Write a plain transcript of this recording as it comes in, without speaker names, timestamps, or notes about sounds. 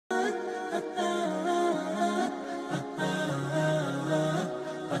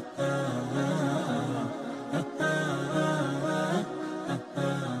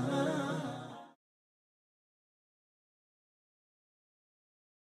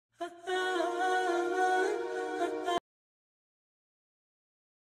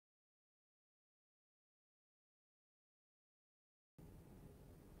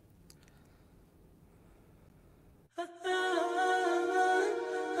السلام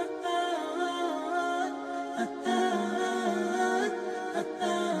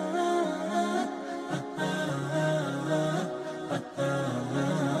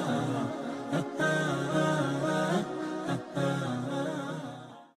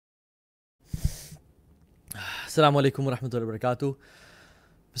علیکم ورحمۃ اللہ وبرکاتہ.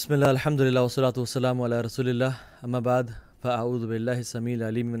 بسم اللہ الحمد للہ والصلاۃ والسلام علی رسول اللہ. اما بعد فاعوذ باللہ السمیع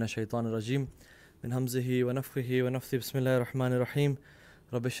العلیم من الشیطان الرجیم من حمزہ ونفخہ ونفثہ. بسم اللہ الرحمن الرحیم.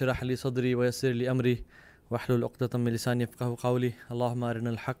 رب اشرح لی صدری ویسر لی امری واحلل عقدۃ من لسانی یفقہوا قولی. اللہم ارنا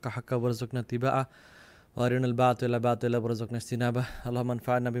الحق حقا وارزقنا اتباعہ وارنا الباطل باطلا وارزقنا اجتنابہ. اللہم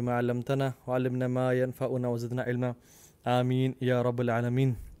انفعنا بما علمتنا وعلمنا ما ينفعنا وزدنا علما. آمین یا رب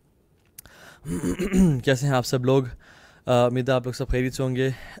العالمین. کیسے ہیں آپ سب لوگ؟ امید ہے آپ لوگ سب خیریت سے ہوں گے.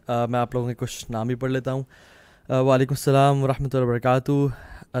 میں آپ لوگوں کے کچھ نام ہی پڑھ لیتا ہوں. وعلیکم السلام ورحمۃ اللہ وبرکاتہ.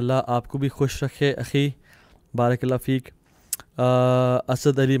 اللہ آپ کو بھی خوش رکھے اخی. بارک اللہ فیک.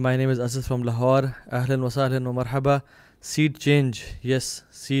 Asad Ali, my name is Asad from Lahore. اہلاً وسہلاً و مرحبا. سیٹ چینج, یس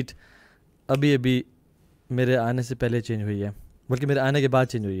سیٹ ابھی میرے آنے سے پہلے چینج ہوئی ہے, بلکہ میرے آنے کے بعد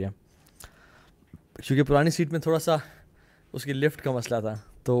چینج ہوئی ہے, کیونکہ پرانی سیٹ میں تھوڑا سا اس کی لفٹ کا مسئلہ تھا,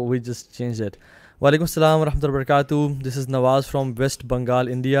 تو وی جسٹ چینج اٹ. وعلیکم السلام ورحمۃ اللہ وبرکاتہ. This is Nawaz from West Bengal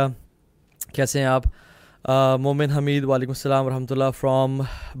India. کیسے ہیں آپ؟ مومن حمید, وعلیکم السلام ورحمۃ اللہ فرام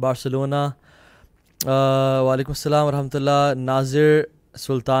بارسلونا. وعلیکم السلام ورحمۃ اللہ. ناظر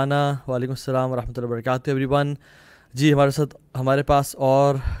سلطانہ, وعلیکم السلام ورحمۃ اللہ وبرکاتہ ایوری ون. جی ہمارے پاس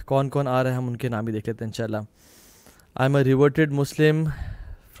اور کون کون آ رہے ہیں, ہم ان کے نام ہی دیکھ لیتے ہیں انشاءاللہ. I am a reverted Muslim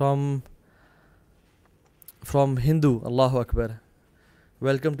from Hindu. Allah Akbar.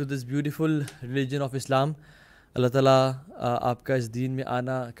 Welcome to this beautiful religion of اسلام. اللہ تعالیٰ آپ کا اس دین میں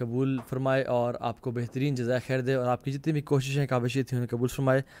آنا قبول فرمائے اور آپ کو بہترین جزائے خیر دے, اور آپ کی جتنی بھی کوششیں کاوشیں تھیں انہیں قبول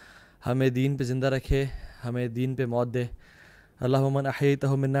فرمائے. ہمیں دین پہ زندہ رکھے, ہمیں دین پہ موت دے. اللہم من احییتہ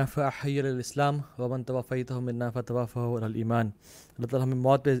منا فاحی علی الاسلام ومن توفیتہ منا فتوفہ علی الایمان. اللہ تعالیٰ ہمیں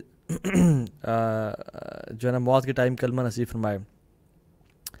موت پہ جو ہے نا موت کے ٹائم کلمہ نصیب فرمائے.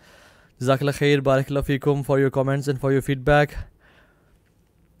 جزاک اللہ خیر. بارک اللہ فیکم for your comments and for your feedback.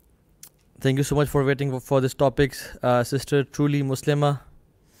 Thank you so much for waiting for this topic, sister truly Muslima.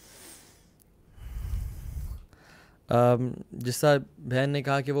 جس طرح بہن نے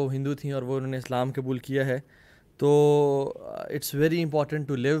کہا کہ وہ ہندو تھیں اور وہ انہوں نے اسلام قبول کیا ہے, تو it's very important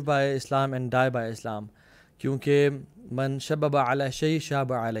to live by Islam and die by Islam, کیونکہ من شبب علی شیء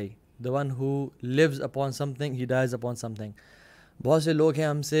شاب علیہ. the one who lives upon something he dies upon something. بہت سے لوگ ہیں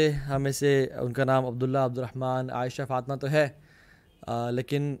ہمیں سے ان کا نام عبداللہ, عبد الرحمن, عائشہ, فاطمہ تو ہے,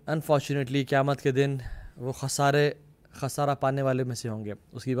 لیکن انفارچونیٹلی قیامت کے دن وہ خسارہ پانے والے میں سے ہوں گے.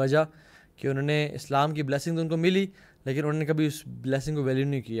 اس کی وجہ کہ انہوں نے اسلام کی بلیسنگ تو ان کو ملی, لیکن انہوں نے کبھی اس بلیسنگ کو ویلیو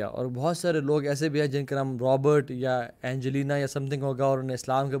نہیں کیا. اور بہت سارے لوگ ایسے بھی ہیں جن کا نام رابرٹ یا اینجلینا یا سم تھنگ ہوگا, اور انہوں نے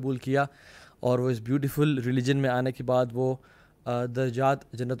اسلام قبول کیا اور وہ اس بیوٹیفل ریلیجن میں آنے کے بعد وہ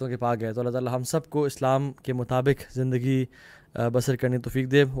درجات جنتوں کے پا گئے. تو اللہ تعالیٰ ہم سب کو اسلام کے مطابق زندگی بسر کرنے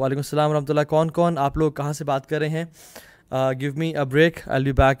توفیق دے. وعلیکم السلام ورحمۃ اللہ. کون آپ لوگ کہاں سے بات کر رہے ہیں؟ Give me a break. I'll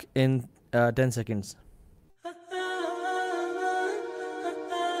be back in 10 seconds.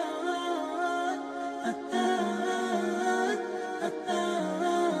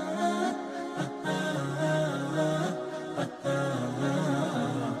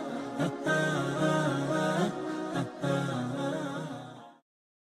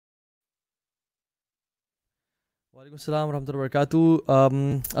 وعلیکم السلام ورحمۃ اللہ وبرکاتہ.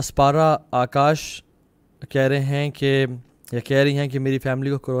 اسپارا آکاش کہہ رہے ہیں کہ کہہ رہی ہیں کہ میری فیملی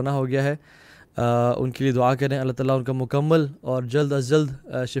کو کرونا ہو گیا ہے, ان کے لیے دعا کریں. اللہ تعالیٰ ان کا مکمل اور جلد از جلد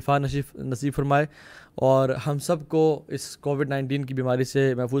شفا نصیب فرمائے, اور ہم سب کو اس کووڈ-19 کی بیماری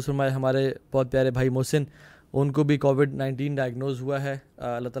سے محفوظ فرمائے. ہمارے بہت پیارے بھائی محسن, ان کو بھی کووڈ-19 ڈائگنوز ہوا ہے.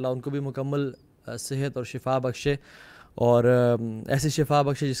 اللہ تعالیٰ ان کو بھی مکمل صحت اور شفا بخشے, اور ایسی شفا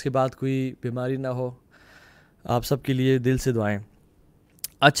بخشے جس کے بعد کوئی بیماری نہ ہو. آپ سب کے لیے دل سے دعائیں.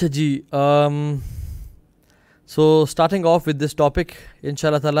 اچھا جی, So starting off with this topic,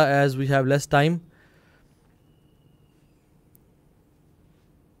 inshallah ta'ala, as we have less time.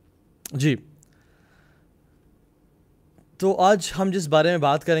 جی, تو آج ہم جس بارے میں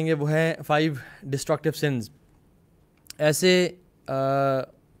بات کریں گے وہ ہیں 5 destructive sins. ایسے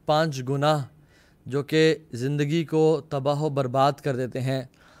 5 گناہ جو کہ زندگی کو تباہ و برباد کر دیتے ہیں,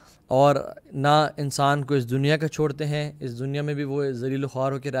 اور نہ انسان کو اس دنیا کا چھوڑتے ہیں, اس دنیا میں بھی وہ ذلیل و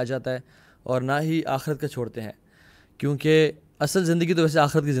خوار ہو کے رہ جاتا ہے, اور نہ ہی آخرت کا چھوڑتے ہیں, کیونکہ اصل زندگی تو ویسے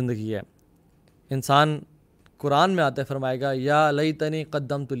آخرت کی زندگی ہے. انسان قرآن میں آتا ہے, فرمائے گا یا لیتنی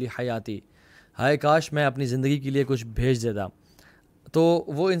قدمت لی حیاتی, ہائے کاش میں اپنی زندگی کے لیے کچھ بھیج دیتا. تو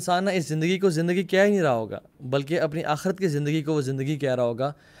وہ انسان نا اس زندگی کو زندگی کہہ ہی نہیں رہا ہوگا، بلکہ اپنی آخرت کی زندگی کو وہ زندگی کہہ رہا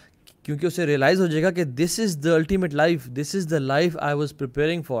ہوگا، کیونکہ اسے ریئلائز ہو جائے گا کہ دس is the ultimate life, this is the life I was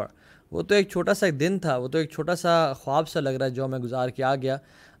preparing for. وہ تو ایک چھوٹا سا ایک دن تھا، وہ تو ایک چھوٹا سا خواب سا لگ رہا ہے جو میں گزار کے آ گیا،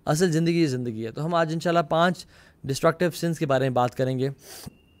 اصل زندگی یہ زندگی ہے. تو ہم آج انشاءاللہ 5 ڈسٹرکٹیو سنس کے بارے میں بات کریں گے.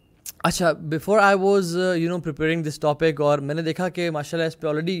 اچھا، before I was preparing this topic, اور میں نے دیکھا کہ ماشاءاللہ اس پہ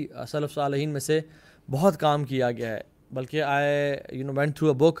آلریڈی سلف صالحین میں سے بہت کام کیا گیا ہے، بلکہ I went through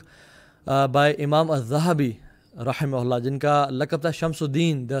a book by امام الذہبی رحمہ اللہ، جن کا لقب تھا شمس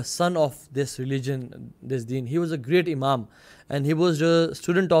الدین، the sun of this religion, this دین. ہی واز اے گریٹ امام and he was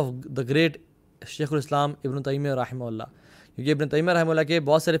student of the great شیخ الاسلام ابن تیمیہ رحمہ اللہ. کیونکہ ابن تیمیہ رحمہ اللہ کے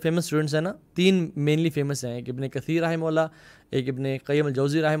بہت سارے فیمس اسٹوڈنٹس ہیں نا، 3 مینلی فیمس ہیں، ایک ابن کثیر رحمہ اللہ، ایک ابن قیم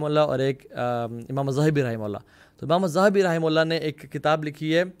الجوزی رحمہ اللہ، اور ایک امام الذہبی رحمہ اللہ. تو امام الذہبی رحمہ اللہ نے ایک کتاب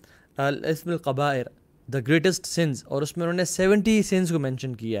لکھی ہے الاسم القبائر، دا گریٹسٹ سنز، اور اس میں انہوں نے 70 سنز کو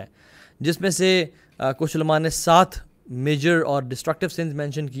مینشن کیا ہے، جس میں سے کچھ علماء نے 7 میجر اور ڈسٹرکٹیو سنز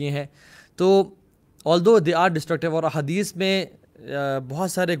مینشن کیے ہیں. تو آلدو دے آر ڈسٹرکٹیو، اور حدیث میں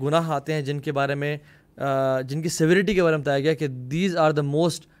بہت سارے گناہ آتے ہیں جن کے بارے میں جن کی سیویریٹی کے بارے میں بتایا گیا کہ these are the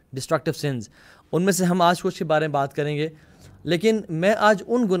most destructive sins. ان میں سے ہم آج کچھ کے بارے میں بات کریں گے، لیکن میں آج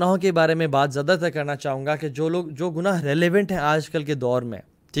ان گناہوں کے بارے میں بات زیادہ تر کرنا چاہوں گا کہ جو گناہ ریلیونٹ ہیں آج کل کے دور میں.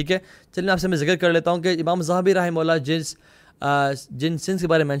 ٹھیک ہے، چلیے میں آپ سے میں ذکر کر لیتا ہوں کہ امام الذہبی رحمہ اللہ جن سنس کے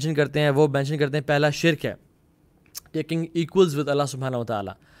بارے میں مینشن کرتے ہیں، وہ مینشن کرتے ہیں پہلا شرک ہے، ٹیکنگ ایکولز ود اللہ سبحانہ و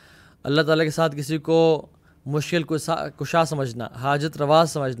تعالیٰ، اللہ تعالیٰ کے ساتھ کسی کو مشکل کشا سمجھنا، حاجت روا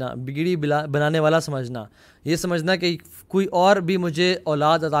سمجھنا، بگڑی بنانے والا سمجھنا، یہ سمجھنا کہ کوئی اور بھی مجھے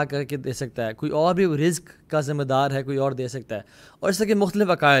اولاد عطا کر کے دے سکتا ہے، کوئی اور بھی رزق کا ذمہ دار ہے، کوئی اور دے سکتا ہے، اور اس طرح کے مختلف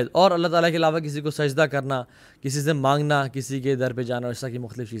عقائد، اور اللہ تعالیٰ کے علاوہ کسی کو سجدہ کرنا، کسی سے مانگنا، کسی کے در پہ جانا، اور اس طرح کی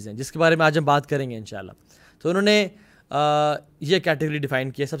مختلف چیزیں جس کے بارے میں آج ہم بات کریں گے انشاءاللہ. تو انہوں نے یہ کیٹیگری ڈیفائن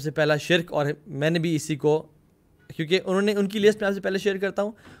کیا، سب سے پہلا شرک، اور میں نے بھی اسی کو، کیونکہ انہوں نے ان کی لسٹ میں آپ سے پہلے شیئر کرتا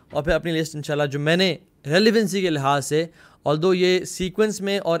ہوں، اور پھر اپنی لسٹ انشاءاللہ جو میں نے ریلیونسی کے لحاظ سے، آلدو یہ سیکوینس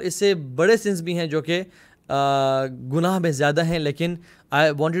میں اور اس سے بڑے سنس بھی ہیں جو کہ گناہ میں زیادہ ہیں، لیکن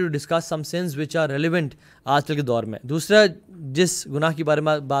I wanted to discuss some sins which are relevant آج کل کے دور میں. دوسرا جس گناہ کے بارے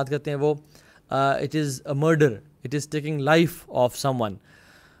میں بات کرتے ہیں وہ it is a murder, it is taking life of someone,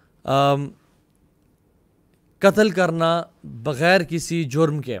 قتل کرنا بغیر کسی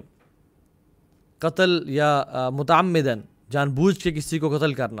جرم کے، قتل یا متعمدن جان بوجھ کے کسی کو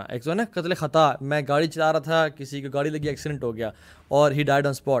قتل کرنا. ایک تو ہے نا قتل خطا، میں گاڑی چلا رہا تھا، کسی کو گاڑی لگی، ایکسیڈنٹ ہو گیا اور ہی ڈائڈ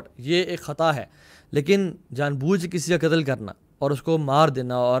آن اسپاٹ، یہ ایک خطا ہے. لیکن جان بوجھ کسی کا قتل کرنا اور اس کو مار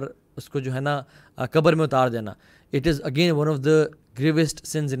دینا اور اس کو جو ہے نا قبر میں اتار دینا، it is again one of the gravest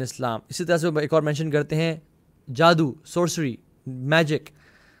sins in Islam. اسی طرح سے وہ ایک اور مینشن کرتے ہیں جادو، سورسری، میجک،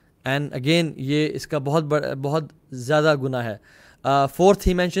 اینڈ اگین یہ اس کا بہت زیادہ گناہ ہے. Fourth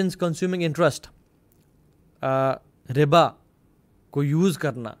he mentions consuming interest, ربا کو یوز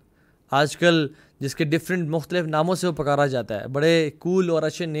کرنا، آج کل جس کے ڈفرینٹ مختلف ناموں سے وہ پکارا جاتا ہے، بڑے کول اور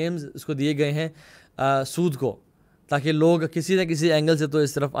اچھے نیمز اس کو دیے گئے ہیں سود کو، تاکہ لوگ کسی نہ کسی اینگل سے تو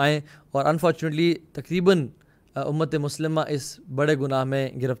اس طرف آئیں، اور انفارچونیٹلی تقریباً امت مسلمہ اس بڑے گناہ میں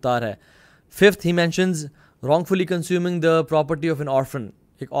گرفتار ہے. Fifth he mentions wrongfully consuming the property of an orphan,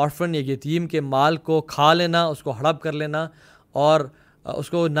 ایک آرفن یا یتیم کے مال کو کھا لینا، اس کو ہڑپ کر لینا اور اس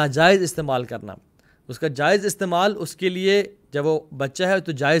کو ناجائز استعمال کرنا. اس کا جائز استعمال اس کے لیے جب وہ بچہ ہے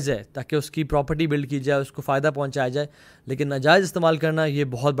تو جائز ہے تاکہ اس کی پراپرٹی بلڈ کی جائے، اس کو فائدہ پہنچایا جائے، لیکن ناجائز استعمال کرنا یہ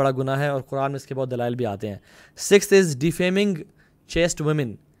بہت بڑا گناہ ہے، اور قرآن میں اس کے بہت دلائل بھی آتے ہیں. Sixth is defaming chaste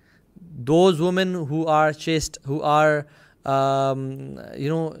women, those women who are chaste, who are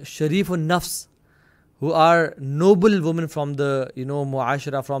شریف النفس، who are noble women from the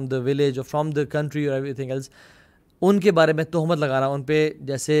معاشرہ، from the village or from the country or everything else، ان کے بارے میں تہمت لگانا، ان پہ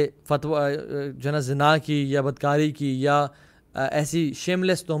جیسے فتویٰ جو ہے نا زنا کی یا بدکاری کی یا ایسی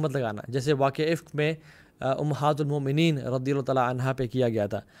شیملیس تہمت لگانا، جیسے واقع افک میں امہات المومنین رضی اللہ تعالیٰ عنہا پہ کیا گیا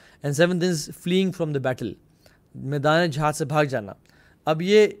تھا. And seventh is fleeing from the battle, میدان جہاد سے بھاگ جانا. اب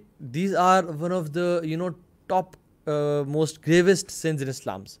یہ these are one of the top most gravest sins in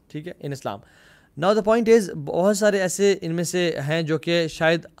Islams, ٹھیک ہے، ان اسلام. ناؤ دا پوائنٹ از بہت سارے ایسے ان میں سے ہیں جو کہ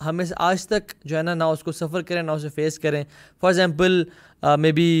شاید ہمیں سے آج تک جو ہے نہ اس کو سفر کریں، نہ اسے فیس کریں. فار ایگزامپل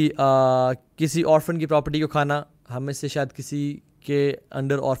مے بی کسی آرفن کی پراپرٹی کو کھانا، ہم میں سے شاید کسی کے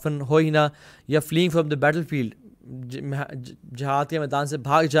انڈر آرفن ہو ہی نہ، یا fleeing from the battlefield, جہاد کے میدان سے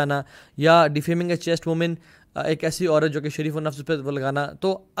بھاگ جانا، یا ڈیفیمنگ اے چیسٹ وومن، ایک ایسی عورت جو کہ شریف النفس پہ وہ لگانا.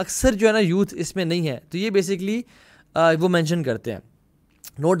 تو اکثر جو ہے نا یوتھ اس میں نہیں ہے، تو یہ بیسکلی وہ مینشن کرتے ہیں.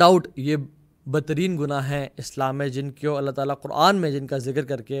 نو ڈاؤٹ یہ بدترین گناہ ہیں اسلام میں، جن کو اللہ تعالیٰ قرآن میں جن کا ذکر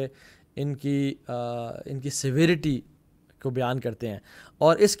کر کے ان کی سیویریٹی کو بیان کرتے ہیں.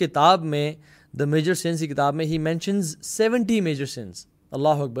 اور اس کتاب میں دا میجر سنس کی کتاب میں ہی مینشنز 70 میجر سنس.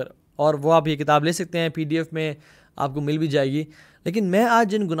 اللہ اکبر. اور وہ آپ یہ کتاب لے سکتے ہیں, PDF میں آپ کو مل بھی جائے گی. لیکن میں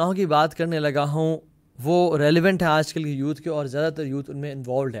آج جن گناہوں کی بات کرنے لگا ہوں وہ ریلیونٹ ہے آج کل کی یوتھ کے, اور زیادہ تر یوتھ ان میں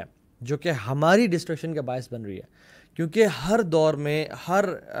انوالوڈ ہے, جو کہ ہماری ڈسٹرکشن کا باعث بن رہی ہے. کیونکہ ہر دور میں, ہر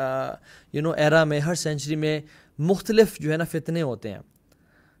ایرا میں, ہر سینچری میں مختلف جو ہے نا فتنے ہوتے ہیں.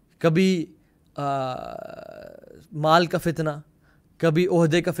 کبھی مال کا فتنہ, کبھی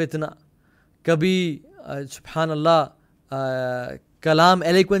عہدے کا فتنہ, کبھی سبحان اللہ کلام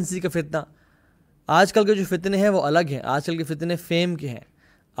ایلیکوینسی کا فتنہ. آج کل کے جو فتنے ہیں وہ الگ ہیں. آج کل کے فتنے فیم کے ہیں,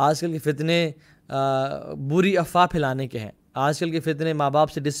 آج کل کے فتنے بری افواہ پھیلانے کے ہیں, آج کل کے فتنے ماں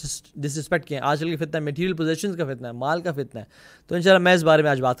باپ سے ڈسرسپیکٹ کے ہیں, آج کل کے فتنہ میٹیریل پوزیشنز کا فتنہ ہے, مال کا فتنہ ہے. تو انشاءاللہ میں اس بارے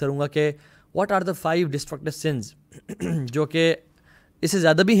میں آج بات کروں گا کہ what are the 5 destructive sins, جو کہ اس سے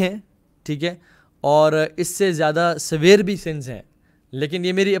زیادہ بھی ہیں, ٹھیک ہے, اور اس سے زیادہ سویئر بھی سنز ہیں. لیکن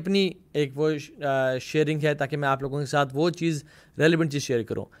یہ میری اپنی ایک وہ شیئرنگ ہے تاکہ میں آپ لوگوں کے ساتھ وہ چیز ریلیونٹ چیز شیئر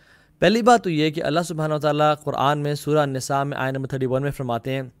کروں. پہلی بات تو یہ کہ اللہ سبحانہ وتعالیٰ قرآن میں سورہ النساء میں آیت نمبر 31 میں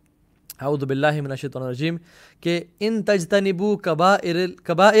فرماتے ہیں, اعوذ باللہ من الشیطان الرجیم, کہ ان تجتنبوا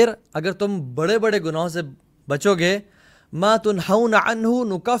کبائر, اگر تم بڑے بڑے گناہوں سے بچو گے, ما تنہون عنہ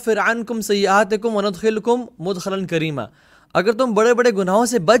نکفر عنکم سیئاتکم وندخلکم مدخلا کریما, اگر تم بڑے بڑے گناہوں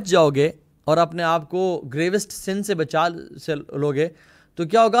سے بچ جاؤ گے اور اپنے آپ کو گریوسٹ سن سے بچا لوگے, تو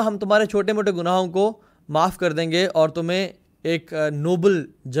کیا ہوگا, ہم تمہارے چھوٹے موٹے گناہوں کو معاف کر دیں گے اور تمہیں ایک نوبل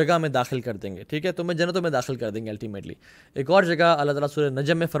جگہ میں داخل کر دیں گے, ٹھیک ہے, تمہیں جنتوں میں داخل کر دیں گے الٹیمیٹلی. ایک اور جگہ اللہ تعالیٰ سورہ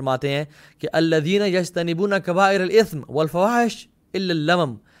نجم میں فرماتے ہیں کہ الذین یجتنبون کبائر الاثم والفواحش الا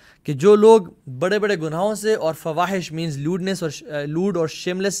اللمم, کہ جو لوگ بڑے بڑے گناہوں سے اور فواحش مینز لوڈنس اور لوڈ اور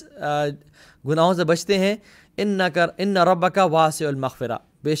شیملیس گناہوں سے بچتے ہیں, ان ربک واسع المغفرہ,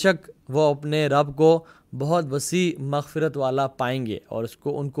 بے شک وہ اپنے رب کو بہت وسیع مغفرت والا پائیں گے اور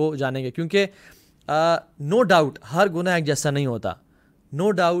ان کو جانیں گے. کیونکہ نو ڈاؤٹ ہر گناہ ایک جیسا نہیں ہوتا, نو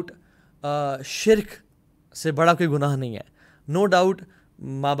ڈاؤٹ شرک سے بڑا کوئی گناہ نہیں ہے, نو ڈاؤٹ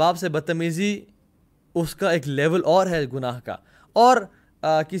ماں باپ سے بدتمیزی اس کا ایک لیول اور ہے گناہ کا, اور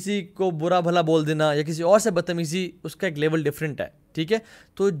کسی کو برا بھلا بول دینا یا کسی اور سے بدتمیزی اس کا ایک لیول ڈفرینٹ ہے, ٹھیک ہے.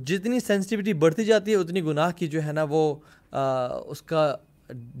 تو جتنی سینسٹیوٹی بڑھتی جاتی ہے اتنی گناہ کی جو ہے نا وہ اس کا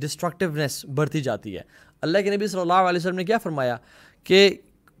ڈسٹرکٹیونیس بڑھتی جاتی ہے. اللہ کے نبی صلی اللہ علیہ وسلم نے کیا فرمایا کہ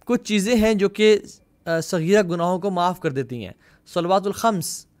کچھ چیزیں ہیں جو کہ صغیرہ گناہوں کو معاف کر دیتی ہیں. صلوات الخمس,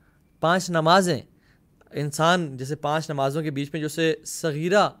 5 نمازیں, انسان جیسے 5 نمازوں کے بیچ میں جو سے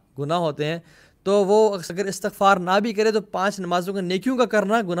صغیرہ گناہ ہوتے ہیں, تو وہ اگر استغفار نہ بھی کرے تو 5 نمازوں کا نیکیوں کا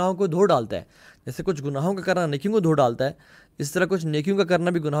کرنا گناہوں کو دھو ڈالتا ہے. جیسے کچھ گناہوں کا کرنا نیکیوں کو دھو ڈالتا ہے, اس طرح کچھ نیکیوں کا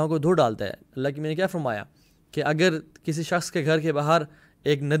کرنا بھی گناہوں کو دھو ڈالتا ہے. اللہ کی میں نے کیا فرمایا کہ اگر کسی شخص کے گھر کے باہر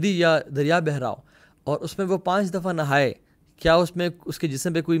ایک ندی یا دریا بہہ رہا ہو اور اس میں وہ 5 دفعہ نہائے, کیا اس میں اس کے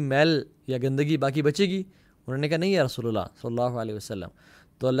جسم پہ کوئی میل یا گندگی باقی بچے گی؟ انہوں نے کہا نہیں یا رسول اللہ صلی اللہ علیہ وسلم.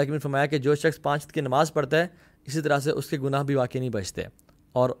 تو اللہ کی نے فرمایا کہ جو شخص 5 وقت کی نماز پڑھتا ہے اسی طرح سے اس کے گناہ بھی واقعی نہیں بچتے.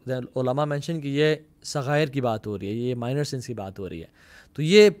 اور علماء مینشن کہ یہ صغائر کی بات ہو رہی ہے, یہ مائنر سنس کی بات ہو رہی ہے. تو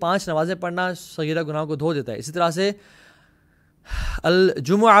یہ 5 نمازیں پڑھنا صغیرہ گناہوں کو دھو دیتا ہے. اسی طرح سے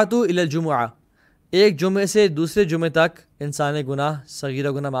الجمعۃ الی الجمعہ, ایک جمعے سے دوسرے جمعے تک انسان گناہ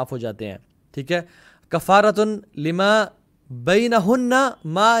صغیرہ گناہ معاف ہو جاتے ہیں, ٹھیک ہے. کفارۃ لما بینہن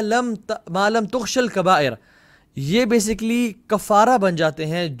ما لم تخش الکبائر, یہ بیسکلی کفارہ بن جاتے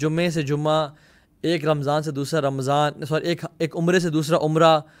ہیں جمعے سے جمعہ, ایک رمضان سے دوسرا رمضان, ایک عمرے سے دوسرا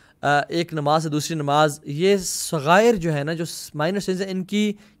عمرہ, ایک نماز سے دوسری نماز. یہ صغائر جو ہے نا, جو مائنر سنس ہیں, ان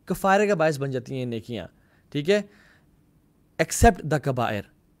کی کفارے کا باعث بن جاتی ہیں نیکیاں, ٹھیک ہے. Accept the کبائر,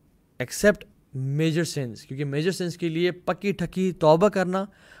 accept major since, کیونکہ میجر سنس کے لیے پکی ٹھکی توبہ کرنا,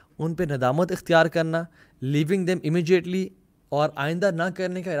 ان پہ ندامت اختیار کرنا, لیونگ دیم امیجیٹلی, اور آئندہ نہ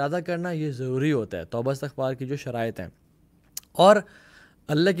کرنے کا ارادہ کرنا, یہ ضروری ہوتا ہے توبہ استغفار کی جو شرائط ہیں. اور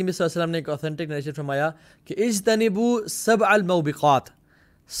اللہ کی نبی صلی اللہ علیہ وسلم نے ایک اوتھینٹک نیریشن فرمایا کہ اجتنبوا 7 الموبقات,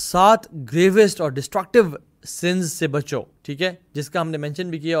 7 گریوسٹ اور ڈسٹرکٹیو سنز سے بچو, ٹھیک ہے, جس کا ہم نے مینشن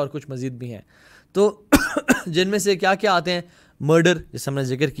بھی کیا اور کچھ مزید بھی ہیں. تو جن میں سے کیا کیا آتے ہیں؟ مرڈر, جس ہم نے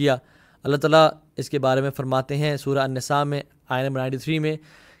ذکر کیا. اللہ تعالیٰ اس کے بارے میں فرماتے ہیں سورہ النساء میں آیت نمبر 93 میں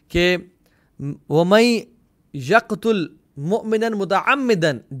کہ وَمَن يَقْتُلْ مُؤْمِنًا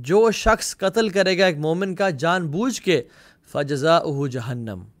مُتَعَمِّدًا, جو شخص قتل کرے گا ایک مومن کا جان بوجھ کے, فَجَزَاؤُهُ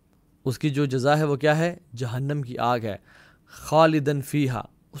جَہَنَّم, اس کی جو جزا ہے وہ کیا ہے؟ جہنم کی آگ ہے. خالداً فیہا,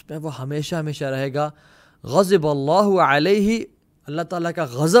 اس میں وہ ہمیشہ ہمیشہ رہے گا. غضب اللہ علیہ, اللہ تعالیٰ کا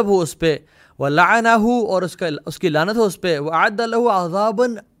غضب ہو اس پہ. وَلَعَنَهُ, اور اس کی لعنت ہو اس پہ. وَأَعَدَّ لَهُ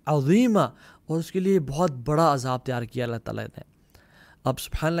عَذَابًا عَظِيمًا, اور اس کے لیے بہت بڑا عذاب تیار کیا اللہ تعالیٰ نے. اب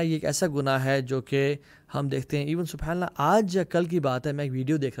سبحان اللہ, یہ ایک ایسا گناہ ہے جو کہ ہم دیکھتے ہیں ایون سبحان اللہ آج یا کل کی بات ہے، میں ایک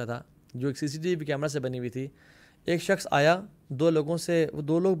ویڈیو دیکھ رہا تھا جو ایک CCTV کیمرہ سے بنی ہوئی تھی. ایک شخص آیا دو لوگوں سے، وہ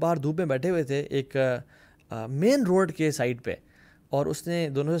دو لوگ باہر دھوپ میں بیٹھے ہوئے تھے ایک مین روڈ کے سائڈ پہ، اور اس نے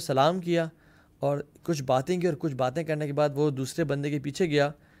دونوں سے سلام کیا اور کچھ باتیں کی، اور کچھ باتیں کرنے کے بعد وہ دوسرے بندے کے پیچھے گیا.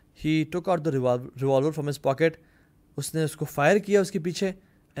 ہی took out the revolver from his pocket, اس نے اس کو فائر کیا اس کے پیچھے،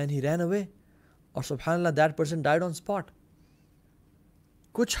 اینڈ ہی رین اوے. اور سبحان اللہ that person died on spot.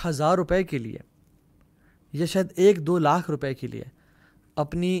 کچھ ہزار روپے کے لیے یا شاید 1-2 لاکھ روپے کے لیے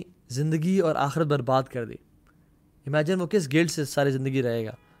اپنی زندگی اور آخرت برباد کر دی. امیجن وہ کس گلٹ سے ساری زندگی رہے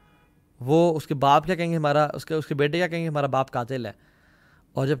گا. وہ اس کے باپ کیا کہیں گے، ہمارا اس کے بیٹے کیا کہیں گے، ہمارا باپ قاتل ہے.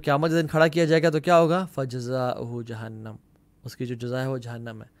 اور جب قیامت کے دن کھڑا کیا جائے گا تو کیا ہوگا، فجزاؤہ جہنم، اس کی جو جزا ہے وہ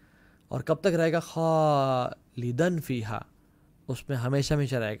جہنم ہے. اور کب تک رہے گا، خالدن فیہا، اس میں ہمیشہ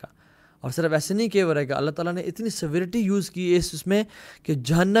ہمیشہ رہے گا. اور صرف ایسے نہیں کہ وہ رہے گا، اللہ تعالیٰ نے اتنی سیویرٹی یوز کی اس میں کہ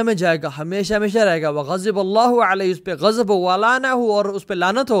جہنم میں جائے گا، ہمیشہ ہمیشہ رہے گا. وغضب اللہ علیہ، اس پہ غضب ہو، ولعنہ ہو، اور اس پہ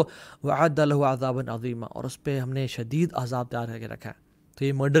لعنت ہو. وعد لہ عذابا عظیما، اور اس پہ ہم نے شدید عذاب تیار کر کے رکھا ہے. تو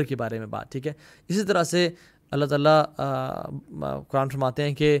یہ مرڈر کے بارے میں بات، ٹھیک ہے. اسی طرح سے اللہ تعالیٰ قرآن فرماتے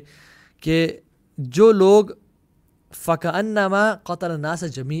ہیں کہ جو لوگ فکأنما قتل الناس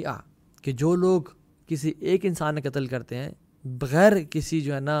جمیعا، کہ جو لوگ کسی ایک انسان نے قتل کرتے ہیں بغیر کسی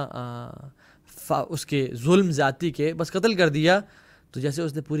جو ہے نا اس کے ظلم زیادتی کے، بس قتل کر دیا تو جیسے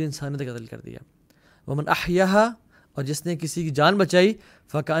اس نے پوری انسانیت قتل کر دیا. ومن احیاہا، اور جس نے کسی کی جان بچائی،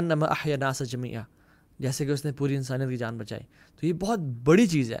 فکأنما احیا الناس جمیعا، جیسے کہ اس نے پوری انسانیت کی جان بچائی. تو یہ بہت بڑی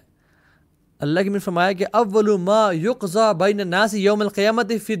چیز ہے. اللہ کی نے فرمایا کہ اول ما یقضى بین الناس یوم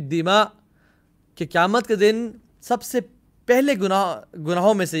القیامت فی الدماء، کہ قیامت کے دن سب سے پہلے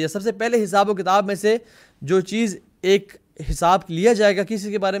گناہوں میں سے، یا سب سے پہلے حساب و کتاب میں سے جو چیز ایک حساب لیا جائے گا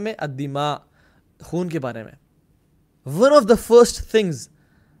کسی کے بارے میں، الدماء، خون کے بارے میں. One of the first things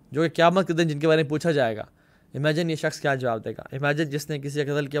جو کہ قیامت کے دن جن کے بارے میں پوچھا جائے گا. امیجن یہ شخص کیا جواب دے گا، امیجن جس نے کسی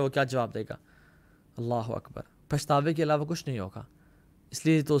کا قتل کیا وہ کیا جواب دے گا. اللہ اکبر. پچھتاوے کے علاوہ کچھ نہیں ہوگا. اس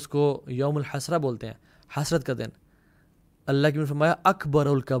لیے تو اس کو یوم الحسرہ بولتے ہیں، حسرت کا دن. اللہ کی نے فرمایا اکبر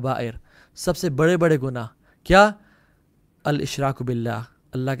الکبائر، سب سے بڑے بڑے گناہ کیا، الاشراک باللہ،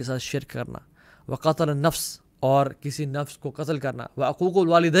 اللہ کے ساتھ شرک کرنا، وقتل النفس، اور کسی نفس کو قتل کرنا، وعقوق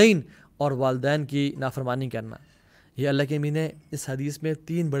الوالدین، اور والدین کی نافرمانی کرنا. یہ اللہ کے نبی نے اس حدیث میں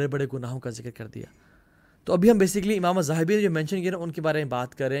 3 بڑے بڑے گناہوں کا ذکر کر دیا. تو ابھی ہم بیسیکلی امام الذہبی نے جو مینشن کیا نا ان کے بارے میں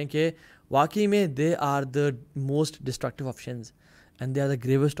بات کر رہے ہیں کہ واقعی میں they are the most destructive of sins and they are the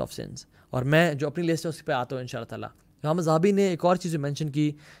گریوسٹ of sins. اور میں جو اپنی لسٹ ہے اس پہ آتا ہوں انشاءاللہ تعالیٰ. امام الذہبی نے ایک اور چیز جو مینشن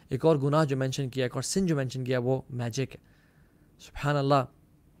کی، ایک اور گناہ جو مینشن کیا، ایک اور سن جو مینشن کیا، وہ میجک ہے. سبحان اللہ.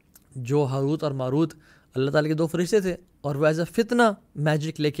 جو ہاروت اور ماروت اللہ تعالیٰ کے 2 فرشتے تھے، اور وہ ایز اے فتنہ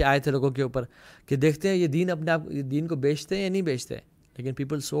میجک لے کے آئے تھے لوگوں کے اوپر کہ دیکھتے ہیں یہ دین اپنے آپ دین کو بیچتے ہیں یا نہیں بیچتے. لیکن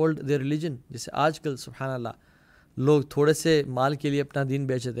پیپل سولڈ دیئر ریلیجن. جیسے آج کل سبحان اللہ لوگ تھوڑے سے مال کے لیے اپنا دین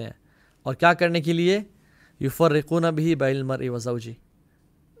بیچتے ہیں. اور کیا کرنے کے لیے، یفرقون بہ بین المرء وزوجہ،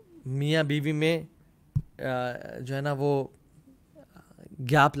 میاں بیوی میں جو ہے نا وہ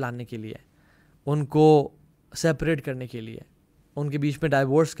گیپ لانے کے لیے، ان کو سیپریٹ کرنے کے لیے، ان کے بیچ میں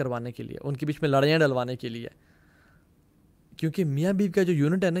ڈائیورس کروانے کے لیے، ان کے بیچ میں لڑائیاں ڈلوانے کے لیے. کیونکہ میاں بیوی کا جو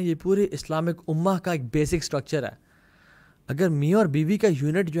یونٹ ہے نا، یہ پورے اسلامک امہ کا ایک بیسک سٹرکچر ہے. اگر میاں اور بیوی کا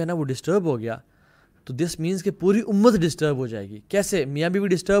یونٹ جو ہے نا وہ ڈسٹرب ہو گیا تو دس مینس کہ پوری امت ڈسٹرب ہو جائے گی. کیسے میاں بیوی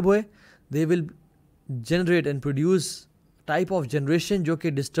ڈسٹرب ہوئے، دے will generate and produce type of generation جو کہ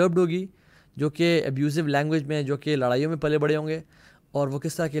ڈسٹربڈ ہوگی، جو کہ ابیوزو لینگویج میں، جو کہ لڑائیوں میں پلے بڑے ہوں گے. اور وہ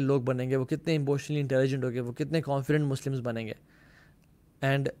کس طرح کے لوگ بنیں گے، وہ کتنے ایموشنلی انٹیلیجنٹ ہوں گے، وہ کتنے کانفیڈنٹ مسلمز بنیں گے.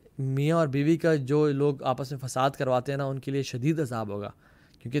 اینڈ میاں اور بیوی کا جو لوگ آپس میں فساد کرواتے ہیں نا، ان کے لیے شدید عذاب ہوگا،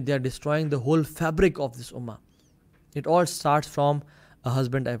 کیونکہ they are destroying the whole fabric of this امہ. It all starts from a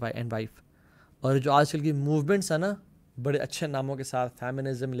husband and wife. اور جو آج کل کی موومنٹس ہیں نا بڑے اچھے ناموں کے ساتھ،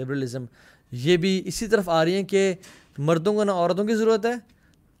 فیمنزم، لبرلزم، یہ بھی اسی طرف آ رہی ہیں کہ مردوں کو نہ عورتوں کی ضرورت ہے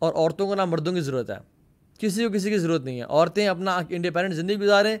اور عورتوں کو نہ مردوں کی ضرورت ہے. کسی کو کسی کی ضرورت نہیں ہے. عورتیں اپنا انڈیپینڈنٹ زندگی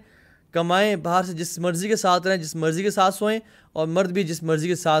گزاریں، کمائیں، باہر سے جس مرضی کے ساتھ رہیں، جس مرضی کے ساتھ سوئیں، اور مرد بھی جس مرضی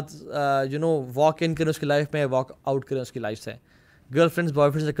کے ساتھ واک ان کریں اس کی لائف میں، واک آؤٹ کریں اس کی لائف سے. گرل فرینڈس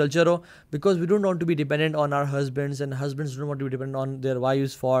بوائے فرینڈس کا culture who, because we don't want to be dependent on are husbands, and husbands don't want to be dependent on their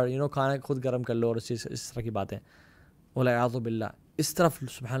wives for کھانا خود گرم کر لو، اور اس طرح کی باتیں. والعیاذ باللہ اس طرف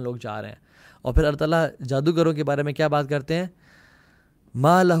سبحان لوگ جا رہے ہیں. اور پھر اللہ تعالیٰ جادوگروں کے بارے میں کیا بات کرتے ہیں،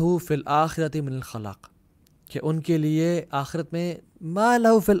 ما لہ فی الآخرۃ من الخلاق، کہ ان کے لیے آخرت میں، ما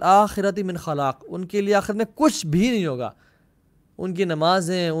لہ فی الآخرۃ من خلاق، ان کے لیے آخرت میں کچھ بھی نہیں ہوگا. ان کی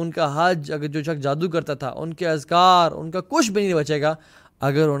نمازیں، ان کا حج، اگر جو شخص جادو کرتا تھا، ان کے اذکار، ان کا کچھ بھی نہیں بچے گا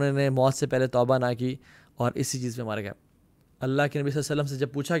اگر انہوں نے موت سے پہلے توبہ نہ کی اور اسی چیز میں مر گئے. اللہ کے نبی صلی اللہ علیہ وسلم سے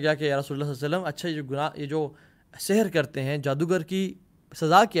جب پوچھا گیا کہ یا رسول اللہ صلی اللہ علیہ وسلم اچھا یہ جو گناہ یہ جو سحر کرتے ہیں جادوگر کی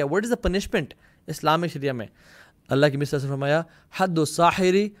سزا کیا ہے, what is the punishment Islamic شریعہ میں؟ اللہ کے نبی صلی اللہ علیہ وسلم فرمایا حد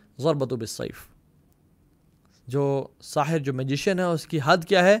الساحر ضربۃ بالسیف, جو ساحر جو میجیشین ہے اس کی حد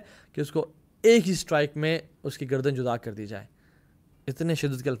کیا ہے کہ اس کو ایک ہی اسٹرائک میں اس کی گردن جدا کر دی جائے. اتنے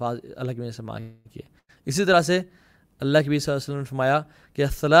شدت کے الفاظ اللہ کے نبی سے مانگ کیے. اسی طرح سے اللہ کے نبی صلی اللہ علیہ وسلم نے فرمایا کہ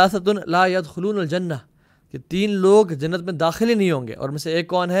ثلاثۃ لا يدخلون الجنہ, کہ 3 لوگ جنت میں داخل ہی نہیں ہوں گے, اور میں سے ایک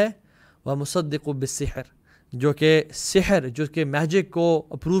کون ہے؟ وہ مصدق بالسحر, جو کہ سحر جو کہ میجک کو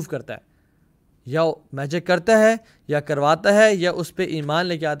اپروو کرتا ہے, یا میجک کرتا ہے یا کرواتا ہے یا اس پہ ایمان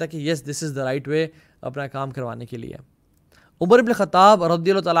لے کے آتا ہے کہ یس دس از دا رائٹ وے اپنا کام کروانے کے لیے. عمر بن خطاب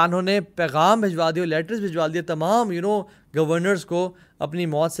رضی اللہ تعالیٰ عنہ نے پیغام بھجوا دیا, لیٹرز بھجوا دیے تمام گورنرز کو اپنی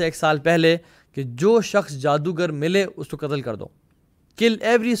موت سے 1 سال پہلے کہ جو شخص جادوگر ملے اس کو قتل کر دو, کل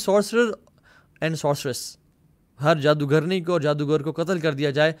ایوری سورسرر اینڈ سورسرس, ہر جادوگرنی کو اور جادوگر کو قتل کر دیا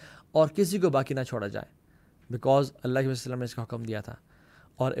جائے اور کسی کو باقی نہ چھوڑا جائے, بیکاز اللہ کے وسلم نے اس کا حکم دیا تھا.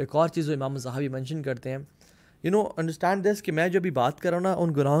 اور ایک اور چیز جو امام ذہبی مینشن کرتے ہیں, انڈرسٹینڈ دس, کہ میں جو بھی بات کر رہا ہوں نا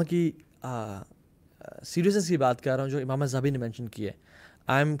ان گناہوں کی سیریسنس کی بات کر رہا ہوں جو امام ذہبی نے مینشن کی ہے.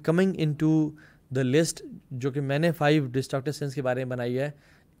 I am coming in to the list جو کہ میں نے 5 ڈسٹرکٹیو سنس کے بارے میں بنائی ہے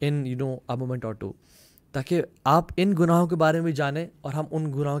ان اے مومنٹ اور 2, تاکہ آپ ان گناہوں کے بارے میں بھی جانیں اور ہم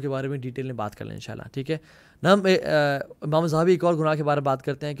ان گناہوں کے بارے میں ڈیٹیل میں بات کر لیں انشاءاللہ, ٹھیک ہے نا. امام ذہبی ایک اور گناہ کے بارے میں بات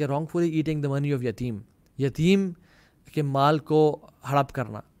کرتے ہیں کہ wrong fully eating the money of یتیم, یتیم کے مال کو ہڑپ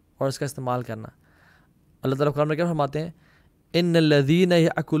کرنا اور اس کا استعمال کرنا. اللہ تعالیٰ قرآن میں کیا فرماتے ہیں؟ ان الذین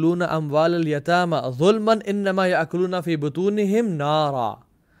یأکلون اموال الیتامی ظلما انما یأکلون فی بطونہم نارا,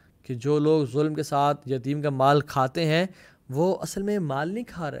 کہ جو لوگ ظلم کے ساتھ یتیم کا مال کھاتے ہیں وہ اصل میں مال نہیں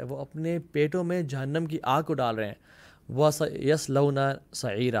کھا رہے, وہ اپنے پیٹوں میں جہنم کی آگ کو ڈال رہے ہیں. وَيَصْلَوْنَ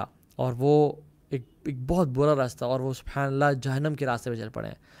سَعِيرًا, اور وہ ایک بہت برا راستہ, اور وہ سبحان اللہ جہنم کے راستے پہ چل پڑے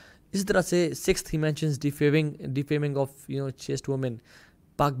ہیں. اسی طرح سے 6th he mentions defaming of chaste women,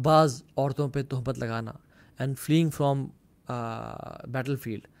 پاک باز عورتوں پہ تہمت لگانا, and fleeing from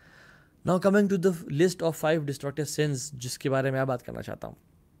battlefield. Now coming to the list of 5 destructive sins جس کے بارے میں میں بات کرنا چاہتا ہوں,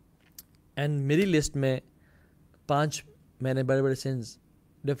 اینڈ میری لسٹ میں 5 میں نے بڑے سنس,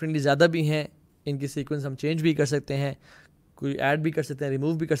 ڈیفینیٹلی زیادہ بھی ہیں, ان کی سیکوینس ہم چینج بھی کر سکتے ہیں, کوئی ایڈ بھی کر سکتے ہیں,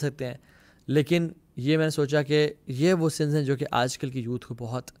 ریموو بھی کر سکتے ہیں, لیکن یہ میں نے سوچا کہ یہ وہ سنس ہیں جو کہ آج کل کی یوتھ کو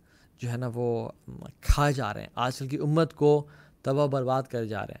بہت جو ہے نا وہ کھائے جا رہے ہیں, آج کل کی امت کو تباہ برباد کرے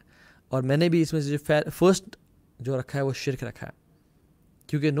جا رہے ہیں. اور میں نے بھی اس میں سے فرسٹ جو رکھا ہے وہ شرک رکھا ہے,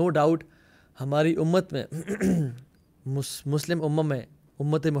 کیونکہ نو ڈاؤٹ ہماری امت میں مسلم امت میں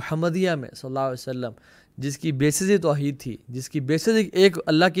امت محمدیہ میں صلی اللہ علیہ وسلم جس کی بیسس توحید تھی, جس کی بیسس ایک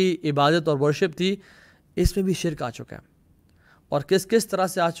اللہ کی عبادت اور ورشپ تھی, اس میں بھی شرک آ چکا ہے. اور کس طرح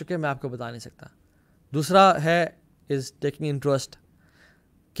سے آ چکے میں آپ کو بتا نہیں سکتا. دوسرا ہے از ٹیکنگ انٹرسٹ,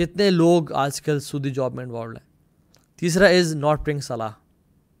 کتنے لوگ آج کل سودی جاب میں انوالوڈ ہیں. تیسرا از ناٹ پرنگ صلاح.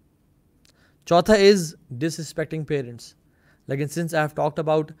 چوتھا از ڈس رسپیکٹنگ پیرنٹس, لیکن since I have talked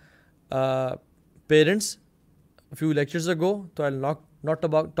about parents few lectures ago, تو I not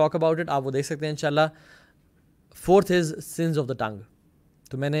talk about it, آپ وہ دیکھ سکتے ہیں انشاءاللہ. Fourth is sins of the tongue,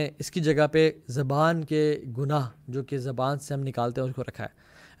 تو میں نے اس کی جگہ پہ زبان کے گناہ جو کہ زبان سے ہم نکالتے ہیں اس کو رکھا ہے.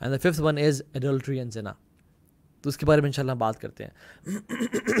 And the fifth one is adultery and زنا, تو اس کے بارے میں انشاءاللہ بات کرتے ہیں.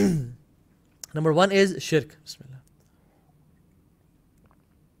 نمبر 1 از شرک. بسم اللہ.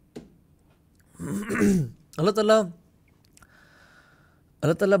 اللہ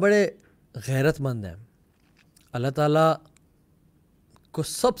تعالیٰ بڑے غیرت مند ہیں. اللہ تعالیٰ کو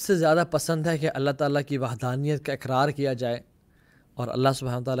سب سے زیادہ پسند ہے کہ اللہ تعالیٰ کی وحدانیت کا اقرار کیا جائے اور اللہ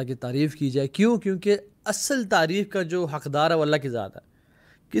سبحانہ تعالیٰ کی تعریف کی جائے. کیوں؟ کیونکہ اصل تعریف کا جو حقدار ہے وہ اللہ کی ذات ہے.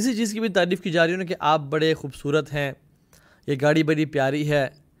 کسی چیز کی بھی تعریف کی جا رہی ہے نا کہ آپ بڑے خوبصورت ہیں, یہ گاڑی بڑی پیاری ہے,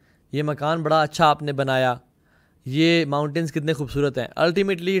 یہ مکان بڑا اچھا آپ نے بنایا, یہ ماؤنٹینز کتنے خوبصورت ہیں.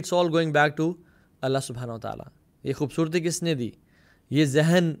 Ultimately it's all going back to اللہ سبحانہ تعالیٰ. یہ خوبصورتی کس نے دی, یہ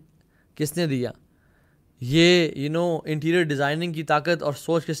ذہن کس نے دیا, یہ انٹیریئر ڈیزائننگ کی طاقت اور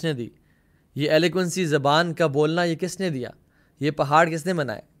سوچ کس نے دی, یہ ایلیکوینسی زبان کا بولنا یہ کس نے دیا, یہ پہاڑ کس نے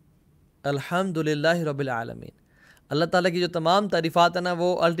بنائے. الحمدللہ رب العالمین. اللہ تعالیٰ کی جو تمام تعریفات ہیں نا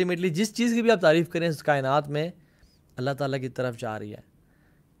وہ الٹیمیٹلی جس چیز کی بھی آپ تعریف کریں اس کائنات میں اللہ تعالیٰ کی طرف جا رہی ہے,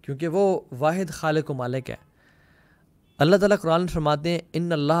 کیونکہ وہ واحد خالق و مالک ہے. اللہ تعالیٰ قرآن فرماتے ہیں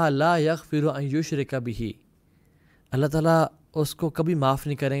ان اللہ لا یغفر ان یشرک بہ, اللہ تعالیٰ اس کو کبھی معاف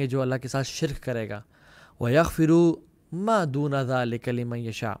نہیں کریں گے جو اللہ کے ساتھ شرک کرے گا. وَيَغْفِرُ مَا دُونَ ذَلِكَ لِمَن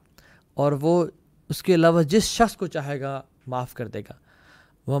يَشَاءُ, اور وہ اس کے علاوہ جس شخص کو چاہے گا معاف کر دے گا.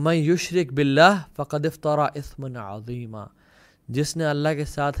 وَمَن يُشْرِكْ بِاللَّهِ فَقَدِ افْتَرَى إِثْمًا عَظِيمًا, جس نے اللہ کے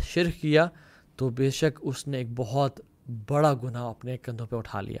ساتھ شرک کیا تو بے شک اس نے ایک بہت بڑا گناہ اپنے کندھوں پہ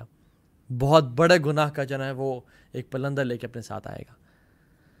اٹھا لیا، بہت بڑے گناہ کا جو ہے وہ ایک پلندہ لے کے اپنے ساتھ آئے گا۔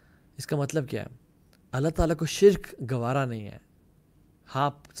 اس کا مطلب کیا ہے؟ اللہ تعالیٰ کو شرک گوارا نہیں ہے۔ ہاں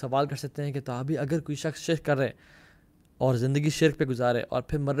آپ سوال کر سکتے ہیں کہ تو ابھی اگر کوئی شخص شرک کر رہے اور زندگی شرک پہ گزارے اور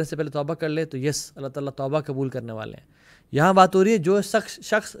پھر مرنے سے پہلے توبہ کر لے تو یس، اللہ تعالیٰ توبہ قبول کرنے والے ہیں۔ یہاں بات ہو رہی ہے جو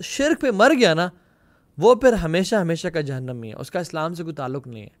شخص شرک پہ مر گیا نا، وہ پھر ہمیشہ ہمیشہ کا جہنم میں ہے، اس کا اسلام سے کوئی تعلق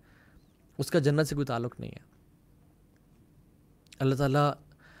نہیں ہے، اس کا جنت سے کوئی تعلق نہیں ہے۔ اللہ تعالیٰ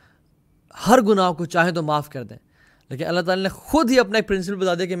ہر گناہ کو چاہے تو معاف کر دیں، لیکن اللہ تعالیٰ نے خود ہی اپنا ایک پرنسپل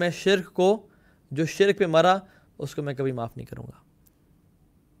بتا دیا کہ میں شرک کو، جو شرک پہ مرا اس کو میں کبھی معاف نہیں کروں گا۔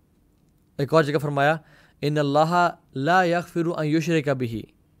 ایک اور جگہ فرمایا ان اللہ لا یغفر ان یشرک بہ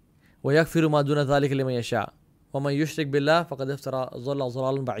ویغفر ما دون ذلک لمن یشاء ومن یشرک باللہ فقد افتری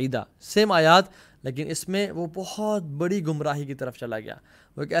ضلالا بعیدا۔ سیم آیات، لیکن اس میں وہ بہت بڑی گمراہی کی طرف چلا گیا،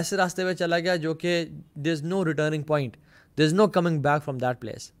 وہ ایک ایسے راستے پہ چلا گیا جو کہ there is no returning point, there is no coming back from that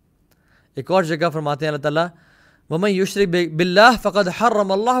place. ایک اور جگہ فرماتے ہیں اللہ تعالیٰ ومن یشرک باللہ فقد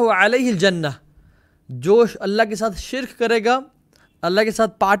حرم اللہ علیہ الجنہ، جو اللہ کے ساتھ شرک کرے گا، اللہ کے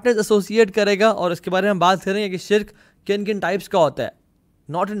ساتھ پارٹنرز ایسوسیٹ کرے گا، اور اس کے بارے میں ہم بات کریں گے کہ شرک کن کن ٹائپس کا ہوتا ہے،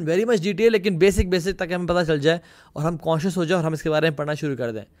 not in very much detail, لیکن بیسک تاکہ ہمیں پتہ چل جائے اور ہم کانشیس ہو جائیں اور ہم اس کے بارے میں پڑھنا شروع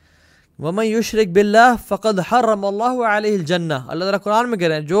کر دیں۔ ومن یشرک باللہ فقد حرم اللہ علیہ الجنہ، اللہ تعالیٰ قرآن میں کہہ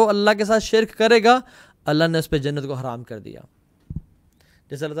رہے ہیں جو اللہ کے ساتھ شرک کرے گا اللہ نے اس پہ جنت کو حرام کر دیا۔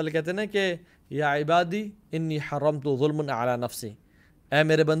 جیسے اللہ تعالیٰ کہتے ہیں نا کہ یا عبادی انی حرمت ظلم علی نفسی، اے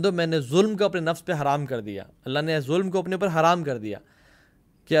میرے بندو میں نے ظلم کو اپنے نفس پہ حرام کر دیا۔ اللہ نے ظلم کو اپنے اوپر حرام کر دیا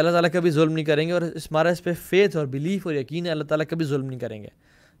کہ اللہ تعالیٰ کبھی ظلم نہیں کریں گے، اور ہمارا اس پہ فیتھ اور بلیف اور یقین ہے اللہ تعالیٰ کبھی ظلم نہیں کریں گے۔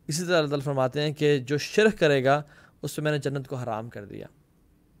 اسی طرح اللہ تعالیٰ فرماتے ہیں کہ جو شرک کرے گا اس پہ میں نے جنت کو حرام کر دیا،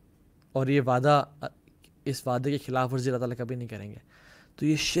 اور یہ وعدہ، اس وعدے کے خلاف ورزی اللہ تعالیٰ کبھی نہیں کریں گے۔ تو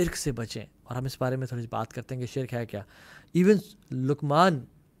یہ شرک سے بچیں، اور ہم اس بارے میں تھوڑی سی بات کرتے ہیں کہ شرک ہے کیا۔ ایون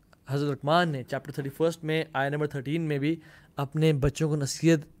حضرت لقمان نے چیپٹر 31 میں آیہ نمبر 13 میں بھی اپنے بچوں کو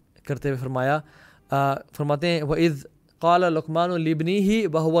نصیحت کرتے ہوئے فرماتے ہیں وَإِذْ قَالَ لُقْمَانُ لِابْنِهِ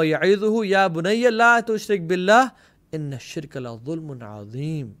وَهُوَ يَعِظُهُ يَا بُنَيَّ لَا تُشْرِكْ بِاللَّهِ إِنَّ الشِّرْكَ لَظُلْمٌ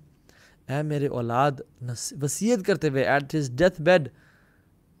عَظِيمٌ، اے میرے اولاد، وصیت کرتے ہوئے ایٹ ہز ڈیتھ بیڈ،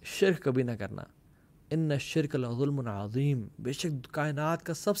 شرک کبھی نہ کرنا، ان الشرک لظلم عظیم، بے شک کائنات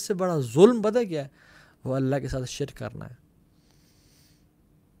کا سب سے بڑا ظلم پتہ کیا ہے؟ وہ اللہ کے ساتھ شرک کرنا ہے۔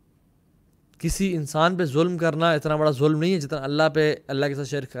 کسی انسان پہ ظلم کرنا اتنا بڑا ظلم نہیں ہے جتنا اللہ کے ساتھ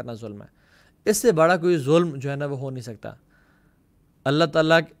شرک کرنا ظلم ہے۔ اس سے بڑا کوئی ظلم جو ہے نا وہ ہو نہیں سکتا۔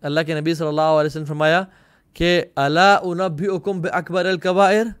 اللہ کے نبی صلی اللہ علیہ وسلم فرمایا کہ الا انبئکم باکبر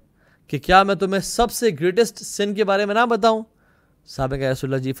الکبائر، کہ کیا میں تمہیں سب سے گریٹسٹ سن کے بارے میں نہ بتاؤں؟ صحابہ کہ رسول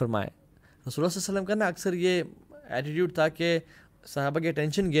اللہ جی فرمائے۔ رسول اللہ صلی اللہ علیہ وسلم کا نا اکثر یہ ایٹیٹیوڈ تھا کہ صحابہ کی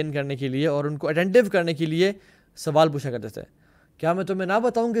اٹینشن گین کرنے کے لیے اور ان کو اٹینٹیو کرنے کے لیے سوال پوچھا کرتے تھے، کیا میں تمہیں نہ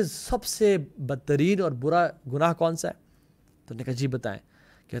بتاؤں کہ سب سے بدترین اور برا گناہ کون سا ہے؟ تو نے کہا جی بتائیں۔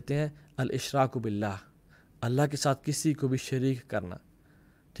 کہتے ہیں الاشراک باللہ، اللہ کے ساتھ کسی کو بھی شریک کرنا۔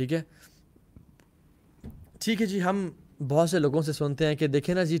 ٹھیک ہے جی، ہم بہت سے لوگوں سے سنتے ہیں کہ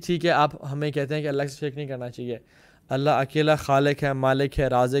دیکھیں نا جی ٹھیک ہے، آپ ہمیں کہتے ہیں کہ اللہ سے شرک نہیں کرنا چاہیے، اللہ اکیلا خالق ہے، مالک ہے،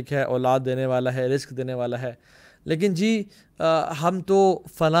 رازق ہے، اولاد دینے والا ہے، رزق دینے والا ہے، لیکن جی ہم تو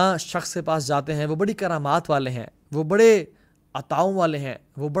فلاں شخص کے پاس جاتے ہیں، وہ بڑی کرامات والے ہیں، وہ بڑے عطاؤں والے ہیں،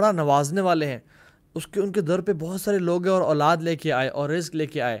 وہ بڑا نوازنے والے ہیں، ان کے در پہ بہت سارے لوگ ہیں اور اولاد لے کے آئے اور رزق لے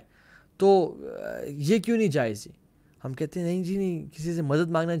کے آئے، تو یہ کیوں نہیں جائز؟ جی ہم کہتے ہیں نہیں جی نہیں، کسی سے مدد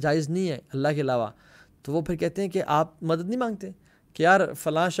مانگنا جائز نہیں ہے اللہ کے علاوہ۔ تو وہ پھر کہتے ہیں کہ آپ مدد نہیں مانگتے کہ یار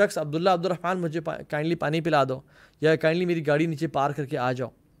فلاں شخص عبدالرحمن مجھے کائنڈلی پانی پلا دو، یا کائنڈلی میری گاڑی نیچے پار کر کے آ جاؤ،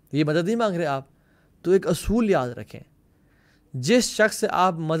 یہ مدد نہیں مانگ رہے آپ؟ تو ایک اصول یاد رکھیں، جس شخص سے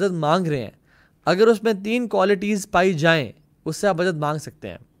آپ مدد مانگ رہے ہیں اگر اس میں 3 کوالٹیز پائی جائیں اس سے آپ مدد مانگ سکتے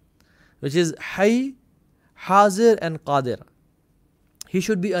ہیں، which is حی، حاضر and Qadir. He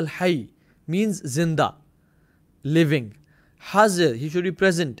should be al-حی means زندہ، living، حاضر he should be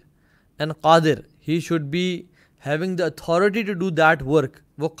present، and Qadir he should be having the authority to do that work،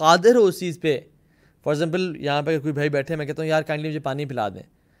 وہ قادر ہو اس چیز پہ۔ فار ایگزامپل یہاں پہ کوئی بھائی بیٹھے، میں کہتا ہوں یار کائنڈلی مجھے پانی پلا دیں،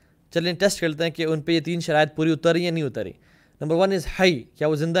 چلیں ٹیسٹ کرتے ہیں کہ ان پہ یہ 3 شرائط پوری اتری یا نہیں اتری۔ نمبر 1 از حی، کیا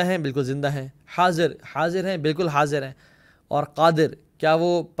وہ زندہ ہیں؟ بالکل زندہ ہیں۔ حاضر ہیں؟ بالکل حاضر ہیں۔ اور قادر، کیا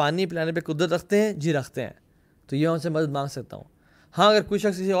وہ پانی پلانے پہ قدرت رکھتے ہیں؟ جی رکھتے ہیں، تو یہ ان سے مدد مانگ سکتا ہوں۔ ہاں اگر کوئی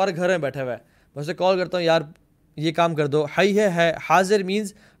شخص کسی اور گھر میں بیٹھا ہوا ہے، میں اسے کال کرتا ہوں یار یہ کام کر دو، حی ہے، حاضر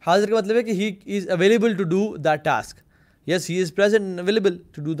مینز، حاضر کا مطلب ہے کہ he is available to do that task, yes he is present and available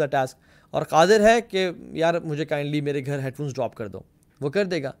to do that task. اور قادر ہے کہ یار مجھے کائنڈلی میرے گھر ہیڈ فونس ڈراپ کر دو، وہ کر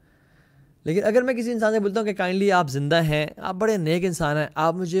دے گا۔ لیکن اگر میں کسی انسان سے بولتا ہوں کہ کائنڈلی آپ زندہ ہیں، آپ بڑے نیک انسان ہیں،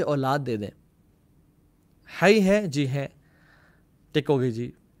 آپ مجھے اولاد دے دیں، حی ہیں جی ہیں، ٹک ہو گئی جی.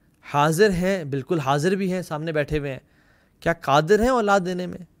 حاضر ہیں بالکل حاضر بھی ہیں، سامنے بیٹھے ہوئے ہیں. کیا قادر ہیں اولاد دینے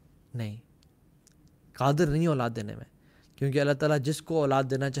میں؟ نہیں، قادر نہیں اولاد دینے میں، کیونکہ اللہ تعالیٰ جس کو اولاد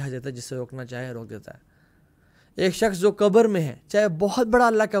دینا چاہے دیتا ہے، جس سے روکنا چاہے روک دیتا ہے. ایک شخص جو قبر میں ہے، چاہے بہت بڑا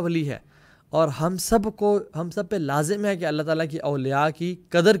اللہ کا ولی ہے، اور ہم سب پہ لازم ہے کہ اللہ تعالیٰ کی اولیاء کی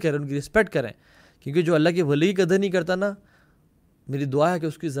قدر کریں، ان کی رسپیکٹ کریں، کیونکہ جو اللہ کے ولی کی قدر نہیں کرتا نا، میری دعا ہے کہ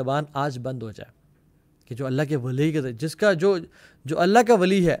اس کی زبان آج بند ہو جائے. کہ جو اللہ کے ولی کے جس کا جو اللہ کا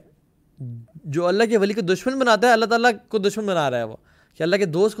ولی ہے، جو اللہ کے ولی کو دشمن بناتا ہے، اللہ تعالیٰ کو دشمن بنا رہا ہے وہ، کہ اللہ کے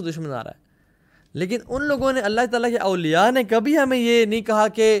دوست کو دشمن بنا رہا ہے. لیکن ان لوگوں نے، اللہ تعالیٰ کے اولیاء نے کبھی ہمیں یہ نہیں کہا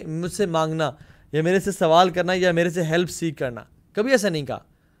کہ مجھ سے مانگنا یا میرے سے سوال کرنا یا میرے سے ہیلپ سیک کرنا، کبھی ایسا نہیں کہا.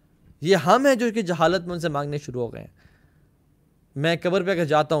 یہ ہم ہیں جو کہ جہالت میں ان سے مانگنے شروع ہو گئے ہیں. میں قبر پہ اگر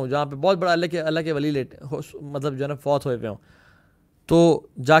جاتا ہوں جہاں پہ بہت بڑا اللہ کے ولی مطلب جو ہے نا فوت ہوئے ہوں، تو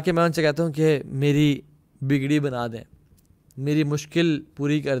جا کے میں ان سے کہتا ہوں کہ میری بگڑی بنا دیں، میری مشکل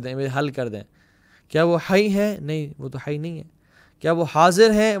پوری کر دیں، میرے حل کر دیں. کیا وہ حی ہیں؟ نہیں، وہ تو حی نہیں ہے. کیا وہ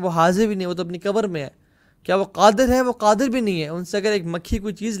حاضر ہیں؟ وہ حاضر بھی نہیں، وہ تو اپنی قبر میں ہے. کیا وہ قادر ہیں؟ وہ قادر بھی نہیں ہے. ان سے اگر ایک مکھی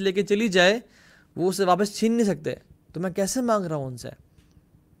کوئی چیز لے کے چلی جائے، وہ اسے واپس چھین نہیں سکتے. تو میں کیسے مانگ رہا ہوں ان سے؟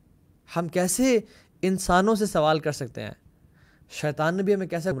 ہم کیسے انسانوں سے سوال کر سکتے ہیں؟ شیطان نے بھی ہمیں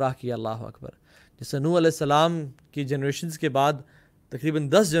کیسے گمراہ کیا. اللہ اکبر. جیسے نوح علیہ السلام کی جنریشنز کے بعد تقریباً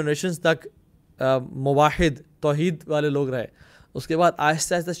 10 جنریشنز تک موحد توحید والے لوگ رہے. اس کے بعد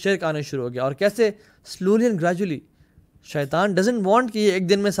آہستہ آہستہ شرک آنے شروع ہو گیا. اور کیسے سلولی اینڈ گریجولی. شیطان ڈزنٹ وانٹ کہ ایک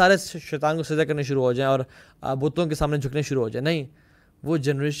دن میں سارے شیطان کو سجدہ کرنے شروع ہو جائیں اور بتوں کے سامنے جھکنے شروع ہو جائیں. نہیں، وہ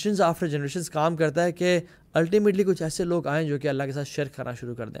جنریشنز آفٹر جنریشنز کام کرتا ہے کہ الٹیمیٹلی کچھ ایسے لوگ آئیں جو کہ اللہ کے ساتھ شرک کرنا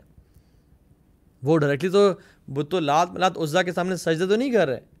شروع کر دیں. وہ ڈائریکٹلی تو بت و لات عزا کے سامنے سجدہ تو نہیں کر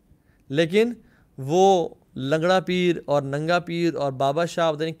رہے، لیکن وہ لنگڑا پیر اور ننگا پیر اور بابا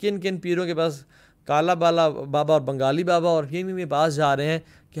شاہ پتہ نہیں کن کن پیروں کے پاس، کالا بالا بابا اور بنگالی بابا اور یہ پاس جا رہے ہیں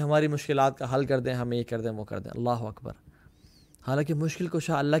کہ ہماری مشکلات کا حل کر دیں، ہمیں یہ کر دیں وہ کر دیں. اللہ اکبر. حالانکہ مشکل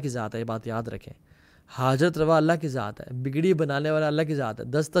کشا اللہ کی ذات ہے، یہ بات یاد رکھیں. حاجت روا اللہ کی ذات ہے، بگڑی بنانے والا اللہ کی ذات ہے،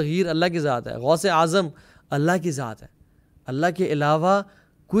 دستگیر اللہ کی ذات ہے، غوث اعظم اللہ کی ذات ہے. اللہ کے علاوہ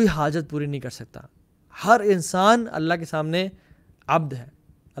کوئی حاجت پوری نہیں کر سکتا. ہر انسان اللہ کے سامنے عبد ہے،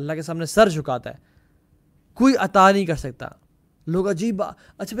 اللہ کے سامنے سر جھکاتا ہے، کوئی عطا نہیں کر سکتا. لوگ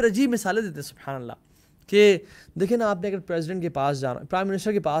اچھا پھر عجیب مثالیں دیتے ہیں سبحان اللہ. کہ دیکھیں نا، آپ نے اگر پریزیڈنٹ کے پاس جانا، پرائم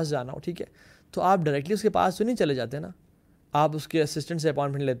منسٹر کے پاس جانا ہو، ٹھیک ہے، تو آپ ڈائریکٹلی اس کے پاس تو نہیں چلے جاتے نا. آپ اس کے اسسٹنٹ سے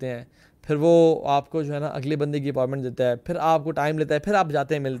اپوائنٹمنٹ لیتے ہیں، پھر وہ آپ کو جو ہے نا اگلے بندے کی اپوائنٹمنٹ دیتا ہے، پھر آپ کو ٹائم لیتا ہے، پھر آپ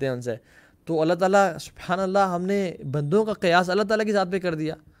جاتے ہیں ملتے ہیں ان سے. تو اللہ تعالیٰ سبحان اللہ، ہم نے بندوں کا قیاس اللہ تعالیٰ کی ذات پہ کر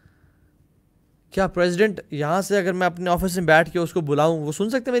دیا. کیا پریزیڈنٹ یہاں سے اگر میں اپنے آفس میں بیٹھ کے اس کو بلاؤں، وہ سن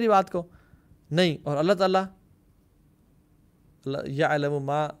سکتے میری بات کو؟ نہیں. اور اللہ تعالیٰ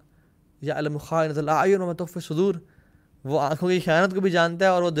یعلم خائنۃ الاعین وما تخفی الصدور، وہ آنکھوں کی خیانت کو بھی جانتا ہے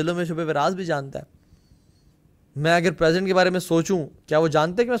اور وہ دلوں میں چھپے ہوئے راز بھی جانتا ہے. میں اگر پریزیڈنٹ کے بارے میں سوچوں، کیا وہ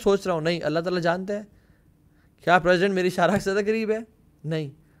جانتے ہیں کہ میں سوچ رہا ہوں؟ نہیں، اللہ تعالیٰ جانتا ہے. کیا پریزیڈنٹ میری شارک سے زیادہ قریب ہے؟ نہیں.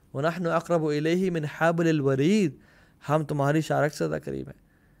 وَنَحْنُ أَقْرَبُ إِلَيْهِ مِنْ حَبْلِ الْوَرِيدِ، ہم تمہاری شارک سے زیادہ قریب ہیں.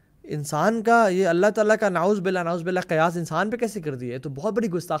 انسان کا یہ اللہ تعالیٰ کا نعوذ باللہ قیاس انسان پہ کیسے کر دیا ہے؟ تو بہت بڑی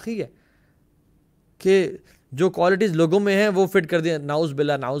گستاخی ہے کہ جو کوالٹیز لوگوں میں ہیں وہ فٹ کر دیا نعوذ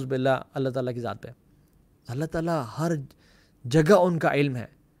باللہ اللہ تعالیٰ کی ذات پہ. اللہ تعالیٰ ہر جگہ ان کا علم ہے.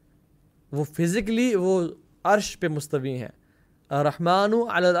 وہ فزیکلی وہ عرش پہ مستوی ہیں. الرحمن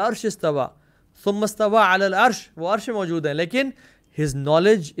علی العرش استوى ثم استوى علی العرش، وہ عرش میں موجود ہیں، لیکن his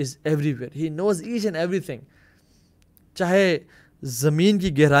knowledge is everywhere. he knows each and everything. چاہے زمین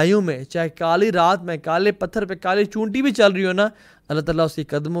کی گہرائیوں میں، چاہے کالی رات میں کالے پتھر پہ کالی چونٹی بھی چل رہی ہو نا، اللہ تعالیٰ اس کی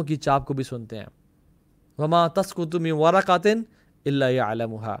قدموں کی چاپ کو بھی سنتے ہیں. وما تسقط من ورقۃ الا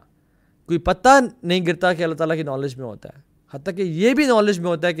يعلمها، کوئی پتہ نہیں گرتا کہ اللہ تعالیٰ کی نالج میں ہوتا ہے. حتیٰ کہ یہ بھی نالج میں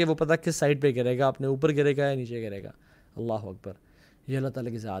ہوتا ہے کہ وہ پتہ کس سائڈ پہ گرے گا، اپنے اوپر گرے گا یا نیچے گرے گا. اللہ اکبر. یہ اللہ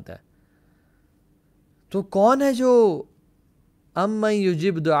تعالیٰ کی ذات ہے. تو کون ہے جو امن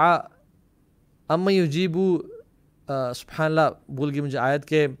یجیب سبحان اللہ، بھول گئی مجھے آیت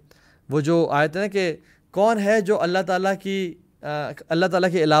کے، وہ جو آیت ہے نا کہ کون ہے جو اللہ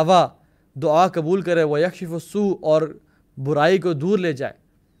تعالیٰ کے علاوہ دعا قبول کرے، وہ یکشف السوء، اور برائی کو دور لے جائے.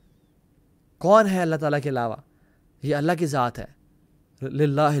 کون ہے اللہ تعالیٰ کے علاوہ؟ یہ اللہ کی ذات ہے.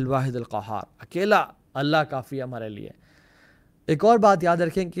 للہ الواحد القہار، اکیلا اللہ کافی ہے ہمارے لیے. ایک اور بات یاد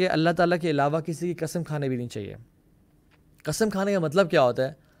رکھیں کہ اللہ تعالیٰ کے علاوہ کسی کی قسم کھانے بھی نہیں چاہیے. قسم کھانے کا مطلب کیا ہوتا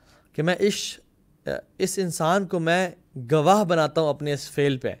ہے کہ میں اس انسان کو میں گواہ بناتا ہوں اپنے اس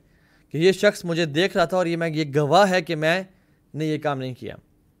فعل پہ کہ یہ شخص مجھے دیکھ رہا تھا اور یہ گواہ ہے کہ میں نے یہ کام نہیں کیا.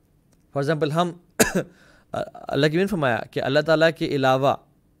 فار ایگزامپل ہم اللہ کی نے فرمایا کہ اللہ تعالیٰ کے علاوہ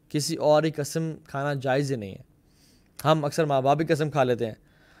کسی اور کی قسم کھانا جائز ہی نہیں ہے. ہم اکثر ماں باپ کی قسم کھا لیتے ہیں,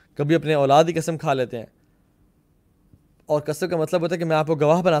 کبھی اپنے اولاد کی قسم کھا لیتے ہیں, اور قسم کا مطلب ہوتا ہے کہ میں آپ کو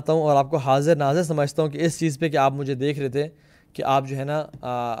گواہ بناتا ہوں اور آپ کو حاضر ناظر سمجھتا ہوں کہ اس چیز پہ کہ آپ مجھے دیکھ رہے تھے کہ آپ جو ہے نا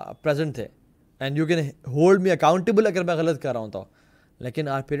پریزنٹ تھے, and you can hold me accountable اگر میں غلط کر رہا ہوں تو. لیکن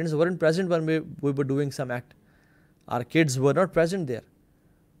are parents weren't present when we were doing some act, our kids were not present there.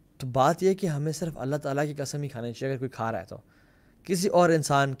 تو بات یہ ہے کہ ہمیں صرف اللہ تعالیٰ کی قسم ہی کھانی چاہیے اگر کوئی کھا رہا ہے تو, کسی اور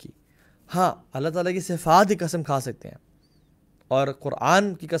انسان کی. ہاں اللہ تعالیٰ کی صفات کی قسم کھا سکتے ہیں, اور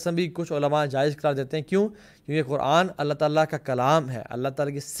قرآن کی قسم بھی کچھ علماء جائز قرار دیتے ہیں. کیوں؟ کیونکہ قرآن اللہ تعالیٰ کا کلام ہے, اللہ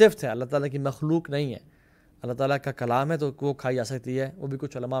تعالیٰ کی صفت ہے, اللہ تعالیٰ کی مخلوق نہیں ہے, اللہ تعالیٰ کا کلام ہے, تو وہ کھائی جا سکتی ہے. وہ بھی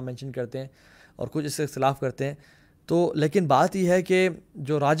کچھ علماء مینشن کرتے ہیں اور کچھ اس سے اختلاف کرتے ہیں. تو لیکن بات یہ ہے کہ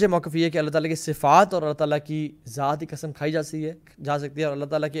جو راجح موقف یہ ہے کہ اللہ تعالیٰ کی صفات اور اللہ تعالیٰ کی ذات کی قسم کھائی جا سکتی ہے, اور اللہ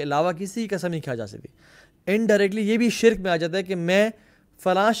تعالیٰ کے علاوہ کسی کی قسم نہیں کھائی جا سکتی. انڈائریکٹلی یہ بھی شرک میں آ جاتا ہے کہ میں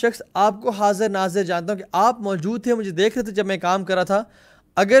فلاں شخص آپ کو حاضر ناظر جانتا ہوں کہ آپ موجود تھے, مجھے دیکھ رہے تھے جب میں کام کر رہا تھا,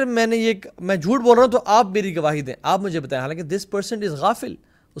 اگر میں جھوٹ بول رہا ہوں تو آپ میری گواہی دیں, آپ مجھے بتائیں. حالانکہ دس پرسن از غافل,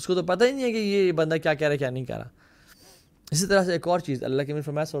 اس کو تو پتہ ہی نہیں ہے کہ یہ بندہ کیا کہہ رہا ہے کیا نہیں کہہ رہا. اسی طرح سے ایک اور چیز, اللہ کے نبی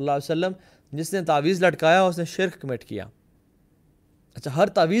فرمایا صلی اللہ علیہ وسلم, جس نے تعویذ لٹکایا اس نے شرک کمٹ کیا. اچھا, ہر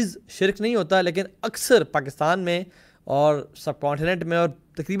تعویذ شرک نہیں ہوتا, لیکن اکثر پاکستان میں اور سب کانٹیننٹ میں اور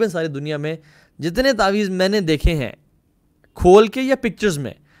تقریباً ساری دنیا میں جتنے تعویذ میں نے دیکھے ہیں کھول کے یا پکچرز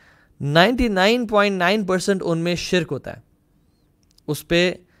میں, 99.9% ان میں شرک ہوتا ہے. اس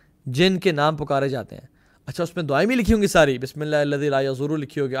پہ جن کے نام پکارے جاتے ہیں. اچھا, اس میں دعائیں بھی لکھی ہوں گی ساری, بسم اللہ الذی لا یضر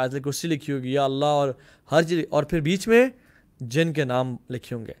لکھی ہوگی, آیت الکرسی لکھی ہوگی, یا اللہ, اور ہر چیز, اور پھر بیچ میں جن کے نام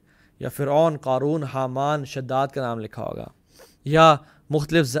لکھے ہوں گے, یا فرعون, قارون, حامان, شداد کا نام لکھا ہوگا, یا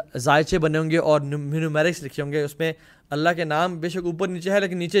مختلف ذائچے بنے ہوں گے اور نیومیرکس لکھے ہوں گے. اس میں اللہ کے نام بے شک اوپر نیچے ہے,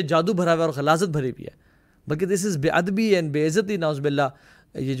 لیکن نیچے جادو بھرا ہوا ہے اور غلاظت بھری ہوئی ہے, بلکہ دس از بے ادبی اینڈ بے عزتی نعوذ باللہ,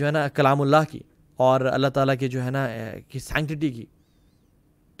 یہ جو ہے نا کلام اللہ کی اور اللہ تعالیٰ کی جو ہے نا کی سینکٹیٹی کی.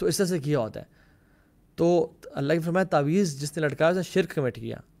 تو اس طرح سے کیا ہوتا ہے. تو اللہ کی فرمایا تعویذ جس نے لٹکایا اسے شرک کمٹ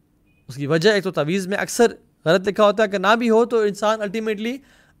کیا. اس کی وجہ ایک تو تعویذ میں اکثر غلط لکھا ہوتا ہے, کہ نہ بھی ہو تو انسان الٹیمیٹلی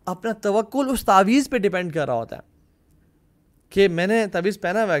اپنا توکل اس تعویذ پہ ڈیپینڈ کر رہا ہوتا ہے کہ میں نے تعویذ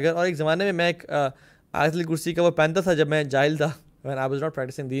پہنا ہوا اگر, اور ایک زمانے میں ایک آیت الکرسی کا وہ پہنتا تھا جب میں جاہل تھا, when I was not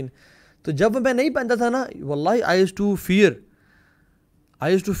practicing دین. تو جب میں نہیں پہنتا تھا نا, واللہ I used to feel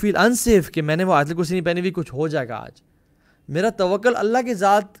unsafe کہ میں نے وہ آیت الکرسی نہیں پہنی ہوئی, کچھ ہو جائے گا آج. میرا توکل اللہ کی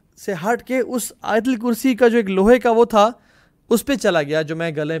ذات سے ہٹ کے اس آیت الکرسی کا جو ایک لوہے کا وہ تھا اس پہ چلا گیا, جو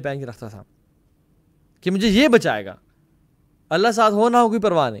میں گلے میں پہن کے رکھتا تھا کہ مجھے یہ بچائے گا. اللہ ساتھ ہو نہ ہو کوئی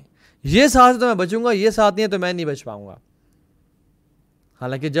پرواہ نہیں, یہ ساتھ ہے تو میں بچوں گا, یہ ساتھ نہیں ہے تو میں نہیں بچ پاؤں گا.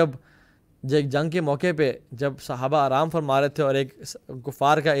 حالانکہ جب ایک جنگ کے موقع پہ جب صحابہ آرام فرما رہے تھے اور ایک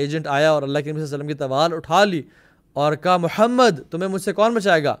کفار کا ایجنٹ آیا اور اللہ کے نبی صلی اللہ علیہ وسلم کی تلوار اٹھا لی اور کہا محمد تمہیں مجھ سے کون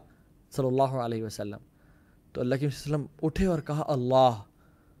بچائے گا صلی اللہ علیہ وسلم, تو اللہ کے نبی صلی اللہ علیہ وسلم اٹھے اور کہا اللہ,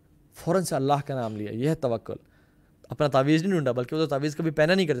 فوراً سے اللہ کا نام لیا. یہ ہے توکل. اپنا تعویذ نہیں ڈھونڈا, بلکہ وہ تو تعویذ کبھی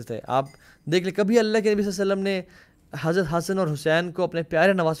پہنا نہیں کرتے تھے. آپ دیکھ لیں کبھی اللہ کے نبی صلی اللہ علیہ وسلم نے حضرت حسن اور حسین کو اپنے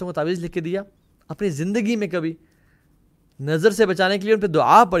پیارے نواسوں کو تعویذ لکھ کے دیا اپنی زندگی میں؟ کبھی نظر سے بچانے کے لیے ان پہ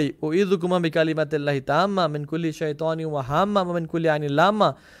دعا پڑھی, اعوذکما بکلمات اللہ التامہ من کل شیطان وہامہ ومن کل عین لامہ,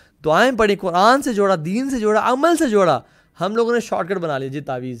 دعائیں پڑھی, قرآن سے جوڑا, دین سے جوڑا, عمل سے جوڑا. ہم لوگوں نے شارٹ کٹ بنا لیا جی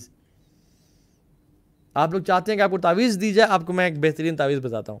تعویذ. آپ لوگ چاہتے ہیں کہ آپ کو تعویذ دی جائے, آپ کو میں ایک بہترین تعویذ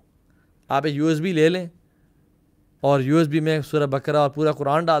بتاتا ہوں. آپ ایک USB لے لیں اور USB میں سورہ بقرہ اور پورا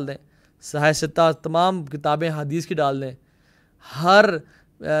قرآن ڈال دیں, صحیح ستہ تمام کتابیں حدیث کی ڈال دیں, ہر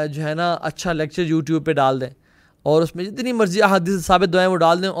جو ہے نا اچھا لیکچر YouTube پہ ڈال دیں, اور اس میں جتنی مرضی احادیث ثابت دعائیں وہ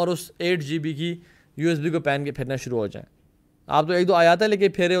ڈال دیں, اور اس 8 GB کی USB کو پہن کے پھرنا شروع ہو جائیں. آپ تو ایک دو آیات لے کے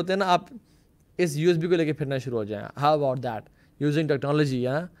پھیرے ہوتے ہیں نا, آپ اس USB کو لے کے پھرنا شروع ہو جائیں. How about that using technology.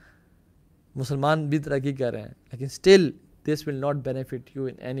 مسلمان بھی ترقی کر رہے ہیں, لیکن still this will not benefit you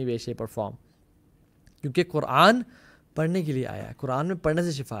in any way shape اور فارم, کیونکہ قرآن پڑھنے کے لیے آیا ہے. قرآن میں پڑھنے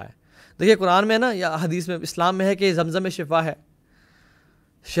سے شفا ہے. دیکھیے قرآن میں نا یا حدیث میں اسلام میں ہے کہ زمزم میں شفا ہے,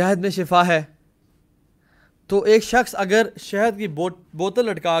 شہد میں شفا ہے. تو ایک شخص اگر شہد کی بوتل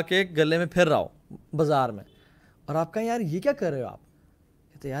لٹکا کے گلے میں پھر رہا ہو بازار میں, اور آپ کہیں یار یہ کیا کر رہے ہو, آپ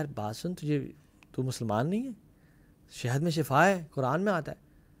کہتے یار بات سن, تو مسلمان نہیں ہے, شہد میں شفا ہے, قرآن میں آتا ہے.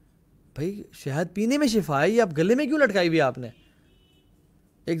 بھائی شہد پینے میں شفا ہے, یہ آپ گلے میں کیوں لٹکائی ہوئی آپ نے؟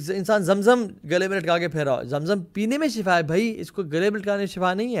 ایک انسان زمزم گلے میں لٹکا کے پھر رہا ہو, زمزم پینے میں شفا ہے بھائی, اس کو گلے میں لٹکانے میں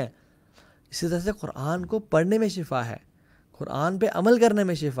شفا نہیں ہے. اسی طرح سے قرآن کو پڑھنے میں شفا ہے, قرآن پہ عمل کرنے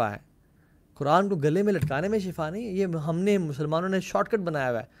میں شفا ہے, قرآن کو گلے میں لٹکانے میں شفا نہیں ہے. یہ ہم نے مسلمانوں نے شارٹ کٹ بنایا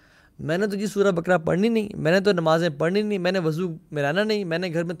ہوا ہے. میں نے تو جی سورہ بقرہ پڑھنی نہیں, میں نے تو نمازیں پڑھنی نہیں, میں نے وضو میں رہنا نہیں, میں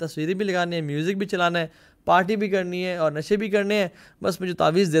نے گھر میں تصویریں بھی لگانی ہے, میوزک بھی چلانا ہے, پارٹی بھی کرنی ہے اور نشے بھی کرنے ہیں، بس مجھے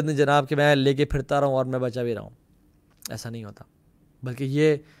تعویذ دے دیں جناب کہ میں لے کے پھرتا رہوں اور میں بچا بھی رہا ہوں. ایسا نہیں ہوتا، بلکہ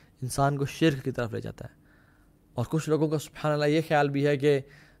یہ انسان کو شرک کی طرف لے جاتا ہے. اور کچھ لوگوں کا سبحان اللہ یہ خیال بھی ہے کہ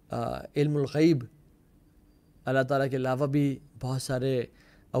علم الغیب اللہ تعالیٰ کے علاوہ بھی بہت سارے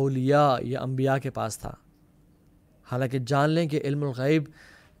اولیاء یا انبیاء کے پاس تھا. حالانکہ جان لیں کہ علم الغیب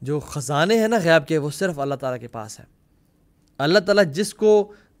جو خزانے ہیں نا غیب کے، وہ صرف اللہ تعالیٰ کے پاس ہے. اللہ تعالیٰ جس کو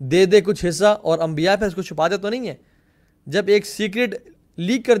دے دے کچھ حصہ اور انبیاء پہ اس کو چھپاتے تو نہیں ہے. جب ایک سیکرٹ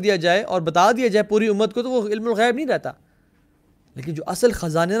لیک کر دیا جائے اور بتا دیا جائے پوری امت کو تو وہ علم الغیب نہیں رہتا. لیکن جو اصل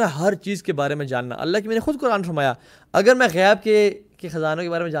خزانے نا ہر چیز کے بارے میں جاننا، اللہ کی میں نے خود قرآن فرمایا اگر میں غیب کے خزانوں کے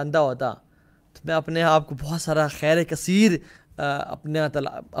بارے میں جانتا ہوتا تو میں اپنے آپ کو بہت سارا خیر کثیر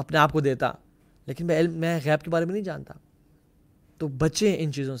اپنے آپ کو دیتا. لیکن میں غیب کے بارے میں نہیں جانتا. تو بچیں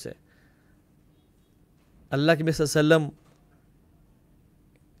ان چیزوں سے. اللہ کے نبی صلی اللہ علیہ وسلم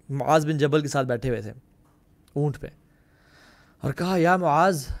معاذ بن جبل کے ساتھ بیٹھے ہوئے تھے اونٹ پہ، اور کہا یا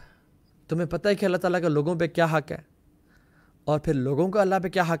معاذ تمہیں پتہ ہے کہ اللہ تعالیٰ کا لوگوں پہ کیا حق ہے اور پھر لوگوں کا اللہ پہ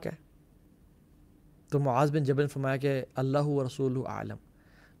کیا حق ہے؟ تو معاذ بن جبل نے فرمایا کہ اللہ و رسول عالم،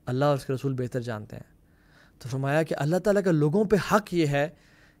 اللہ اور اس کے رسول بہتر جانتے ہیں. تو فرمایا کہ اللہ تعالیٰ کا لوگوں پہ حق یہ ہے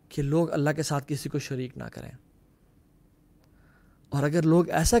کہ لوگ اللہ کے ساتھ کسی کو شریک نہ کریں. اور اگر لوگ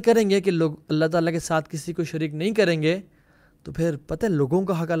ایسا کریں گے کہ لوگ اللہ تعالیٰ کے ساتھ کسی کو شریک نہیں کریں گے تو پھر پتہ ہے لوگوں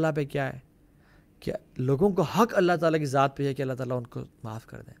کا حق اللہ پہ کیا ہے؟ کہ لوگوں کا حق اللہ تعالیٰ کی ذات پہ ہے کہ اللہ تعالیٰ ان کو معاف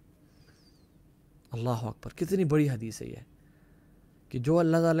کر دیں. اللہ اکبر، کتنی بڑی حدیث ہے یہ کہ جو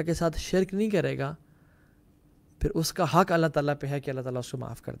اللہ تعالیٰ کے ساتھ شرک نہیں کرے گا پھر اس کا حق اللہ تعالیٰ پہ ہے کہ اللہ تعالیٰ اس کو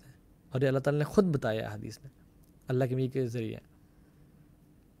معاف کر دیں. اور یہ اللہ تعالیٰ نے خود بتایا ہے حدیث میں اللہ کے نبی کے ذریعے.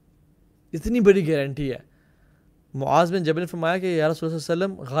 اتنی بڑی گارنٹی ہے. معاذ بن جبل نے فرمایا کہ یا رسول اللہ صلی اللہ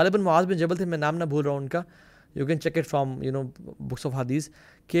علیہ وسلم، غالباً معاذ بن جبل تھے، میں نام نہ بھول رہا ہوں ان کا، you can check it from books of حدیث،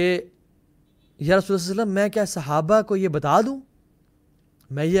 کہ یا رسول اللہ صلی اللہ علیہ وسلم میں کیا صحابہ کو یہ بتا دوں،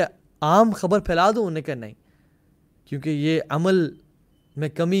 میں یہ عام خبر پھیلا دوں؟ انہیں کہ نہیں، کیونکہ یہ عمل میں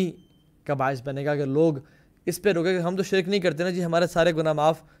کمی کا باعث بنے گا. اگر لوگ اس پہ روکے کہ ہم تو شرک نہیں کرتے نا جی، ہمارے سارے گناہ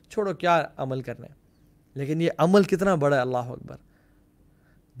معاف، چھوڑو کیا عمل کرنے. لیکن یہ عمل کتنا بڑا ہے، اللہ اکبر.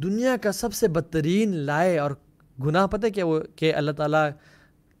 دنیا کا سب سے بدترین لائے اور گناہ پتہ ہے کہ وہ کہ اللہ تعالیٰ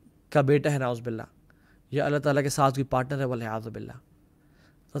کا بیٹا ہے نعوذ باللہ، یا اللہ تعالیٰ کے ساتھ کوئی پارٹنر ہے والعیاذ باللہ.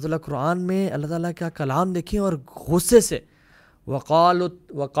 اللہ تعالیٰ قرآن میں اللہ تعالیٰ کا کلام دیکھیں اور غصے سے وقالوا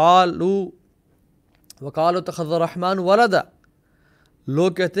اتخذ الرحمن ولدا،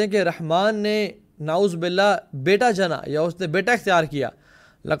 لوگ کہتے ہیں کہ رحمان نے نعوذ باللہ بیٹا جنا یا اس نے بیٹا اختیار کیا.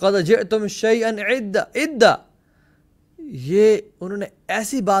 لقد جئتم شیئا عدا، یہ انہوں نے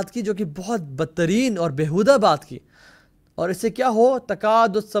ایسی بات کی جو کہ بہت بدترین اور بیہودہ بات کی. اور اس سے کیا ہو،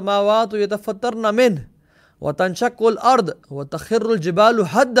 تکاد السماوات یتفطرن منہ وتنشق الارض وتخر الجبال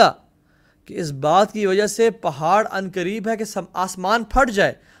حدا، کہ اس بات کی وجہ سے پہاڑ عنقریب ہے کہ آسمان پھٹ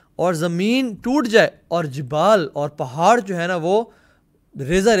جائے اور زمین ٹوٹ جائے اور جبال اور پہاڑ جو ہے نا وہ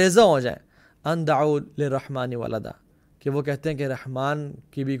ریزہ ریزہ ہو جائے. ان دعوا للرحمن ولدا، کہ وہ کہتے ہیں کہ رحمان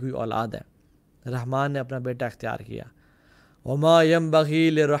کی بھی کوئی اولاد ہے، رحمان نے اپنا بیٹا اختیار کیا. وما ينبغي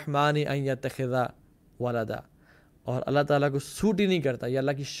للرحمن ان يتخذ ولدا، اور اللہ تعالیٰ کو سوٹ ہی نہیں کرتا، یہ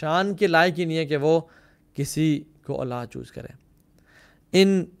اللہ کی شان کے لائق ہی نہیں ہے کہ وہ کسی کو اولاد چوز کرے.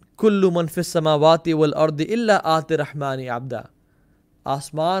 ان کل من فی السماوات والارض الا آت الرحمن عبدا،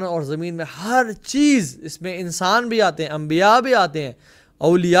 آسمان اور زمین میں ہر چیز، اس میں انسان بھی آتے ہیں، انبیاء بھی آتے ہیں،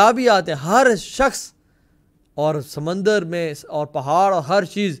 اولیاء بھی آتے ہیں، ہر شخص، اور سمندر میں اور پہاڑ اور ہر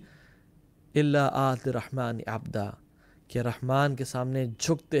چیز، الا آت الرحمن عبدا، کہ رحمان کے سامنے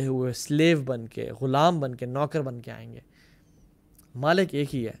جھکتے ہوئے سلیو بن کے، غلام بن کے، نوکر بن کے آئیں گے. مالک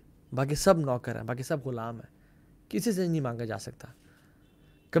ایک ہی ہے، باقی سب نوکر ہیں، باقی سب غلام ہیں، کسی سے نہیں مانگا جا سکتا.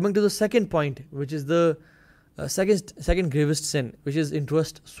 Coming to the second point which is the second گریوسٹ sun which is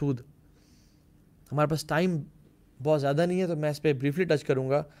interest, سود. ہمارے پاس ٹائم بہت زیادہ نہیں ہے تو میں اس پہ بریفلی ٹچ کروں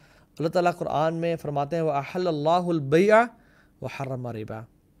گا. اللہ تعالیٰ قرآن میں فرماتے ہیں وَأَحَلَّ اللَّهُ الْبَيْعَ وَحَرَّمَ الرِّبَا،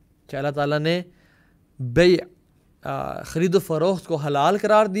 کہ اللہ تعالیٰ نے بیع، خرید و فروخت کو حلال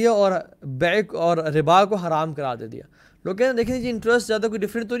قرار دیا اور بیع اور ربا کو حرام قرار دے دیا. لوگ کہتے ہیں دیکھیں جی انٹرسٹ زیادہ کوئی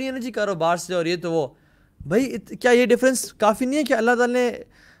ڈفرینٹ تو نہیں ہے نا جی کاروبار سے اور یہ تو وہ. بھائی کیا یہ ڈفرینس کافی نہیں ہے کہ اللہ تعالیٰ نے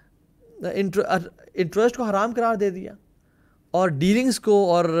انٹرسٹ کو حرام قرار دے دیا اور ڈیلنگز کو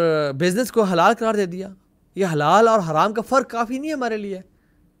اور بزنس کو حلال قرار دے دیا؟ یہ حلال اور حرام کا فرق کافی نہیں ہے ہمارے لیے.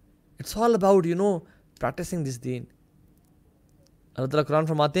 It's all about practising this دین. اللہ تعالیٰ قرآن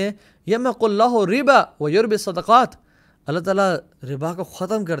فرماتے ہیں یمحق اللہ الربا ویربی الصدقات، اللہ تعالیٰ ربا کو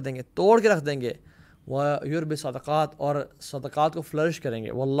ختم کر دیں گے، توڑ کے رکھ دیں گے، ویربی الصدقات، اور صدقات کو فلرش کریں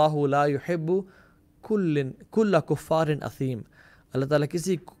گے. واللہ لا يحب کل کفار اثیم، اللہ تعالیٰ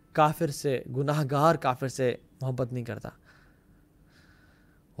کسی کافر سے، گناہ گار کافر سے محبت نہیں کرتا۔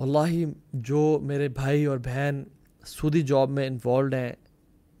 واللہ جو میرے بھائی اور بہن سودی جاب میں انوالوڈ ہیں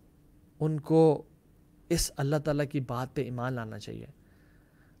ان کو اس اللہ تعالیٰ کی بات پہ ایمان لانا چاہیے،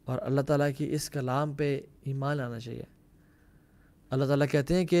 اور اللہ تعالیٰ کی اس کلام پہ ایمان لانا چاہیے۔ اللہ تعالیٰ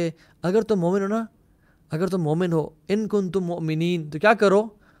کہتے ہیں کہ اگر تم مومن ہو نا، اگر تم مومن ہو، ان کنتم مؤمنین، تو کیا کرو،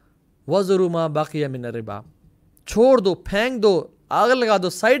 وَذَرُوا مَا بَقِیَ مِنَ الرِّبَا، چھوڑ دو، پھینک دو، آگ لگا دو،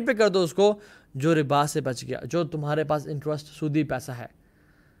 سائڈ پہ کر دو اس کو جو ربا سے بچ گیا، جو تمہارے پاس انٹرسٹ سودی پیسہ ہے۔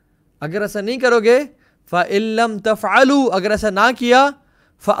 اگر ایسا نہیں کرو گے فَإِن لَمْ تَفْعَلُوا، اگر ایسا نہ کیا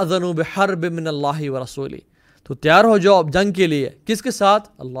فَأَذَنُوا بِحَرْبٍ مِّنَ اللَّهِ وَرَسُولِهِ، تو تیار ہو جاؤ اب جنگ کے لیے، کس کے ساتھ؟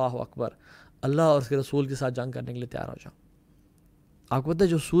 اللہ اکبر، اللہ اور اس کے رسول کے ساتھ جنگ کرنے کے لیے تیار ہو جاؤ۔ آپ کو پتہ ہے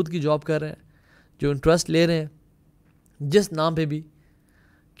جو سود کی جاب کر رہے ہیں، جو انٹرسٹ لے رہے ہیں جس نام پہ بھی،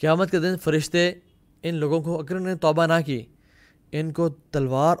 قیامت کے دن فرشتے ان لوگوں کو اگر انہوں نے توبہ نہ کی، ان کو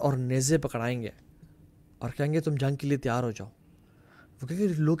تلوار اور نیزے پکڑائیں گے اور کہیں گے تم جنگ کے لیے تیار ہو جاؤ۔ وہ کہیں گے،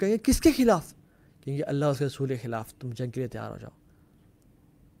 لوگ کہیں گے کس کے خلاف؟ کہیں گے اللہ اور اس کے رسول کے خلاف، تم جنگ کے لیے تیار ہو جاؤ۔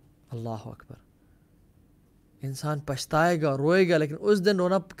 اللہ اکبر، انسان پچھتائے گا، روئے گا، لیکن اس دن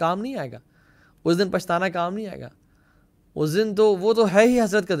رونا کام نہیں آئے گا، اس دن پچھتانا کام نہیں آئے گا۔ اس دن تو وہ تو ہے ہی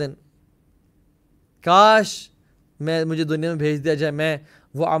حسرت کا دن، کاش مجھے دنیا میں بھیج دیا جائے، میں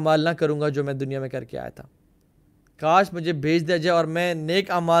وہ اعمال نہ کروں گا جو میں دنیا میں کر کے آیا تھا، کاش مجھے بھیج دیا جائے اور میں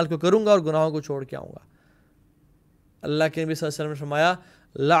نیک اعمال کو کروں گا اور گناہوں کو چھوڑ کے آؤں گا۔ اللہ کے نبی صلی اللہ علیہ وسلم نے فرمایا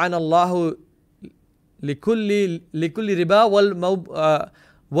لعن اللہ لکل ربا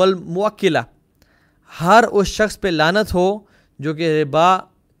والموکلہ، ہر اس شخص پہ لعنت ہو جو کہ ربا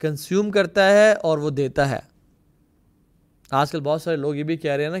کنزیوم کرتا ہے اور وہ دیتا ہے۔ آج کل بہت سارے لوگ یہ بھی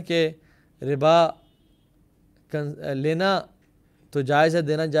کہہ رہے ہیں نا کہ ربا لینا تو جائز ہے،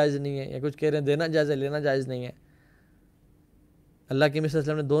 دینا جائز نہیں ہے، یا کچھ کہہ رہے ہیں دینا جائز ہے، لینا جائز نہیں ہے۔ اللہ کے نبی صلی اللہ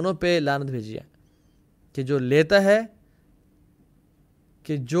علیہ وسلم نے دونوں پہ لعنت بھیجی ہے، کہ جو لیتا ہے،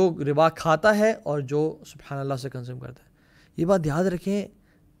 کہ جو ربا کھاتا ہے، اور جو سبحان اللہ سے کنزیوم کرتا ہے۔ یہ بات یاد رکھیں،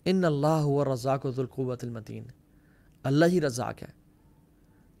 ان اللہ هو الرزاق ذو القوۃ المتین، اللہ ہی رزاق ہے۔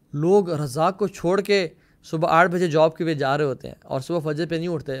 لوگ رزاق کو چھوڑ کے صبح 8 بجے جاب کے لیے جا رہے ہوتے ہیں اور صبح فجر پہ نہیں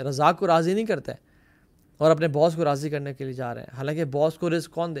اٹھتے، رزاق کو راضی نہیں کرتے اور اپنے باس کو راضی کرنے کے لیے جا رہے ہیں، حالانکہ باس کو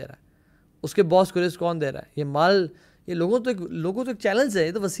رزق کون دے رہا ہے؟ اس کے باس کو رزق کون دے رہا ہے؟ یہ مال، یہ لوگوں تو ایک چیلنج ہے،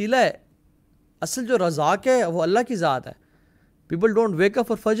 یہ تو وسیلہ ہے۔ اصل جو رزاق ہے وہ اللہ کی ذات ہے۔ People don't wake up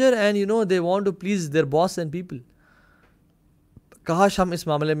for Fajr and they want to please their boss and people۔ کاش ہم اس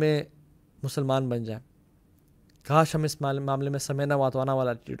معاملے میں مسلمان بن جائیں، کاش ہم اس معاملے میں سمینا واتوانا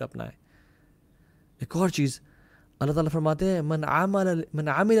والا ایٹیٹیوڈ اپنائیں۔ ایک اور چیز اللہ تعالیٰ فرماتے ہیں من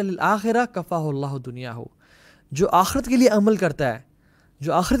عمل للآخرہ کفاہ اللہ دنیاہ، جو آخرت کے لیے عمل کرتا ہے،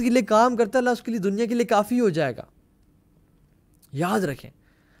 جو آخرت کے لیے کام کرتا ہے، اللہ اس کے لیے دنیا کے لیے کافی ہو جائے گا۔ یاد رکھیں،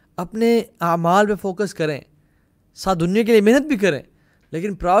 اپنے اعمال پہ فوکس کریں، ساتھ دنیا کے لیے محنت بھی کریں،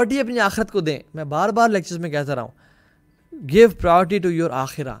 لیکن پرائورٹی اپنی آخرت کو دیں۔ میں بار بار لیکچرز میں کہتا رہا ہوں، گیو پرائورٹی ٹو یور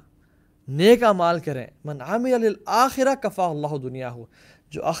آخرہ، نیک اعمال کریں۔ من عمل للآخرہ کفاہ اللہ دنیاہ،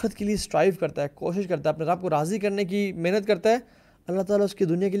 جو آخرت کے لیے اسٹرائیو کرتا ہے، کوشش کرتا ہے، اپنے رب کو راضی کرنے کی محنت کرتا ہے، اللہ تعالیٰ اس کی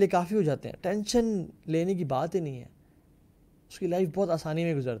دنیا کے لیے کافی ہو جاتے ہیں۔ ٹینشن لینے کی بات ہی نہیں ہے، اس کی لائف بہت آسانی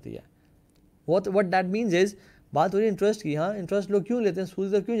میں گزرتی ہے۔ what that means is، بات ہو رہی ہے انٹرسٹ کی، ہاں انٹرسٹ لوگ کیوں لیتے ہیں،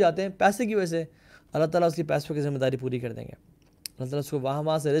 سود پر کیوں جاتے ہیں؟ پیسے کی وجہ سے۔ اللہ تعالیٰ اس کی پیسوں کی ذمہ داری پوری کر دیں گے، اللہ تعالیٰ اس کو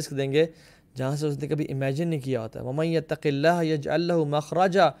وہاں سے رزق دیں گے جہاں سے اس نے کبھی امیجن نہیں کیا ہوتا ہے۔ وَمَن يَتَّقِ اللَّهَ يَجْعَل لَّهُ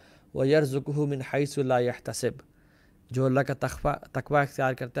مَخْرَجًا وَيَرْزُقْهُ مِنْ حَيْثُ لَا يَحْتَسِبُ، جو اللہ کا تقوی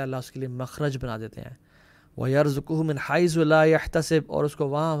اختیار کرتا ہے، اللہ اس کے لیے مخرج بنا دیتے ہیں۔ وَيَرْزُقْهُ مِنْ حَيْثُ لَا يَحْتَسِبُ، اور اس کو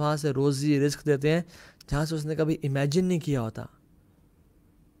وہاں سے روزی رزق دیتے ہیں جہاں سے اس نے کبھی امیجن نہیں کیا ہوتا۔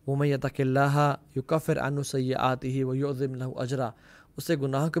 وَمَن يَتَّقِ اللَّهَ يُكَفِّرْ عَنْهُ سَيِّئَاتِهِ وَيُعْظِمْ لَهُ أَجْرًا، اس سے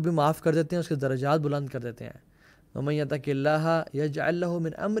گناہ کو بھی معاف کر دیتے ہیں، اس کے درجات بلند کر دیتے ہیں۔ وَمَن يَتَّقِ اللَّهَ يَجْعَل لَّهُ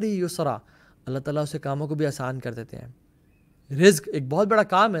مِنْ أَمْرِهِ يُسْرًا، اللہ تعالیٰ اسے کاموں کو بھی آسان کر دیتے ہیں۔ رزق ایک بہت بڑا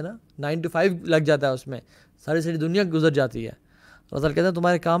کام ہے نا، 9 to 5 لگ جاتا ہے، اس میں ساری دنیا گزر جاتی ہے۔ اللہ تعالیٰ کہتے ہیں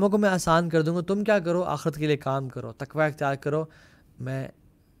تمہارے کاموں کو میں آسان کر دوں گا، تم کیا کرو، آخرت کے لیے کام کرو، تقوی اختیار کرو۔ میں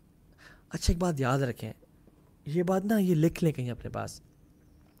اچھا ایک بات یاد رکھیں، یہ بات نا یہ لکھ لیں کہیں اپنے پاس،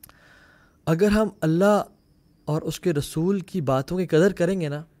 اگر ہم اللہ اور اس کے رسول کی باتوں کی قدر کریں گے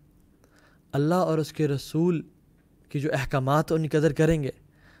نا، اللہ اور اس کے رسول کی جو احکامات ہیں ان کی قدر کریں گے،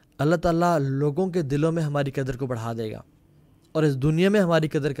 اللہ تعالیٰ لوگوں کے دلوں میں ہماری قدر کو بڑھا دے گا اور اس دنیا میں ہماری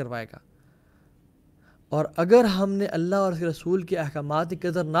قدر کروائے گا۔ اور اگر ہم نے اللہ اور اس کے رسول کے احکامات کی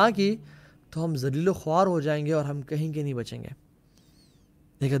قدر نہ کی تو ہم ذلیل و خوار ہو جائیں گے اور ہم کہیں کے نہیں بچیں گے۔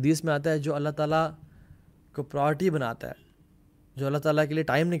 ایک حدیث میں آتا ہے جو اللہ تعالیٰ کو پرائورٹی بناتا ہے، جو اللہ تعالیٰ کے لیے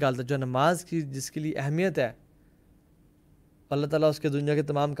ٹائم نکالتا ہے، جو نماز کی جس کے لیے اہمیت ہے، اللہ تعالیٰ اس کے دنیا کے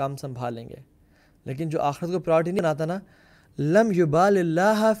تمام کام سنبھال لیں گے. لیکن جو آخرت کو پرائرٹی نہیں بناتا نا، لم یبال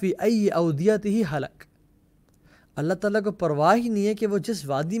اللہ فی ای اودیتہ حلق، اللہ تعالیٰ کو پرواہ ہی نہیں ہے کہ وہ جس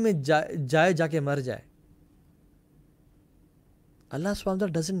وادی میں جائے جا کے مر جائے. اللہ سبحانہ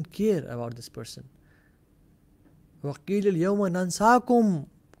وتعالی doesn't care about this person. وَقِيلَ الْيَوْمَ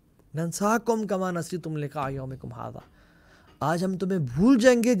نَنْسَاكُمْ كَمَا نَسِيتُمْ لِقَاءَ يَوْمِكُمْ هَذَا، آج ہم تمہیں بھول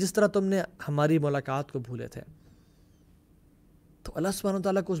جائیں گے جس طرح تم نے ہماری ملاقات کو بھولے تھے. تو اللہ سبحانہ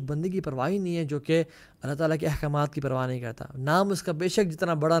وتعالیٰ کو اس بندے کی پرواہ ہی نہیں ہے جو کہ اللہ تعالیٰ کے احکامات کی پرواہ نہیں کرتا. نام اس کا بے شک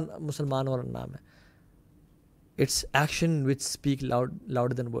جتنا بڑا مسلمان والا نام ہے، it's action which speak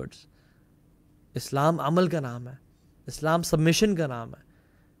louder than words. اسلام عمل کا نام ہے، اسلام سبمیشن کا نام ہے.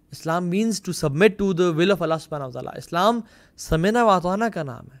 Islam means to submit to the will of Allah سبحانہ وتعالیٰ. اسلام سمعنا واتعنا کا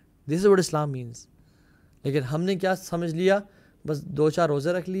نام ہے. This is what Islam means. لیکن ہم نے کیا سمجھ لیا، بس 2-4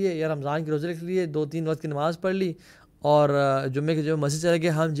 روزے رکھ لیے یا رمضان کے روزے رکھ لیے، 2-3 وقت کی نماز پڑھ لی اور جمعے کے جو مسجد چلے گئے،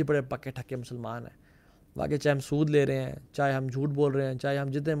 ہم جی بڑے پکے ٹھکے مسلمان ہیں. باقی چاہے ہم سود لے رہے ہیں، چاہے ہم جھوٹ بول رہے ہیں، چاہے ہم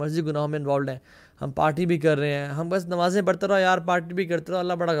جتنے مرضی گناہوں میں انوالوڈ ہیں، ہم پارٹی بھی کر رہے ہیں، ہم بس نمازیں پڑھتے رہو یار، پارٹی بھی کرتے رہو،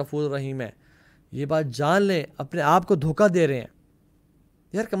 اللہ بڑا غفور رحیم ہے. یہ بات جان لیں، اپنے آپ کو دھوکہ دے رہے ہیں.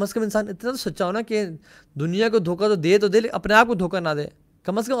 یار کم از کم انسان اتنا تو سچا ہو نا کہ دنیا کو دھوکہ تو دے اپنے آپ کو دھوکہ نہ دے.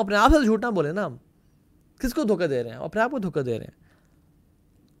 کم از کم اپنے آپ سے جھوٹ نہ بولے نا. ہم کس کو دھوکہ دے رہے ہیں؟ اپنے آپ کو دھوکہ دے رہے ہیں.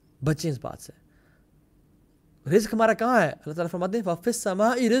 بچیں اس بات سے. رزق ہمارا کہاں ہے؟ اللہ تعالیٰ فرماتے ہیں فَفِي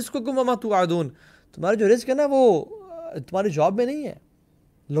السَّمَاءِ رِزْقُكُمْ وَمَا تُوعَدُونَ، تمہارا جو رزق ہے نا وہ تمہاری جاب میں نہیں ہے،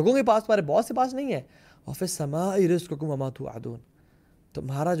 لوگوں کے پاس، تمہارے باس کے پاس نہیں ہے. وَفِي السَّمَاءِ رِزْقُكُمْ وَمَا تُوعَدُونَ،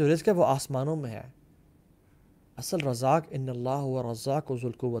 تمہارا جو رزق ہے وہ آسمانوں میں ہے. اصل رزاق ان اللہ هو الرزاق ذو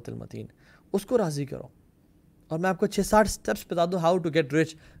القوۃ المتین، اس کو راضی کرو. اور میں آپ کو 6-7 اسٹیپس بتا دوں ہاؤ ٹو گیٹ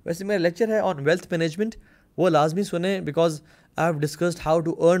رچ. ویسے میرا لیکچر ہے آن ویلتھ مینجمنٹ، وہ لازمی سنیں because I have discussed how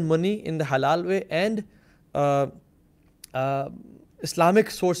to earn money in the حلال وے اینڈ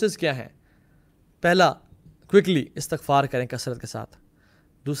اسلامک سورسز کیا ہیں. پہلا، کوئکلی استغفار کریں کثرت کے ساتھ.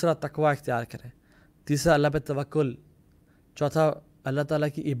 دوسرا، تقوی اختیار کریں. تیسرا، اللہ پہ توکل. چوتھا، اللہ تعالیٰ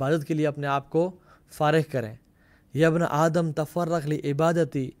کی عبادت کے لیے اپنے آپ کو فارغ کریں. یا ابن آدم تفرغ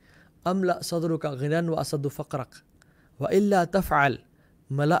لعبادتی املا صدرک غنى واسد فقرک والا تفعل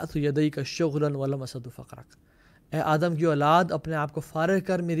ملأت یدیک شغلا ولم اسد فقرک. اے آدم کی اولاد، اپنے آپ کو فارغ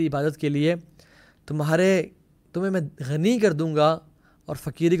کر میری عبادت کے لیے، تمہیں میں غنی کر دوں گا اور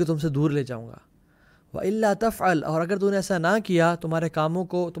فقیری کو تم سے دور لے جاؤں گا. والا تفعل، اور اگر تم نے ایسا نہ کیا، تمہارے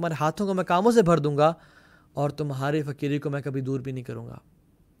ہاتھوں کو میں کاموں سے بھر دوں گا اور تمہاری فقیری کو میں کبھی دور بھی نہیں کروں گا.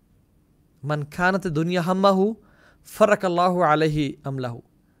 من کانت دنیا ہمہ فرق اللہ علیہ املہ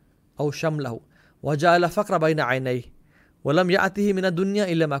او شملہ وجعل فقر بین عینیہ ولم یأتہ من الدنیا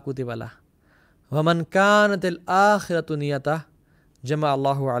الا ما کتب لہ ومن کانت الآخرۃ نیتہ جمع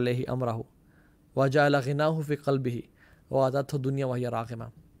اللہ علیہ امرہ وجعل غناہ فی قلبہ وآتتہ الدنیا وہی راغمہ.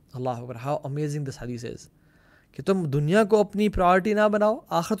 اللہ اکبر، ہاؤ امیزنگ دس حدیث از. کہ تم دنیا کو اپنی پرائرٹی نہ بناؤ،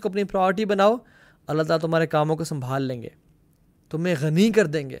 آخرت کو اپنی پرائرٹی بناؤ، اللہ تعالیٰ تمہارے کاموں کو سنبھال لیں گے، تمہیں غنی کر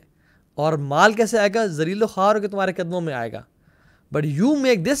دیں گے. اور مال کیسے آئے گا؟ ذلیل و خوار ہو کے تمہارے قدموں میں آئے گا. But you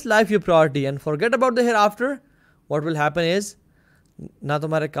make this life your priority and forget about the ہیئر آفٹر. واٹ ول ہیپن از، نہ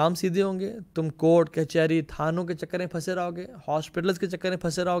تمہارے کام سیدھے ہوں گے، تم کورٹ کچہری تھانوں کے چکر میں پھنسے رہو گے، ہاسپٹلس کے چکر میں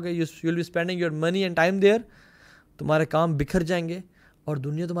پھنسے رہو گے. You will be spending your money and time there. تمہارے کام بکھر جائیں گے اور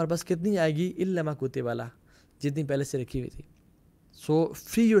دنیا تمہارے پاس کتنی آئے گی؟ الا ما کتب لہ، جتنی پہلے سے رکھی ہوئی تھی. So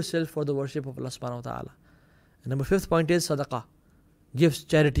free yourself for the worship of Allah سبحانہ و تعالیٰ. نمبر 5th پوائنٹ از صدقہ. Gives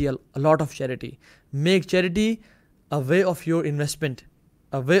charity, a lot of charity. Make charity a way of your investment,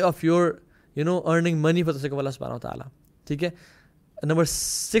 a way of your earning money for the sake of Allah subhanahu wa ta'ala. ٹھیک ہے. Number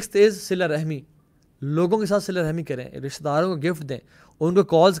 6th is صلہ رحمی. لوگوں کے ساتھ صلہ رحمی کریں، رشتہ داروں کو گفٹ دیں، ان کو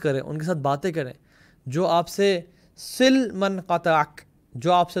کالز کریں، ان کے ساتھ باتیں کریں. جو آپ سے سل من قطعک،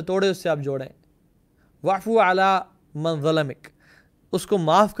 جو آپ سے توڑے اس سے آپ جوڑیں. واعفو علی من ظلمک، اس کو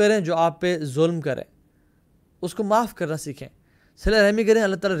معاف کریں جو آپ پہ ظلم کرے، اس کو معاف کرنا سیکھیں. صلہ رحمی کریں،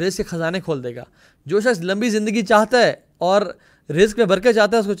 اللہ تعالیٰ رزق کے خزانے کھول دے گا. جو شخص لمبی زندگی چاہتا ہے اور رزق میں برکت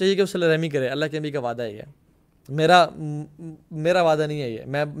چاہتا ہے، اس کو چاہیے کہ وہ صلہ رحمی کرے. اللہ کے نبی کا وعدہ ہے یہ، میرا وعدہ نہیں ہے یہ.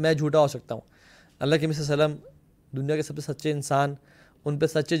 میں جھوٹا ہو سکتا ہوں. اللہ کے نبی صلی اللہ علیہ وسلم دنیا کے سب سے سچے انسان، ان پہ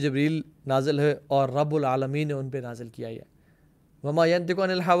سچے جبریل نازل ہے اور رب العالمین نے ان پہ نازل کیا ہے. وما ینطق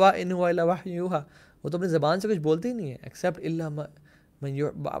عن الہویٰ ان ہوا الا وحی یوحیٰ، وہ تو اپنی زبان سے کچھ بولتے ہی نہیں ہے ایکسیپٹ الا من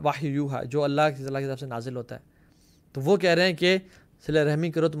وحی یوحیٰ، جو اللہ کی طرف سے نازل ہوتا ہے. تو وہ کہہ رہے ہیں کہ صلہ رحمی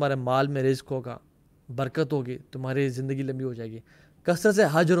کرو، تمہارے مال میں رزق ہوگا، برکت ہوگی، تمہاری زندگی لمبی ہو جائے گی. کثرت سے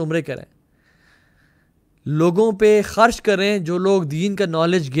حج اور عمرے کریں، لوگوں پہ خرچ کریں جو لوگ دین کا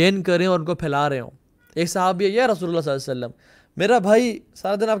نالج گین کریں اور ان کو پھیلا رہے ہوں. ایک صحابی ہے، یا رسول اللہ صلی اللہ علیہ وسلم، میرا بھائی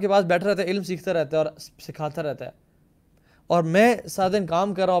سارا دن آپ کے پاس بیٹھا رہتا ہے، علم سیکھتا رہتا ہے اور سکھاتا رہتا ہے. اور میں سارا دن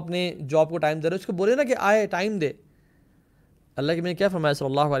کام کر رہا ہوں, اپنے جاب کو ٹائم دے رہا ہوں, اس کو بولے نا کہ آئے ٹائم دے. اللہ کے میں نے کیا فرمایا صلی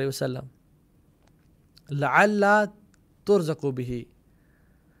اللہ علیہ وسلم, لعل ترزق به,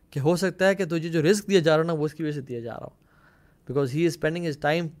 کہ ہو سکتا ہے کہ تجھے جو رزق دیا جا رہا نا وہ اس کی وجہ سے دیا جا رہا ہو, because he is spending his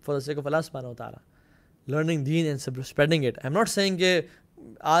time for the sake of Allah سبحانہ و تعالیٰ, learning then and spreading it. I am not seeing کہ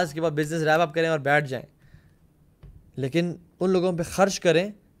آج کے بعد بزنس ریپ اپ کریں اور بیٹھ جائیں, لیکن ان لوگوں پہ خرچ کریں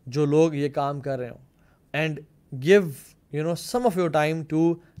جو لوگ یہ کام کر رہے ہوں, and give some of your time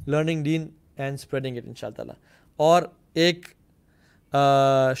to learning then and spreading it in شاء اللہ تعالیٰ. اور ایک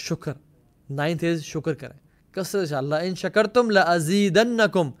شکر, 9th از شکر کریں کثرت سے. اللہ ان شکرتم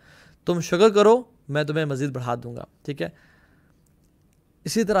لازیدنکم, تم شکر کرو میں تمہیں مزید بڑھا دوں گا, ٹھیک ہے.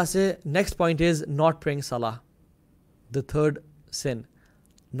 اسی طرح سے next point is not praying صلاح, the third sin,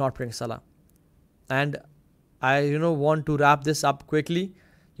 not praying صلاح. And I want to wrap this up quickly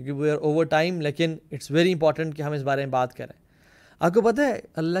کیونکہ وی آر اوور ٹائم, لیکن اٹس ویری امپورٹنٹ کہ ہم اس بارے میں بات کریں. آپ کو پتہ ہے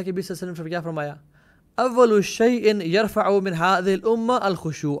اللہ کے بھی صلی اللہ علیہ وسلم نے کیا فرمایا, اول شیء یرفع من هذه الامہ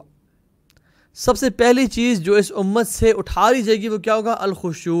الخشوع, سب سے پہلی چیز جو اس امت سے اٹھا لی جائے گی وہ کیا ہوگا,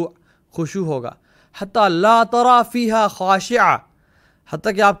 الخشوع, خشوع ہوگا. حتی لا ترى فیہا خاشعہ,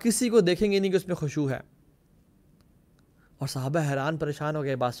 حتیٰ کہ آپ کسی کو دیکھیں گے نہیں کہ اس میں خشوع ہے. اور صحابہ حیران پریشان ہو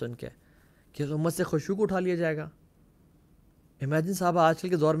گئے بات سن کے کہ اس امت سے خشوع کو اٹھا لیا جائے گا. امیجن صحابہ آج کل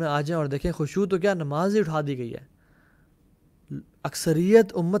کے دور میں آ جائیں اور دیکھیں خشوع تو کیا, نماز ہی اٹھا دی گئی ہے.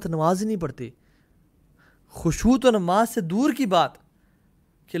 اکثریت امت نماز ہی نہیں پڑھتی. خشوع تو نماز سے دور کی بات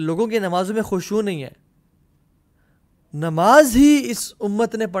کہ لوگوں کی نمازوں میں خشوع نہیں ہے, نماز ہی اس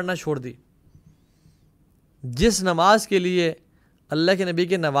امت نے پڑھنا چھوڑ دی. جس نماز کے لیے اللہ کے نبی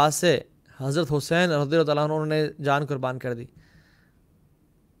کے نواسے حضرت حسین رضی اللہ تعالیٰ عنہ انہوں نے جان قربان کر دی,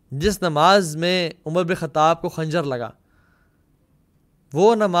 جس نماز میں عمر بن خطاب کو خنجر لگا,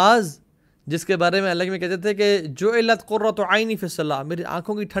 وہ نماز جس کے بارے میں اللہ کے کہتے تھے کہ جعلت قرۃ عینی فی الصلاۃ, میری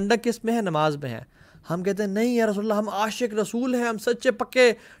آنکھوں کی ٹھنڈک کس میں ہے, نماز میں ہے. ہم کہتے ہیں نہیں یا رسول اللہ, ہم عاشق رسول ہیں, ہم سچے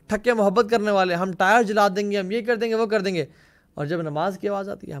پکے ٹھکے محبت کرنے والے, ہم ٹائر جلا دیں گے, ہم یہ کر دیں گے وہ کر دیں گے. اور جب نماز کی آواز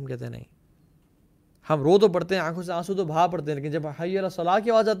آتی ہے ہم کہتے ہیں نہیں. ہم رو تو پڑتے ہیں, آنکھوں سے آنسو تو بہا پڑتے ہیں, لیکن جب حی علی الصلاۃ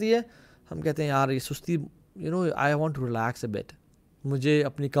کی آواز آتی ہے ہم کہتے ہیں یار یہ سستی, I want to relax a bit, مجھے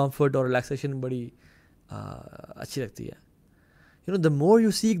اپنی کمفرٹ اور ریلیکسیشن بڑی اچھی لگتی ہے. the more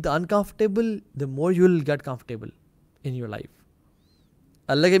you seek the uncomfortable, the more you will get comfortable in your life.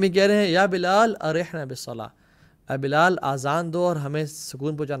 اللہ کے بھی کہہ رہے ہیں یا بلال ارحنا بالصلاۃ, اے بلال آذان دو اور ہمیں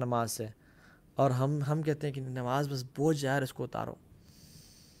سکون پہنچا نماز سے. اور ہم کہتے ہیں کہ نماز بس بوجھ ہے, اس کو اتارو.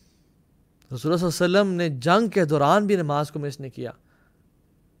 رسول اللہ صلی اللہ علیہ وسلم نے جنگ کے دوران بھی نماز کو مس نہیں کیا.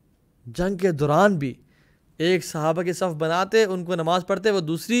 جنگ کے دوران بھی ایک صحابہ کی صف بناتے, ان کو نماز پڑھتے,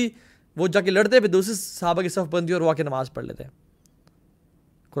 وہ جا کے لڑتے, پھر دوسری صحابہ کی صف بنتی اور وہ آ کے نماز پڑھ لیتے.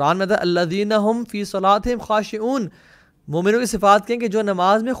 قرآن میں تھا الذین ہم فی صلاتہم خاشعون, مومنوں کی صفات کہیں کہ جو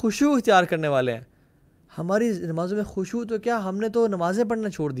نماز میں خشوع اختیار کرنے والے ہیں. ہماری نمازوں میں خشوع تو کیا, ہم نے تو نمازیں پڑھنا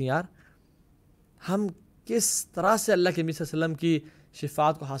چھوڑ دی یار. ہم کس طرح سے اللہ کے نبی صلی اللہ علیہ وسلم کی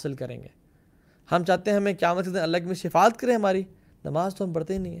شفاعت کو حاصل کریں گے؟ ہم چاہتے ہیں ہمیں قیامت کے دن اللہ کے نبی شفاعت کرے ہماری, نماز تو ہم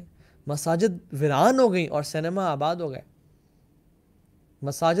پڑھتے ہی نہیں ہیں. مساجد ویران ہو گئیں اور سینما آباد ہو گئے,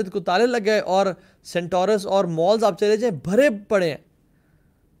 مساجد کو تالے لگ گئے, اور سینٹورس اور مالز آپ چلے جائیں بھرے پڑے ہیں,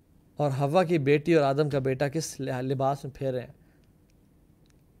 اور ہوا کی بیٹی اور آدم کا بیٹا کس لباس میں پھیر رہے ہیں.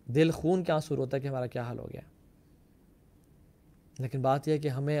 دل خون کے آنسو روتا ہے کہ ہمارا کیا حال ہو گیا. لیکن بات یہ ہے کہ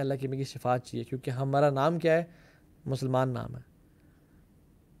ہمیں اللہ کے نبی کی شفاعت چاہیے, کیونکہ ہمارا نام کیا ہے, مسلمان نام ہے.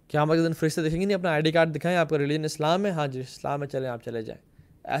 کیا ہم اگر فرشتے دیکھیں گے نہیں, اپنا آئی ڈی کارڈ دکھائیں آپ کا ریلیجن اسلام ہے, ہاں جی اسلام میں چلیں, آپ چلے جائیں.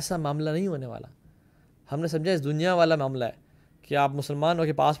 ایسا معاملہ نہیں ہونے والا. ہم نے سمجھا اس دنیا والا معاملہ ہے کہ آپ مسلمان ہو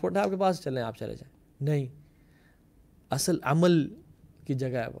کے پاسپورٹ ہے آپ کے پاس, چلیں آپ چلے جائیں. نہیں, اصل عمل کی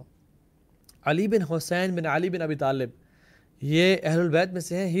جگہ ہے وہ. علی بن حسین بن علی بن ابی طالب یہ اہل البیت میں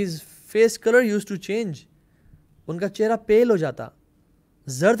سے ہیں. His face colour used to change, ان کا چہرہ پیل ہو جاتا,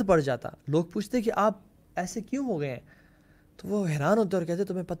 زرد پڑ جاتا. لوگ پوچھتے کہ آپ ایسے کیوں ہو گئے ہیں, تو وہ حیران ہوتے اور کہتے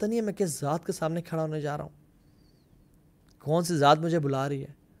تمہیں پتہ نہیں ہے میں کس ذات کے سامنے کھڑا ہونے جا رہا ہوں, کون سی ذات مجھے بلا رہی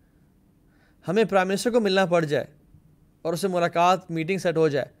ہے. ہمیں پرائم منسٹر کو ملنا پڑ جائے اور اسے ملاقات میٹنگ سیٹ ہو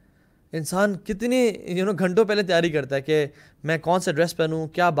جائے, انسان کتنی گھنٹوں پہلے تیاری کرتا ہے کہ میں کون سا ڈریس پہنوں,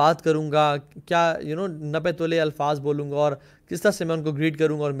 کیا بات کروں گا, کیا 90 تولے الفاظ بولوں گا, اور کس طرح سے میں ان کو گریٹ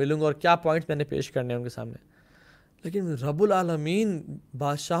کروں گا اور ملوں گا, اور کیا پوائنٹس میں نے پیش کرنے ہیں ان کے سامنے. لیکن رب العالمین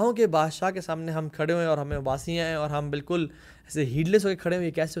بادشاہوں کے بادشاہ کے سامنے ہم کھڑے ہوئے اور ہمیں واسیاں ہیں اور ہم بالکل ایسے ہیڈلیس ہو کے کھڑے ہوئے,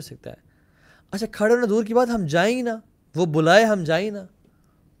 یہ کیسے ہو سکتا ہے؟ اچھا کھڑے ہونا دور کی بات, ہم جائیں ہی نا, وہ بلائے ہم جائیں نا,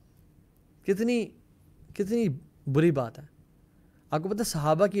 کتنی بری بات ہے. آپ کو پتہ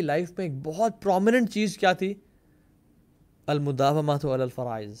صحابہ کی لائف میں ایک بہت پرومیننٹ چیز کیا تھی؟ المداومۃ علی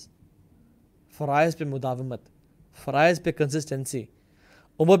الفرائض, فرائض پہ مداومت. فرائض پہ کنسسٹنسی.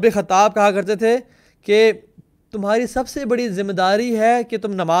 عمر بن خطاب کہا کرتے تھے کہ تمہاری سب سے بڑی ذمہ داری ہے کہ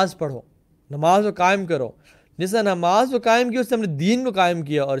تم نماز پڑھو, نماز کو قائم کرو. جس نے نماز کو قائم کیا اس نے اپنے دین کو قائم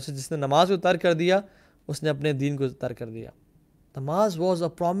کیا, اور جس نے نماز کو ترک کر دیا اس نے اپنے دین کو ترک کر دیا. نماز was a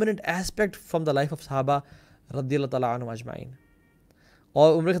prominent aspect from the life of صحابہ رضی اللہ تعالیٰ عنہم اجمعین.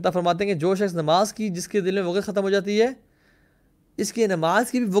 اور عمر خطاب فرماتے ہیں کہ جو شخص نماز کی جس کے دل میں وقت ختم ہو جاتی ہے, اس کی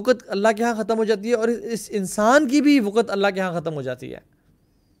نماز کی بھی وقت اللہ کے ہاں ختم ہو جاتی ہے, اور اس انسان کی بھی وقت اللہ کے ہاں ختم ہو جاتی ہے.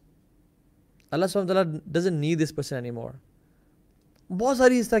 اللہ سبحانہ وتعالیٰ doesn't need this person any more. بہت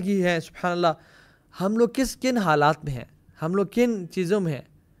ساری اس طرح کی ہیں سبحان اللہ. ہم لوگ کن حالات میں ہیں, ہم لوگ کن چیزوں میں ہیں.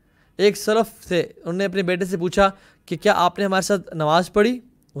 ایک سلف تھے, انہوں نے اپنے بیٹے سے پوچھا کہ کیا آپ نے ہمارے ساتھ نماز پڑھی؟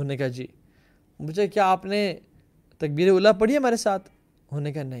 انہوں نے کہا جی. مجھے کیا آپ نے تکبیر اولیٰ پڑھی ہمارے ساتھ؟ انہوں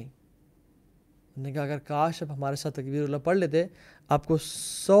نے کہا نہیں. انہوں نے کہا اگر کاش آپ ہمارے ساتھ تکبیر اولیٰ پڑھ لیتے آپ کو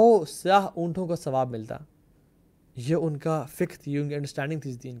 100 سیاہ اونٹوں کا ثواب ملتا. یہ ان کا فکر تھی, ان کی انڈرسٹینڈنگ تھی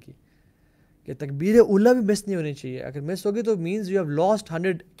اس دین کی کہ تکبیر اولیٰ بھی مس نہیں ہونی چاہیے. اگر مس ہوگی تو means you have lost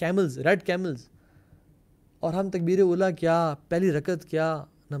 100 camels, red camels. اور ہم تکبیر اولیٰ کیا, پہلی رکعت کیا,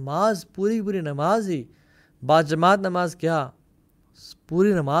 نماز پوری نماز ہی, با جماعت نماز کیا,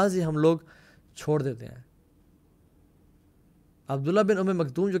 پوری نماز ہی ہم لوگ چھوڑ دیتے ہیں. عبداللہ بن ام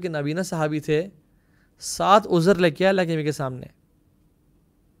مکتوم جو کہ نابینا صحابی تھے, 7 عذر لے کے آئے اللہ کے نبی کے سامنے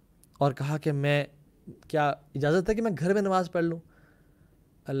اور کہا کہ میں کیا اجازت ہے کہ میں گھر میں نماز پڑھ لوں؟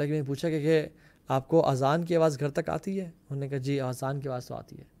 اللہ کے نبی نے پوچھا کہ آپ کو اذان کی آواز گھر تک آتی ہے؟ انہوں نے کہا جی اذان کی آواز تو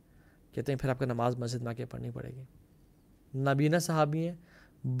آتی ہے. کہتے ہیں پھر آپ کو نماز مسجد میں آ کے پڑھنی پڑے گی. نابینا صحابی ہیں,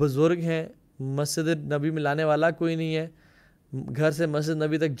 بزرگ ہیں, مسجد نبی میں لانے والا کوئی نہیں ہے, گھر سے مسجد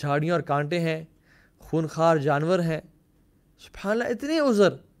نبی تک جھاڑیاں اور کانٹے ہیں, خونخوار جانور ہیں, سبحان اللہ اتنے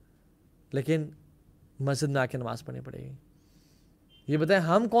عذر, لیکن مسجد میں آ کے نماز پڑھنی پڑے گی. یہ بتائیں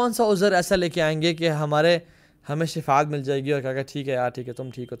ہم کون سا عذر ایسا لے کے آئیں گے کہ ہمیں شفاعت مل جائے گی اور کہا کہ ٹھیک ہے یار ٹھیک ہے تم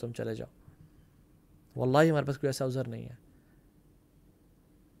ٹھیک ہو تم چلے جاؤ. واللہ ہمارے پاس کوئی ایسا عذر نہیں ہے.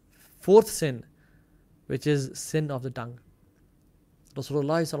 4th sin which is sin of the tongue. رسول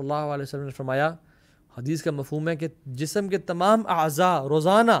اللہ صلی اللہ علیہ وسلم نے فرمایا, حدیث کا مفہوم ہے کہ جسم کے تمام اعضاء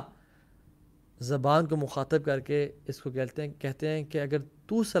روزانہ زبان کو مخاطب کر کے اس کو کہتے ہیں کہ اگر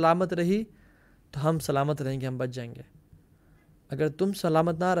تو سلامت رہی تو ہم سلامت رہیں گے, ہم بچ جائیں گے. اگر تم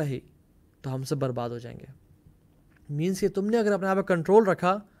سلامت نہ رہی تو ہم سے برباد ہو جائیں گے. مینس کہ تم نے اگر اپنے آپ پر کنٹرول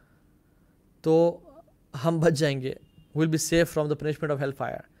رکھا تو ہم بچ جائیں گے, we'll be safe from the punishment of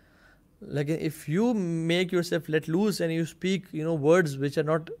hellfire. لیکن if you make yourself let loose and you speak words which are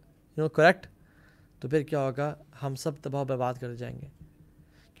not correct, تو پھر کیا ہوگا, ہم سب تباہ و برباد کر جائیں گے.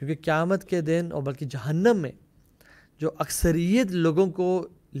 کیونکہ قیامت کے دن اور بلکہ جہنم میں جو اکثریت لوگوں کو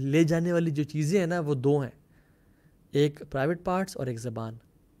لے جانے والی جو چیزیں ہیں نا وہ 2 ہیں, ایک پرائیویٹ پارٹس اور ایک زبان.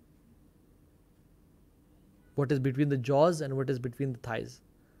 what is between the jaws and what is between the thighs.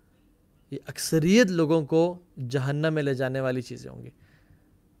 یہ اکثریت لوگوں کو جہنم میں لے جانے والی چیزیں ہوں گی.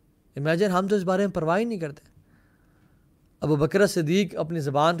 امیجن ہم تو اس بارے میں پرواہ ہی نہیں کرتے. ابو بکر صدیق اپنی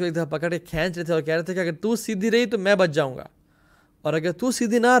زبان کو ایک دفعہ پکڑ کے کھینچ رہے تھے اور کہہ رہے تھے کہ اگر تو سیدھی رہی تو میں بچ جاؤں گا, اور اگر تو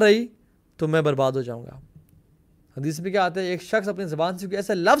سیدھی نہ رہی تو میں برباد ہو جاؤں گا. حدیث میں کیا آتا ہے, ایک شخص اپنی زبان سے کوئی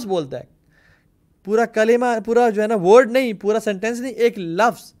ایسا لفظ بولتا ہے, پورا کلمہ پورا جو ہے نا ورڈ نہیں, پورا سینٹینس نہیں, ایک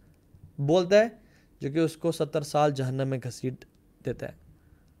لفظ بولتا ہے جو کہ اس کو 70 سال جہنم میں گھسیٹ دیتا ہے.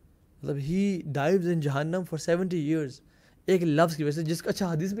 مطلب ہی ڈائیوز ان جہنم فار 70 years ایک لفظ کی وجہ سے.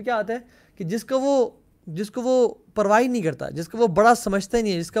 اچھا حدیث میں کیا آتا ہے کہ جس کو وہ پرواہ نہیں کرتا, جس کو وہ بڑا سمجھتا ہی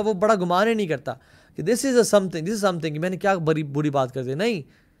نہیں ہے, جس کا وہ بڑا گمان ہی نہیں کرتا کہ دس از سمتھنگ میں نے کیا بری بات کر دی, نہیں,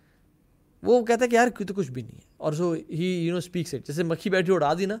 وہ کہتا ہے کہ یار کوئی تو کچھ بھی نہیں ہے. اور سو ہی اسپیکس اٹ. جیسے مکھی بیٹھی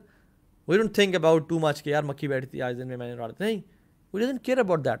اڑا دی نا, we don't think about too much کہ یار مکھی بیٹھی تھی آج دن میں نے اڑا دی, نہیں, we doesn't care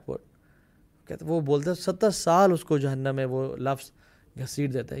about that word. کہتے وہ بولتا ہے 70 سال اس کو جہنم میں وہ لفظ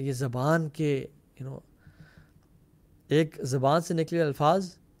گھسیٹ دیتا ہے. یہ زبان کے ایک زبان سے نکلے الفاظ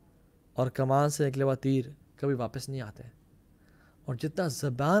اور کمان سے نکلے ہوا تیر کبھی واپس نہیں آتے. اور جتنا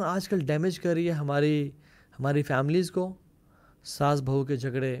زبان آج کل ڈیمیج کر رہی ہے ہماری فیملیز کو, ساس بہو کے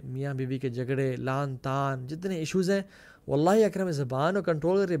جھگڑے, میاں بیوی کے جھگڑے, لان تان, جتنے ایشوز ہیں, واللہ اگر ہمیں زبان اور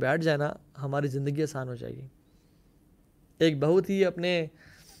کنٹرول کر کے بیٹھ جائے نا ہماری زندگی آسان ہو جائے گی. ایک بہو تھی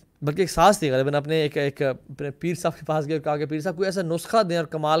بلکہ ایک ساس تھی غالباً, اپنے ایک پیر صاحب کے پاس گئے اور کہا کہ پیر صاحب کوئی ایسا نسخہ دیں اور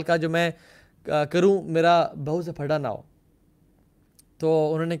کمال کا جو میں کروں میرا بہو سے پھٹا نہ ہو.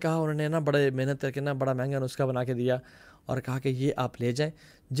 تو انہوں نے نا بڑے محنت کر کے نا بڑا مہنگا نسخہ بنا کے دیا اور کہا کہ یہ آپ لے جائیں,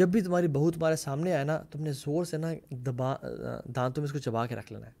 جب بھی تمہاری بہو تمہارے سامنے آئے نا تم نے زور سے نا دانتوں میں اس کو چبا کے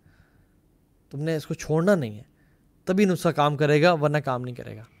رکھ لینا ہے, تم نے اس کو چھوڑنا نہیں ہے, تبھی نسخہ کام کرے گا ورنہ کام نہیں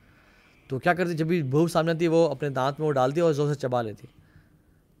کرے گا. تو کیا کرتی, جب بھی بہو سامنے آتی وہ اپنے دانت میں وہ ڈالتی اور زور سے چبا لیتی.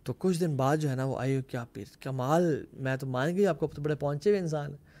 تو کچھ دن بعد جو ہے نا وہ آئی کیا پیر کمال، میں تو مان گئی آپ کو تو بڑے پہنچے ہوئے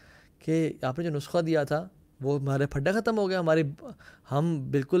انسان کہ آپ نے جو نسخہ دیا تھا وہ ہمارے پھڈا ختم ہو گیا، ہم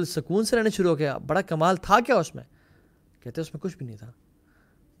بالکل سکون سے رہنے شروع ہو گیا، بڑا کمال تھا کیا اس میں؟ کہتے اس میں کچھ بھی نہیں تھا،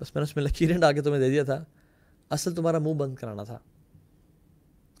 بس میں نے اس میں لکیریں ڈال کے تمہیں دے دیا تھا، اصل تمہارا منہ بند کرانا تھا،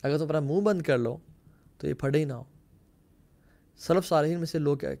 اگر تمہارا منہ بند کر لو تو یہ پھڑے ہی نہ ہو۔ سلف صالحین میں سے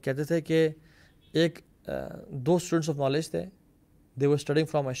لوگ کہتے تھے کہ ایک دو اسٹوڈنٹس آف نالج تھے، they were studying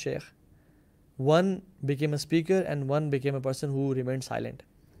from a sheikh. One became a speaker and one became a person who remained silent.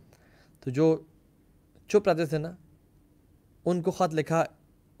 تو جو چپ رہتے تھے نا ان کو خط لکھا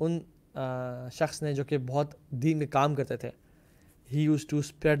ان شخص نے جو کہ بہت دین میں کام کرتے تھے. He used to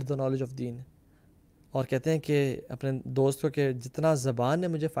spread the knowledge of دین. اور کہتے ہیں کہ اپنے دوست کو کہ جتنا زبان نے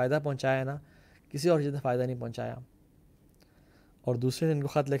مجھے فائدہ پہنچایا ہے نا کسی اور چیز نے فائدہ نہیں پہنچایا. اور دوسرے نے ان کو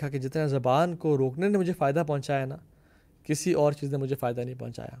خط لکھا کہ جتنا زبان کو روکنے نے مجھے فائدہ پہنچایا ہے نا کسی اور چیز نے مجھے فائدہ نہیں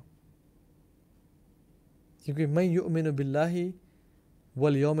پہنچایا. کیونکہ من یؤمن باللہ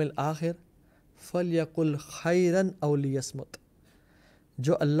والیوم الآخر فلیقل خیرا او لیصمت.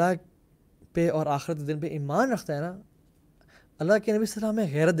 جو اللہ پہ اور آخرت دن پہ ایمان رکھتا ہے نا، اللہ کے نبی صلی اللہ علیہ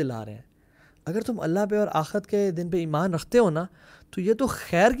وسلم غیرت دلا رہے ہیں، اگر تم اللہ پہ اور آخرت کے دن پہ ایمان رکھتے ہو نا تو یہ تو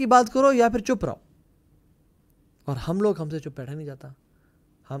خیر کی بات کرو یا پھر چپ رہو. اور ہم سے چپ بیٹھا نہیں جاتا،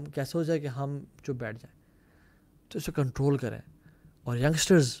 ہم کیسے ہو جائے کہ ہم چپ بیٹھ جائیں. تو اسے کنٹرول کریں. اور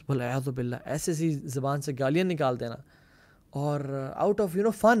ینگسٹرز والعیاذ باللہ ایسی زبان سے گالیاں نکالتے ہیں نا، اور آؤٹ آف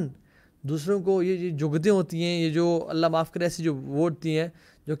فن دوسروں کو یہ جگتیں ہوتی ہیں، یہ جو اللہ معاف کرے ایسی جو وہ ہوتی ہیں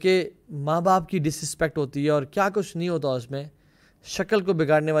جو کہ ماں باپ کی ڈس رسپیکٹ ہوتی ہے اور کیا کچھ نہیں ہوتا اس میں، شکل کو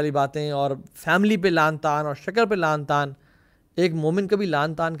بگاڑنے والی باتیں اور فیملی پہ لان تان اور شکل پہ لان تان. ایک مومن کبھی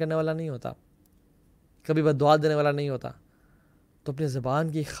لان تان کرنے والا نہیں ہوتا، کبھی بددعا دینے والا نہیں ہوتا. تو اپنی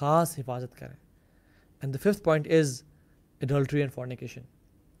زبان کی خاص حفاظت کریں. And the fifth point is adultery and fornication.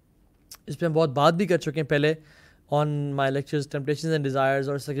 اس پہ ہم بہت بات بھی کر چکے ہیں پہلے آن my lectures temptations and desires,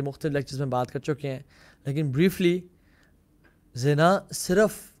 اور اس طرح کے مختلف لیکچرز میں بات کر چکے ہیں. لیکن بریفلی زنا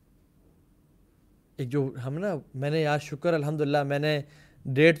صرف ایک جو ہم نا میں نے یار شکر الحمدللہ میں نے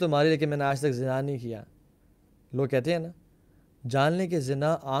ڈیٹ تو ماری لیکن میں نے آج تک زنا نہیں کیا. لوگ کہتے ہیں نا جان لیں کہ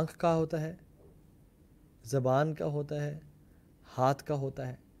زنا آنکھ کا ہوتا ہے، زبان کا ہوتا ہے، ہاتھ کا ہوتا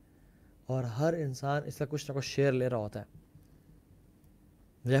ہے، اور ہر انسان اس کا کچھ نہ کچھ شیئر لے رہا ہوتا ہے.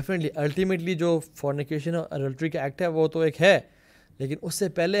 ڈیفینیٹلی الٹیمیٹلی جو فورنیکیشن اور اڈلٹری کا ایکٹ ہے وہ تو ایک ہے، لیکن اس سے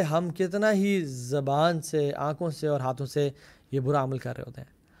پہلے ہم کتنا ہی زبان سے، آنکھوں سے اور ہاتھوں سے یہ برا عمل کر رہے ہوتے ہیں.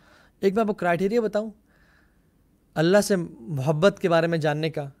 ایک میں آپ کو کرائٹیریا بتاؤں اللہ سے محبت کے بارے میں جاننے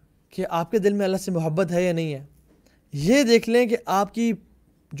کا، کہ آپ کے دل میں اللہ سے محبت ہے یا نہیں ہے. یہ دیکھ لیں کہ آپ کی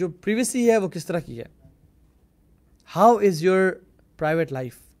جو پریویسی ہے وہ کس طرح کی ہے. How is your private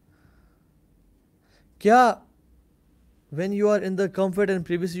life? کیا when you are in the comfort and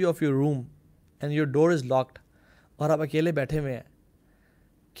privacy of your room and your door is locked اور آپ اکیلے بیٹھے ہوئے ہیں،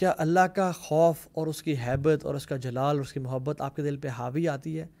 کیا اللہ کا خوف اور اس کی ہیبت اور اس کا جلال اور اس کی محبت آپ کے دل پہ حاوی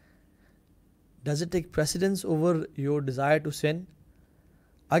آتی ہے؟ Does it take precedence over your desire to sin؟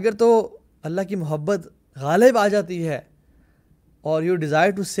 اگر تو اللہ کی محبت غالب آ جاتی ہے اور your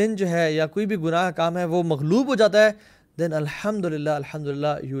desire to sin جو ہے یا کوئی بھی گناہ کا کام ہے وہ مغلوب ہو جاتا ہے، then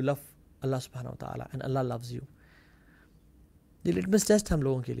الحمدللہ you love اللہ سبحانہ و تعالیٰ and Allah loves you. یہ لٹمس ٹیسٹ ہم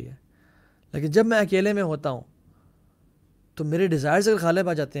لوگوں کے لیے. لیکن جب میں اکیلے میں ہوتا ہوں تو میرے ڈیزائرز اگر غالب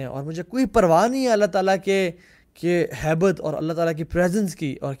آ جاتے ہیں اور مجھے کوئی پرواہ نہیں ہے اللہ تعالیٰ کے ہیبت اور اللہ تعالیٰ کی پریزنس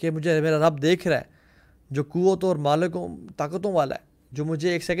کی، اور کہ مجھے میرا رب دیکھ رہا ہے جو قوت اور مالکوں طاقتوں والا ہے، جو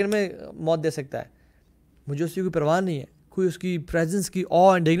مجھے ایک سیکنڈ میں موت دے سکتا ہے، مجھے اس کی کوئی پرواہ نہیں ہے، کوئی اس کی پریزنس کی آ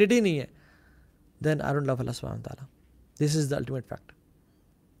اینڈ ڈگنیٹی نہیں ہے، دین آئی ڈونٹ لو اللہ سبحانہ تعالیٰ. This is the ultimate fact.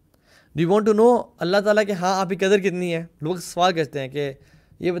 Do you want to know Allah تعالیٰ کہ ہاں آپ کی قدر کتنی ہے؟ لوگ سوال کرتے ہیں کہ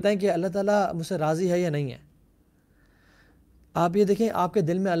یہ بتائیں کہ اللہ تعالیٰ مجھ سے راضی ہے یا نہیں ہے. آپ یہ دیکھیں آپ کے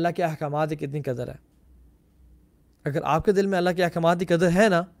دل میں اللہ کے احکامات کی کتنی قدر ہے. اگر آپ کے دل میں اللہ کے احکامات کی قدر ہے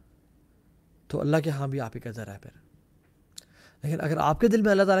نا تو اللہ کے ہاں بھی آپ کی قدر ہے پھر. لیکن اگر آپ کے دل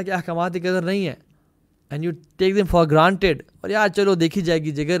میں اللہ تعالیٰ کے احکامات کی قدر نہیں ہے and you take them for granted, اور یار چلو دیکھی جائے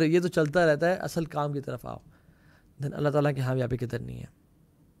گی جگر یہ تو چلتا رہتا ہے، اصل کام کی طرف آؤ، دین اللہ تعالیٰ کے ہاں بھی آپ کی قدر نہیں ہے.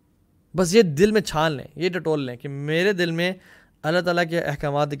 بس یہ دل میں چھان لیں، یہ ٹٹول لیں کہ میرے دل میں اللہ تعالیٰ کے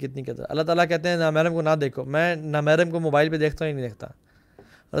احکامات کی کتنی قدر. اللہ تعالیٰ کہتے ہیں نامحرم کو نہ دیکھو، میں نامحرم کو موبائل پہ دیکھتا ہوں ہی نہیں دیکھتا.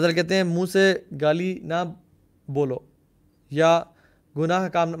 اللہ تعالیٰ کہتے ہیں منہ سے گالی نہ بولو یا گناہ کا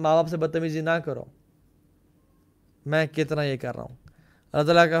کام ماں باپ سے بدتمیزی نہ کرو. میں کتنا یہ کر رہا ہوں. اللہ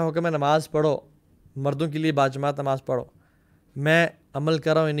تعالیٰ کا حکم ہے نماز پڑھو، مردوں کے لیے باجماعت نماز پڑھو. میں عمل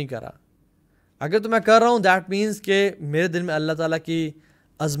کر رہا ہوں یا نہیں کر رہا؟ اگر تو میں کر رہا ہوں دیٹ مینس کہ میرے دل میں اللہ تعالیٰ کی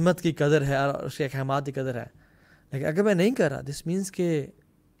عظمت کی قدر ہے اور اس کے احکامات کی قدر ہے. لیکن اگر میں نہیں کر رہا دس مینس کہ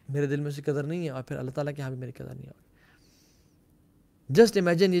میرے دل میں اس کی قدر نہیں ہے اور پھر اللہ تعالیٰ کے یہاں بھی میری قدر نہیں ہوگی. جسٹ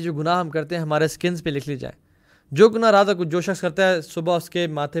امیجن یہ جو گناہ ہم کرتے ہیں ہمارے سکنس پہ لکھ لی جائے. جو گناہ رات کو جو شخص کرتا ہے صبح اس کے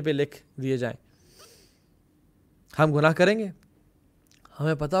ماتھے پہ لکھ دیے جائیں. ہم گناہ کریں گے,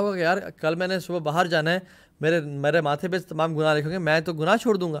 ہمیں پتہ ہوگا کہ یار کل میں نے صبح باہر جانا ہے, میرے ماتھے پہ تمام گناہ لکھیں گے, میں تو گناہ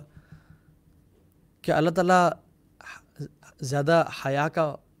چھوڑ دوں گا. کیا اللہ تعالیٰ زیادہ حیا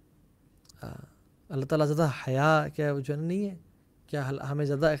کا اللہ تعالیٰ زیادہ حیا کیا جو نہیں ہے؟ کیا ہمیں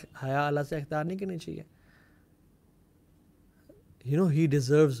زیادہ حیا اللہ سے اختیار نہیں کرنی چاہیے؟ He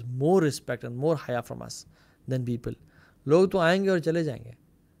deserves more respect and more حیا from us than people. لوگ تو آئیں گے اور چلے جائیں گے.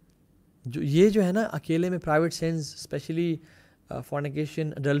 جو ہے نا اکیلے میں private sense, especially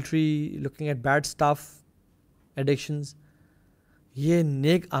fornication, adultery, looking at bad stuff, addictions, یہ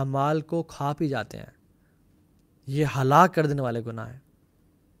نیک اعمال کو کھا پی جاتے ہیں. یہ ہلاک کر دینے والے گناہ ہیں.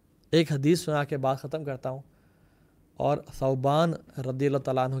 ایک حدیث سنا کے بعد ختم کرتا ہوں, اور ثوبان رضی اللہ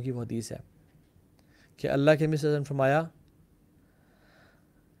تعالیٰ عنہ کی وہ حدیث ہے کہ اللہ کے نبی صلی اللہ علیہ وسلم فرمایا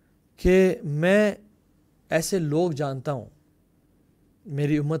کہ میں ایسے لوگ جانتا ہوں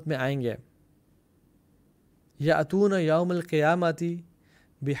میری امت میں آئیں گے, یأتون یوم القیامت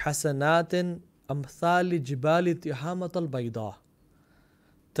بحسنات امثال جبال تہامۃ البیضاء,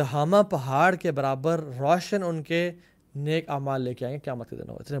 تہامہ پہاڑ کے برابر روشن ان کے نیک اعمال لے کے آئیں گے قیامت کے دن,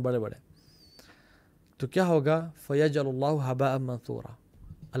 اتنے بڑے بڑے. تو کیا ہوگا؟ فیجعل اللہ ھباء منثورا,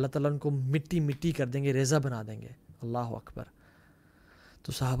 اللہ تعالیٰ ان کو مٹی مٹی کر دیں گے, ریزہ بنا دیں گے. اللہ اکبر.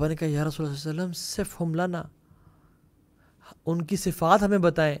 تو صحابہ نے کہا یا رسول اللہ صلی اللہ علیہ وسلم صفہم لنا, ان کی صفات ہمیں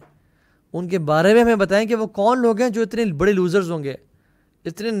بتائیں, ان کے بارے میں ہمیں بتائیں کہ وہ کون لوگ ہیں جو اتنے بڑے لوزرز ہوں گے.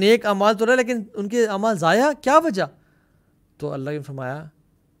 اتنے نیک اعمال تو رہے لیکن ان کے اعمال ضائع, کیا وجہ؟ تو اللہ نے فرمایا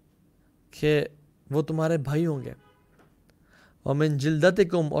کہ وہ تمہارے بھائی ہوں گے, ومن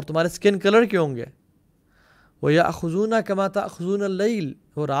جلدتکم, اور تمہارے سکن کلر کے ہوں گے, وَيَأْخُذُونَ كَمَا تَأْخُذُونَ اللَّيْلِ,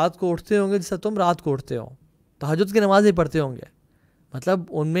 وہ رات کو اٹھتے ہوں گے جیسا تم رات کو اٹھتے ہو, تہجد کی نمازیں پڑھتے ہوں گے. مطلب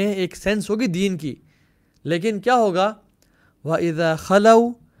ان میں ایک سینس ہوگی دین کی, لیکن کیا ہوگا؟ وَإِذَا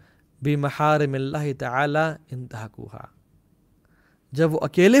خَلَوْا بِمَحَارِمِ اللَّهِ تَعَالَى انتهكوها, جب وہ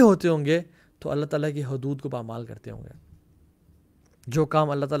اکیلے ہوتے ہوں گے تو اللہ تعالیٰ کی حدود کو پامال کرتے ہوں گے. جو کام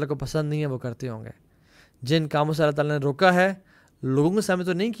اللہ تعالیٰ کو پسند نہیں ہے وہ کرتے ہوں گے. جن کاموں سے اللہ تعالیٰ نے روکا ہے لوگوں کے سامنے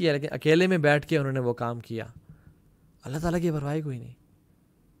تو نہیں کیا, لیکن اکیلے میں بیٹھ کے انہوں نے وہ کام کیا. اللہ تعالیٰ کی پرواہ کوئی نہیں,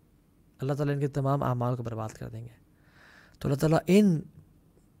 اللہ تعالیٰ ان کے تمام اعمال کو برباد کر دیں گے. تو اللہ تعالیٰ ان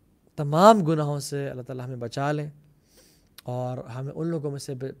تمام گناہوں سے اللہ تعالیٰ ہمیں بچا لیں, اور ہمیں ان لوگوں میں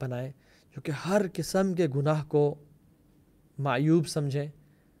سے بنائے جو کہ ہر قسم کے گناہ کو معیوب سمجھیں.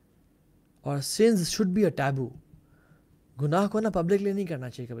 اور sins should be a taboo, گناہ کو نا پبلکلی نہیں کرنا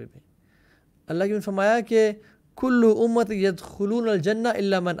چاہیے کبھی بھی. اللہ کی نے فرمایا کہ کل امت یدخلون الجنہ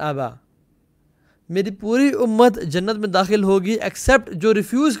الا من ابا, میری پوری امت جنت میں داخل ہوگی ایکسیپٹ جو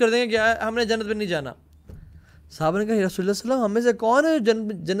ریفیوز کر دیں گے کہ ہم نے جنت میں نہیں جانا. صحابہ نے کہا یا رسول اللہ صلی اللہ علیہ وسلم ہمیں سے کون ہے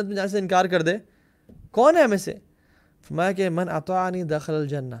جنت میں جانے سے انکار کر دے, کون ہے ہمیں سے؟ فرمایا کہ من اطاعنی دخل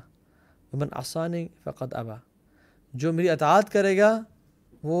الجنہ ومن عصانی فقد ابا, جو میری اطاعت کرے گا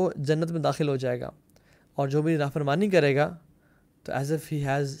وہ جنت میں داخل ہو جائے گا, اور جو میری نافرمانی کرے گا تو as if he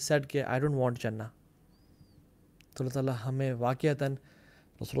has said کہ آئی ڈونٹ وانٹ جنہ. تو اللہ تعالیٰ ہمیں واقعتاً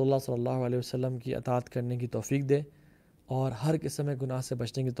رسول اللہ صلی اللہ علیہ وسلم کی اطاعت کرنے کی توفیق دے, اور ہر قسم کے گناہ سے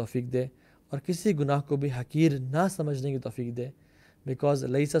بچنے کی توفیق دے, اور کسی گناہ کو بھی حقیر نہ سمجھنے کی توفیق دے. بیکاز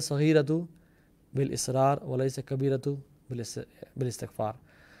لیس صغیرۃ بالاصرار ولیس کبیرۃ بالاستغفار,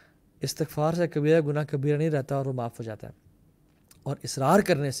 استغفار سے کبیرہ گناہ کبیرہ نہیں رہتا اور وہ معاف ہو جاتا ہے, اور اصرار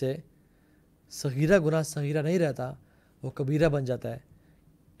کرنے سے صغیرہ گناہ صغیرہ نہیں رہتا, وہ کبیرہ بن جاتا ہے.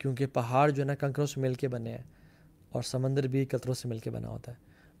 کیونکہ پہاڑ جو ہے نا کنکروں سے مل کے بنے ہیں, اور سمندر بھی قطروں سے مل کے بنا ہوتا ہے.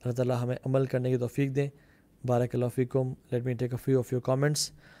 اللہ تعالیٰ ہمیں عمل کرنے کی توفیق دیں. بارک اللہ فیکم. Let me take a few of your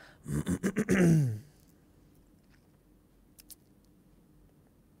comments.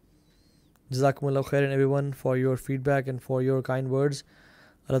 جزاکم اللہ خیر every one for your feed back and for your kind words.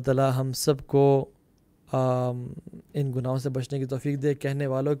 اللہ تعالیٰ ہم سب کو ان گناہوں سے بچنے کی توفیق دے, کہنے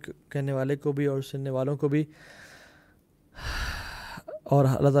والے کو بھی اور سننے والوں کو بھی. اور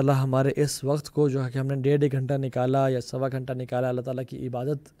اللہ تعالیٰ ہمارے اس وقت کو جو ہے کہ ہم نے 1.5 گھنٹہ نکالا یا 1.25 گھنٹہ نکالا, اللہ تعالیٰ کی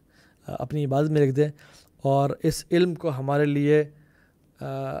عبادت اپنی عبادت میں رکھ دے, اور اس علم کو ہمارے لیے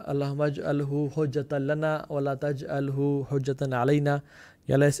اللہم اجعلہ حجۃ لنا ولا تجعلہ حجۃ علینا,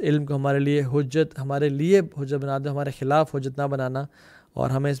 یا اللہ اس علم کو ہمارے لیے حجت بنا دے, ہمارے خلاف حجت نہ بنانا, اور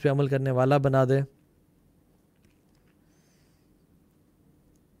ہمیں اس پہ عمل کرنے والا بنا دے.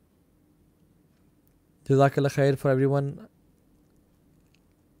 جزاک اللہ خیر for every one.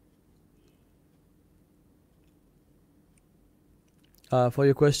 For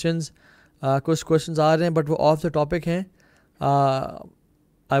your questions, کچھ کویشچنز آ رہے ہیں بٹ وہ آف دا ٹاپک ہیں.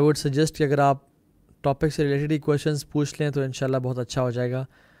 آئی ووڈ سجیسٹ کہ اگر آپ ٹاپک سے ریلیٹڈ ہی کویشچنس پوچھ لیں تو انشاءاللہ بہت اچھا ہو جائے گا.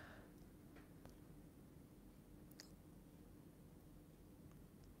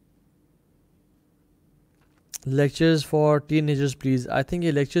 Lectures for ten agers please. I think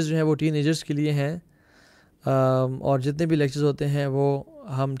یہ لیکچرز جو ہیں وہ ٹین ایجرز کے لیے ہیں, اور جتنے بھی لیکچرز ہوتے ہیں وہ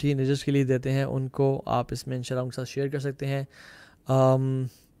ہم ٹین ایجرز کے لیے دیتے ہیں. ان کو آپ اس میں انشاءاللہ ان کے ساتھ شیئر کر سکتے ہیں.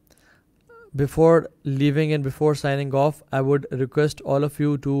 Before leaving and before signing off, I would request all of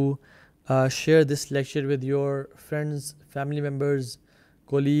you to share this lecture with your friends, family members,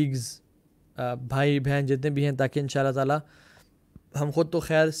 colleagues, بھائی بہن جتنے بھی ہیں, تاکہ انشاءاللہ تعالی ہم خود تو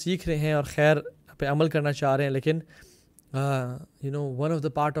خیر سیکھ رہے ہیں اور خیر پہ عمل کرنا چاہ رہے ہیں, لیکن one of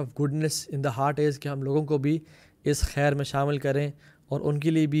the part of goodness in the heart is کہ ہم لوگوں کو بھی اس خیر میں شامل کریں اور ان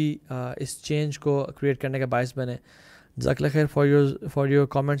کے لیے بھی اس چینج کو کریٹ کرنے کا باعث بنیں. جزاک اللہ خیر for your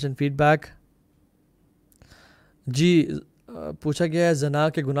comments and feedback. جی پوچھا گیا ہے زنا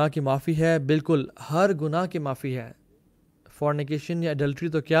کے گناہ کی معافی ہے. بالکل ہر گناہ کی معافی ہے. فورنیکیشن یا ایڈلٹری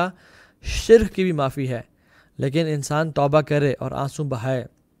تو کیا, شرک کی بھی معافی ہے, لیکن انسان توبہ کرے اور آنسو بہائے.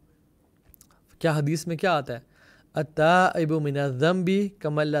 کیا حدیث میں کیا آتا ہے, التائب من الذنب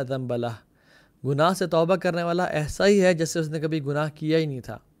کمن لا ذنب لہ. گناہ سے توبہ کرنے والا ایسا ہی ہے جیسے اس نے کبھی گناہ کیا ہی نہیں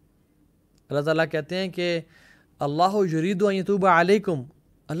تھا. اللہ تعالیٰ کہتے ہیں کہ اللہ یرید ان یتوب علیکم.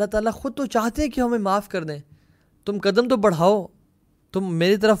 اللہ تعالیٰ خود تو چاہتے ہیں کہ ہمیں معاف کر دیں. تم قدم تو بڑھاؤ, تم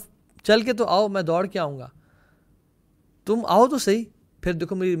میری طرف چل کے تو آؤ, میں دوڑ کے آؤں گا, تم آؤ تو صحیح. پھر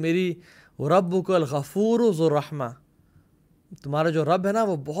دیکھو میری ربک الغفور ذو الرحمہ, تمہارا جو رب ہے نا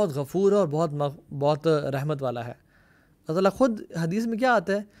وہ بہت غفور ہے اور بہت رحمت والا ہے. اللہ تعالیٰ خود حدیث میں کیا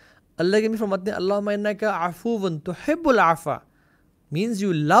آتا ہے, اللہ کے بھی فرماتے ہیں اللہم انک عفو تحب العفو, means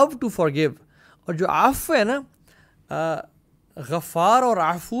you love to forgive. اور جو عفو ہے نا, غفار اور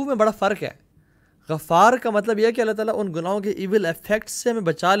عفو میں بڑا فرق ہے. غفار کا مطلب یہ ہے کہ اللہ تعالیٰ ان گناہوں کے ایول ایفیکٹس سے ہمیں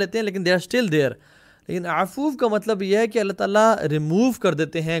بچا لیتے ہیں, لیکن دے آر اسٹل دیئر. لیکن عفو کا مطلب یہ ہے کہ اللہ تعالیٰ ریموو کر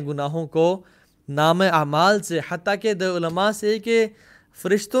دیتے ہیں گناہوں کو نام اعمال سے, حتیٰ کہ علماء سے کہ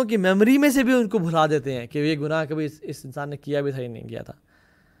فرشتوں کی میموری میں سے بھی ان کو بھلا دیتے ہیں کہ یہ گناہ کبھی اس انسان نے کیا بھی تھا ہی نہیں کیا تھا.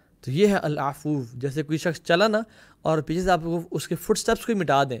 تو یہ ہے العفو. جیسے کوئی شخص چلا نا اور پیچھے سے آپ کو اس کے فٹ سٹیپس کو ہی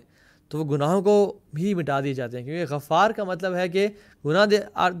مٹا دیں تو وہ گناہوں کو بھی مٹا دیے جاتے ہیں, کیونکہ غفار کا مطلب ہے کہ گناہ دے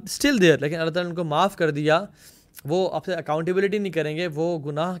آر اسٹل دیئر, لیکن اللہ تعالیٰ نے ان کو معاف کر دیا. وہ آپ سے اکاؤنٹیبلٹی نہیں کریں گے, وہ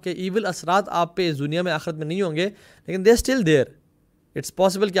گناہ کے ایول اثرات آپ پہ اس دنیا میں آخرت میں نہیں ہوں گے, لیکن they still there. It's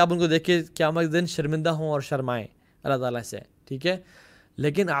possible کہ آپ ان کو دیکھ کے قیامت دن شرمندہ ہوں اور شرمائیں اللہ تعالیٰ سے, ٹھیک ہے.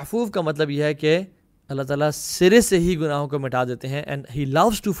 لیکن عفو کا مطلب یہ ہے کہ اللہ تعالیٰ سرے سے ہی گناہوں کو مٹا دیتے ہیں. And he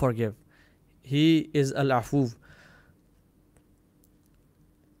loves to forgive, he is العفو.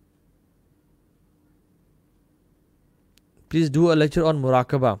 Please do a lecture on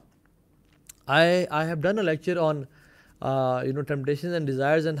muraqabah. I have done a lecture on temptations and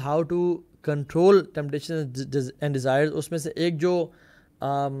desires and how to control temptations and desires. اس میں سے ایک جو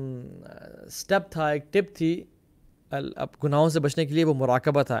اسٹیپ تھا, ایک ٹپ تھی گناہوں سے بچنے کے لیے, وہ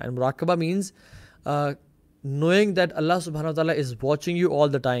مراقبہ تھا. And مراقبہ means knowing that Allah subhanahu wa ta'ala is watching you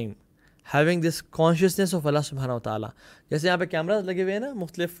all the time, having this consciousness of Allah subhanahu wa ta'ala. جیسے یہاں پہ کیمراز لگے ہوئے ہیں نا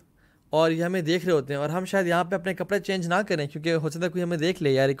مختلف, اور یہ ہمیں دیکھ رہے ہوتے ہیں, اور ہم شاید یہاں پہ اپنے کپڑے چینج نہ کریں کیونکہ ہو سکتا ہے کوئی ہمیں دیکھ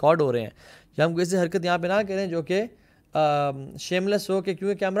لے یا ریکارڈ ہو رہے ہیں, یا ہم کوئی ایسی حرکت یہاں پہ نہ کریں جو کہ شیملیس ہو کہ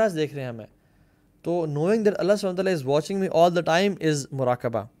کیونکہ کیمراز دیکھ رہے ہیں ہمیں. تو نوئنگ دیٹ اللہ سبحانہ وتعالیٰ is watching me all the time is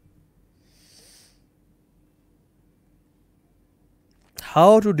مراقبہ.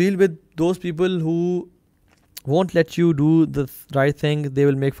 How to deal with those people who won't let you do the right thing. They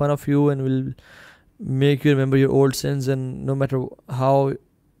will make fun of you and will make you remember your old sins, and no matter how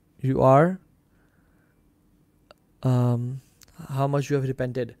you are, how much you have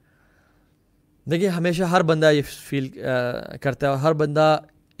repented. دیکھیے ہمیشہ ہر بندہ یہ فیل کرتا ہے, اور ہر بندہ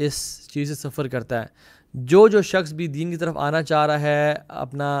اس چیز سے سفر کرتا ہے. جو شخص بھی دین کی طرف آنا چاہ رہا ہے,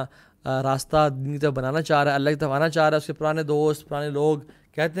 اپنا راستہ دین کی طرف بنانا چاہ رہا ہے, اللہ کی طرف آنا چاہ رہا ہے, اس کے پرانے دوست پرانے لوگ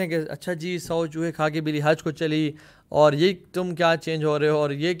کہتے ہیں کہ اچھا جی 100 چوہے کھا کے بلی حج کو چلی, اور یہ تم کیا چینج ہو رہے ہو, اور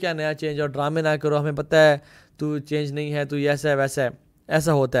یہ کیا نیا چینج, اور ڈرامے نہ کرو, ہمیں پتہ ہے تو چینج نہیں ہے, تو یہ ایسا ہے ویسا ہے,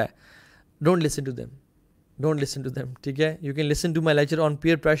 ایسا ہوتا ہے. Don't listen to them, don't listen to them, ٹھیک ہے. You can listen to my lecture on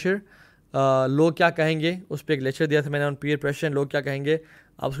peer pressure, لوگ کیا کہیں گے, اس پہ ایک لیکچر دیا تھا میں نے آن پیئر پریشر, لوگ کیا کہیں گے,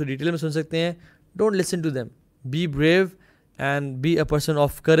 آپ اس کو ڈیٹیل میں سن سکتے ہیں. Don't listen to them, be brave and be a person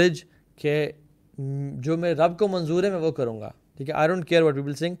of courage, کہ جو میرے رب کو منظور ہے میں وہ کروں گا, ٹھیک ہے. I don't care what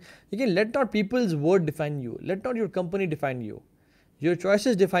people سنگ. لیکن late not Peoples word define you, late not your company define you, your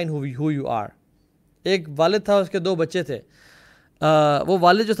choices define who you are. ایک والد تھا, اس کے 2 بچے تھے. وہ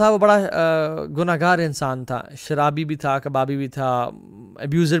والد جو تھا وہ بڑا گناہ گار انسان تھا, شرابی بھی تھا, کبابی بھی تھا,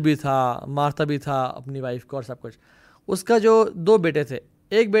 ابیوزر بھی تھا, مارتا بھی تھا اپنی وائف کو اور سب کچھ. اس کا جو 2 بیٹے تھے,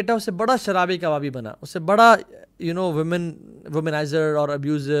 ایک بیٹا اس سے بڑا شرابی کبابی بنا, اس سے بڑا وومنائزر اور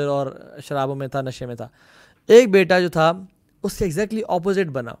ابیوزر اور شرابوں میں تھا, نشے میں تھا. ایک بیٹا جو تھا اس سے ایگزیکٹلی اپوزٹ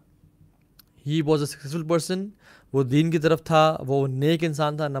بنا. ہی واز اے سکسیزفل پرسن, وہ دین کی طرف تھا, وہ نیک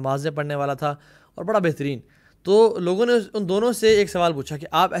انسان تھا, نمازیں پڑھنے والا تھا اور بڑا بہترین. تو لوگوں نے ان دونوں سے ایک سوال پوچھا کہ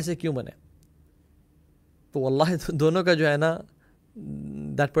آپ ایسے کیوں بنے؟ تو واللہ دونوں کا جو ہے نا,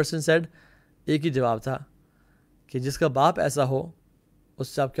 دیٹ پرسن سیڈ, ایک ہی جواب تھا کہ جس کا باپ ایسا ہو اس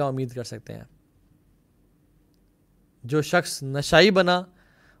سے آپ کیا امید کر سکتے ہیں. جو شخص نشائی بنا,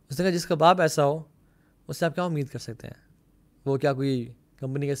 اس نے کہا جس کا باپ ایسا ہو اس سے آپ کیا امید کر سکتے ہیں. وہ کیا کوئی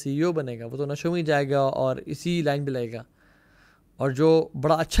کمپنی کا CEO بنے گا؟ وہ تو نشوں میں جائے گا اور اسی لائن پہ لگے گا. اور جو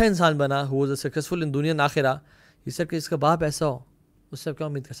بڑا اچھا انسان بنا, who was a successful in دنیا آخرہ, یہ سب کہ اس کا باپ ایسا ہو اس سے آپ کیا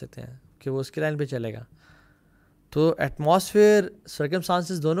امید کر سکتے ہیں کہ وہ اس کی لائن پہ چلے گا. تو ایٹماسفیئر,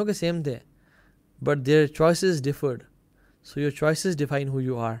 سرکمسٹانسز دونوں کے سیم تھے, but their choices differed. So your choices define who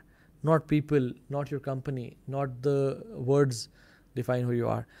you are, not people, not your company, not the words define who you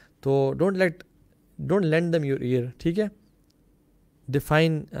are. So don't lend them your ear, ٹھیک ہے.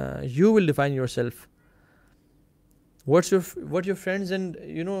 You will define yourself. What your friends and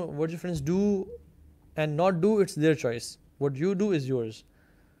what your friends do and not do, it's their choice. What you do is yours.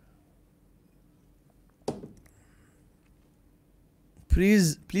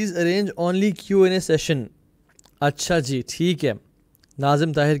 Please arrange only Q&A session. اچھا جی ٹھیک ہے,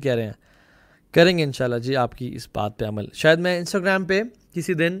 ناظم طاہر کہہ رہے ہیں کریں گے انشاءاللہ جی آپ کی اس بات پہ عمل. شاید میں انسٹاگرام پہ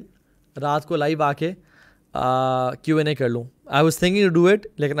کسی دن رات کو لائیو آ کے Q&A کر لوں. I was thinking to do it,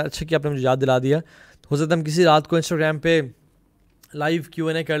 لیکن اچھا کہ آپ نے مجھے یاد دلا دیا. ہو سکتا ہے ہم کسی رات کو انسٹاگرام پہ لائیو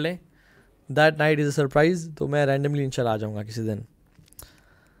Q&A کر لیں. That night is a surprise. تو میں رینڈملی انشاءاللہ آ جاؤں گا کسی دن.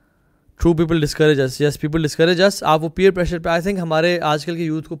 ٹرو پیپل ڈسکریج اس, یس پیپل ڈسکریج اس. آپ وہ پیئر پریشر پہ, آئی تھنک ہمارے آج کل کے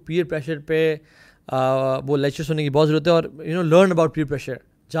یوتھ کو پیئر پریشر پہ وہ لیکچر سننے کی بہت ضرورت ہے. اور لرن اباؤٹ پیئر پریشر,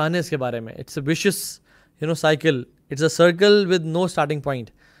 جانے اس کے بارے میں. It's a vicious cycle, it's a circle with know starting point.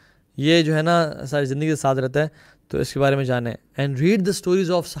 یہ جو ہے نا ساری زندگی کے ساتھ رہتا ہے, تو اس کے بارے میں جانیں. And read the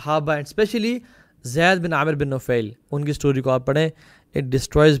stories of صحابہ اینڈ اسپیشلی زید بن عامر بن نفیل, ان کی اسٹوری کو آپ پڑھیں. It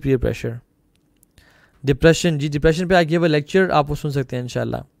destroys peer pressure. Depression, G depression پہ آئی گیو اے لیکچر, آپ وہ سن سکتے ہیں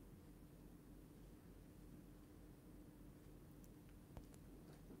انشاءاللہ.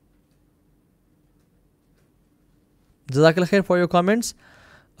 Jazakallah khair for your comments.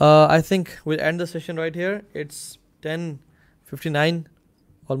 I think we'll end the session right here. It's 10:59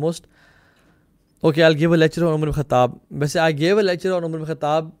 almost. Okay, I'll give a lecture on Umar ibn Khattab. ویسے I gave a lecture on Umar ibn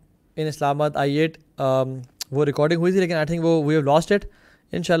Khattab in Islamabad I8. وہ recording ہوئی تھی, لیکن I think we have lost it.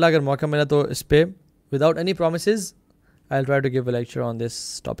 انشاءاللہ اگر موقع ملا تو اس پہ without any promises I'll try to give a lecture on this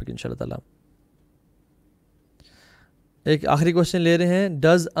topic انشاءاللہ تعالیٰ. ایک آخری کوشچن لے رہے ہیں.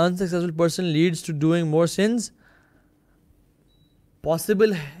 Does unsuccessful person leads to doing more sins?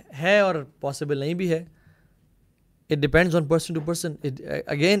 Possible ہے اور پاسبل نہیں بھی ہے. It depends on person to person.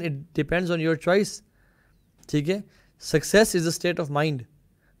 Again it depends on your choice, ٹھیک ہے. Success is a state of mind.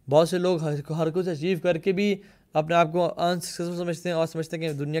 بہت سے لوگ ہر کچھ اچیو کر کے بھی اپنے آپ کو انسکسیسفل سمجھتے ہیں اور سمجھتے ہیں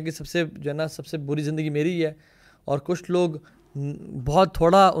کہ دنیا کی سب سے بری زندگی میری ہی ہے. اور کچھ لوگ بہت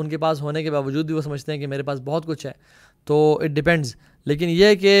تھوڑا ان کے پاس ہونے کے باوجود بھی وہ سمجھتے ہیں کہ میرے پاس بہت کچھ ہے. تو اٹ ڈپینڈز. لیکن یہ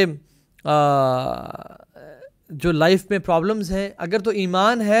ہے کہ جو لائف میں پرابلمز ہیں, اگر تو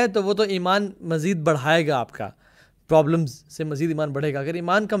ایمان ہے تو وہ تو ایمان مزید بڑھائے گا آپ کا, پرابلمز سے مزید ایمان بڑھے گا. اگر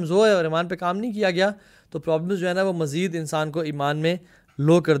ایمان کمزور ہے اور ایمان پہ کام نہیں کیا گیا تو پرابلمز جو ہے نا وہ مزید انسان کو ایمان میں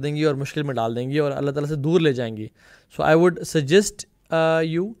لو کر دیں گی اور مشکل میں ڈال دیں گی اور اللہ تعالیٰ سے دور لے جائیں گی. سو I would suggest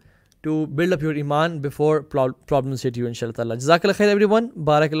you to build up your ایمان بفور پرابلمز ہٹ یو انشاء اللہ تعالیٰ. جزاک اللہ خیر ایوری ون,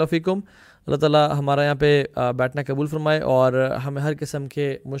 بارک اللہ فیکم. اللہ تعالیٰ ہمارا یہاں پہ بیٹھنا قبول فرمائے اور ہمیں ہر قسم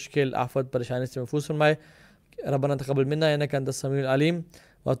کے مشکل آفت پریشانی سے محفوظ فرمائے. ربنا تقبل منا انك انت السميع العليم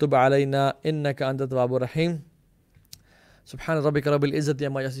وتب علينا انك انت التواب الرحيم. سبحان ربك رب العزة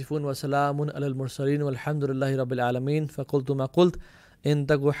عما يصفون وسلام على المرسلين والحمد لله رب العالمين. فقلت ما قلت ان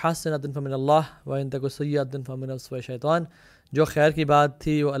تك حسنة فمن الله وان تك سيئة فمن نفس الشيطان. جو خیر کی بات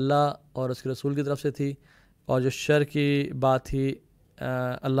تھی وہ اللہ اور اس کے رسول کی طرف سے تھی, اور جو شر کی بات تھی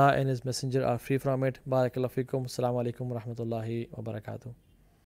اللہ and his messenger are free from it. بارک اللہ فیکم. السلام علیکم ورحمۃ اللہ وبرکاتہ.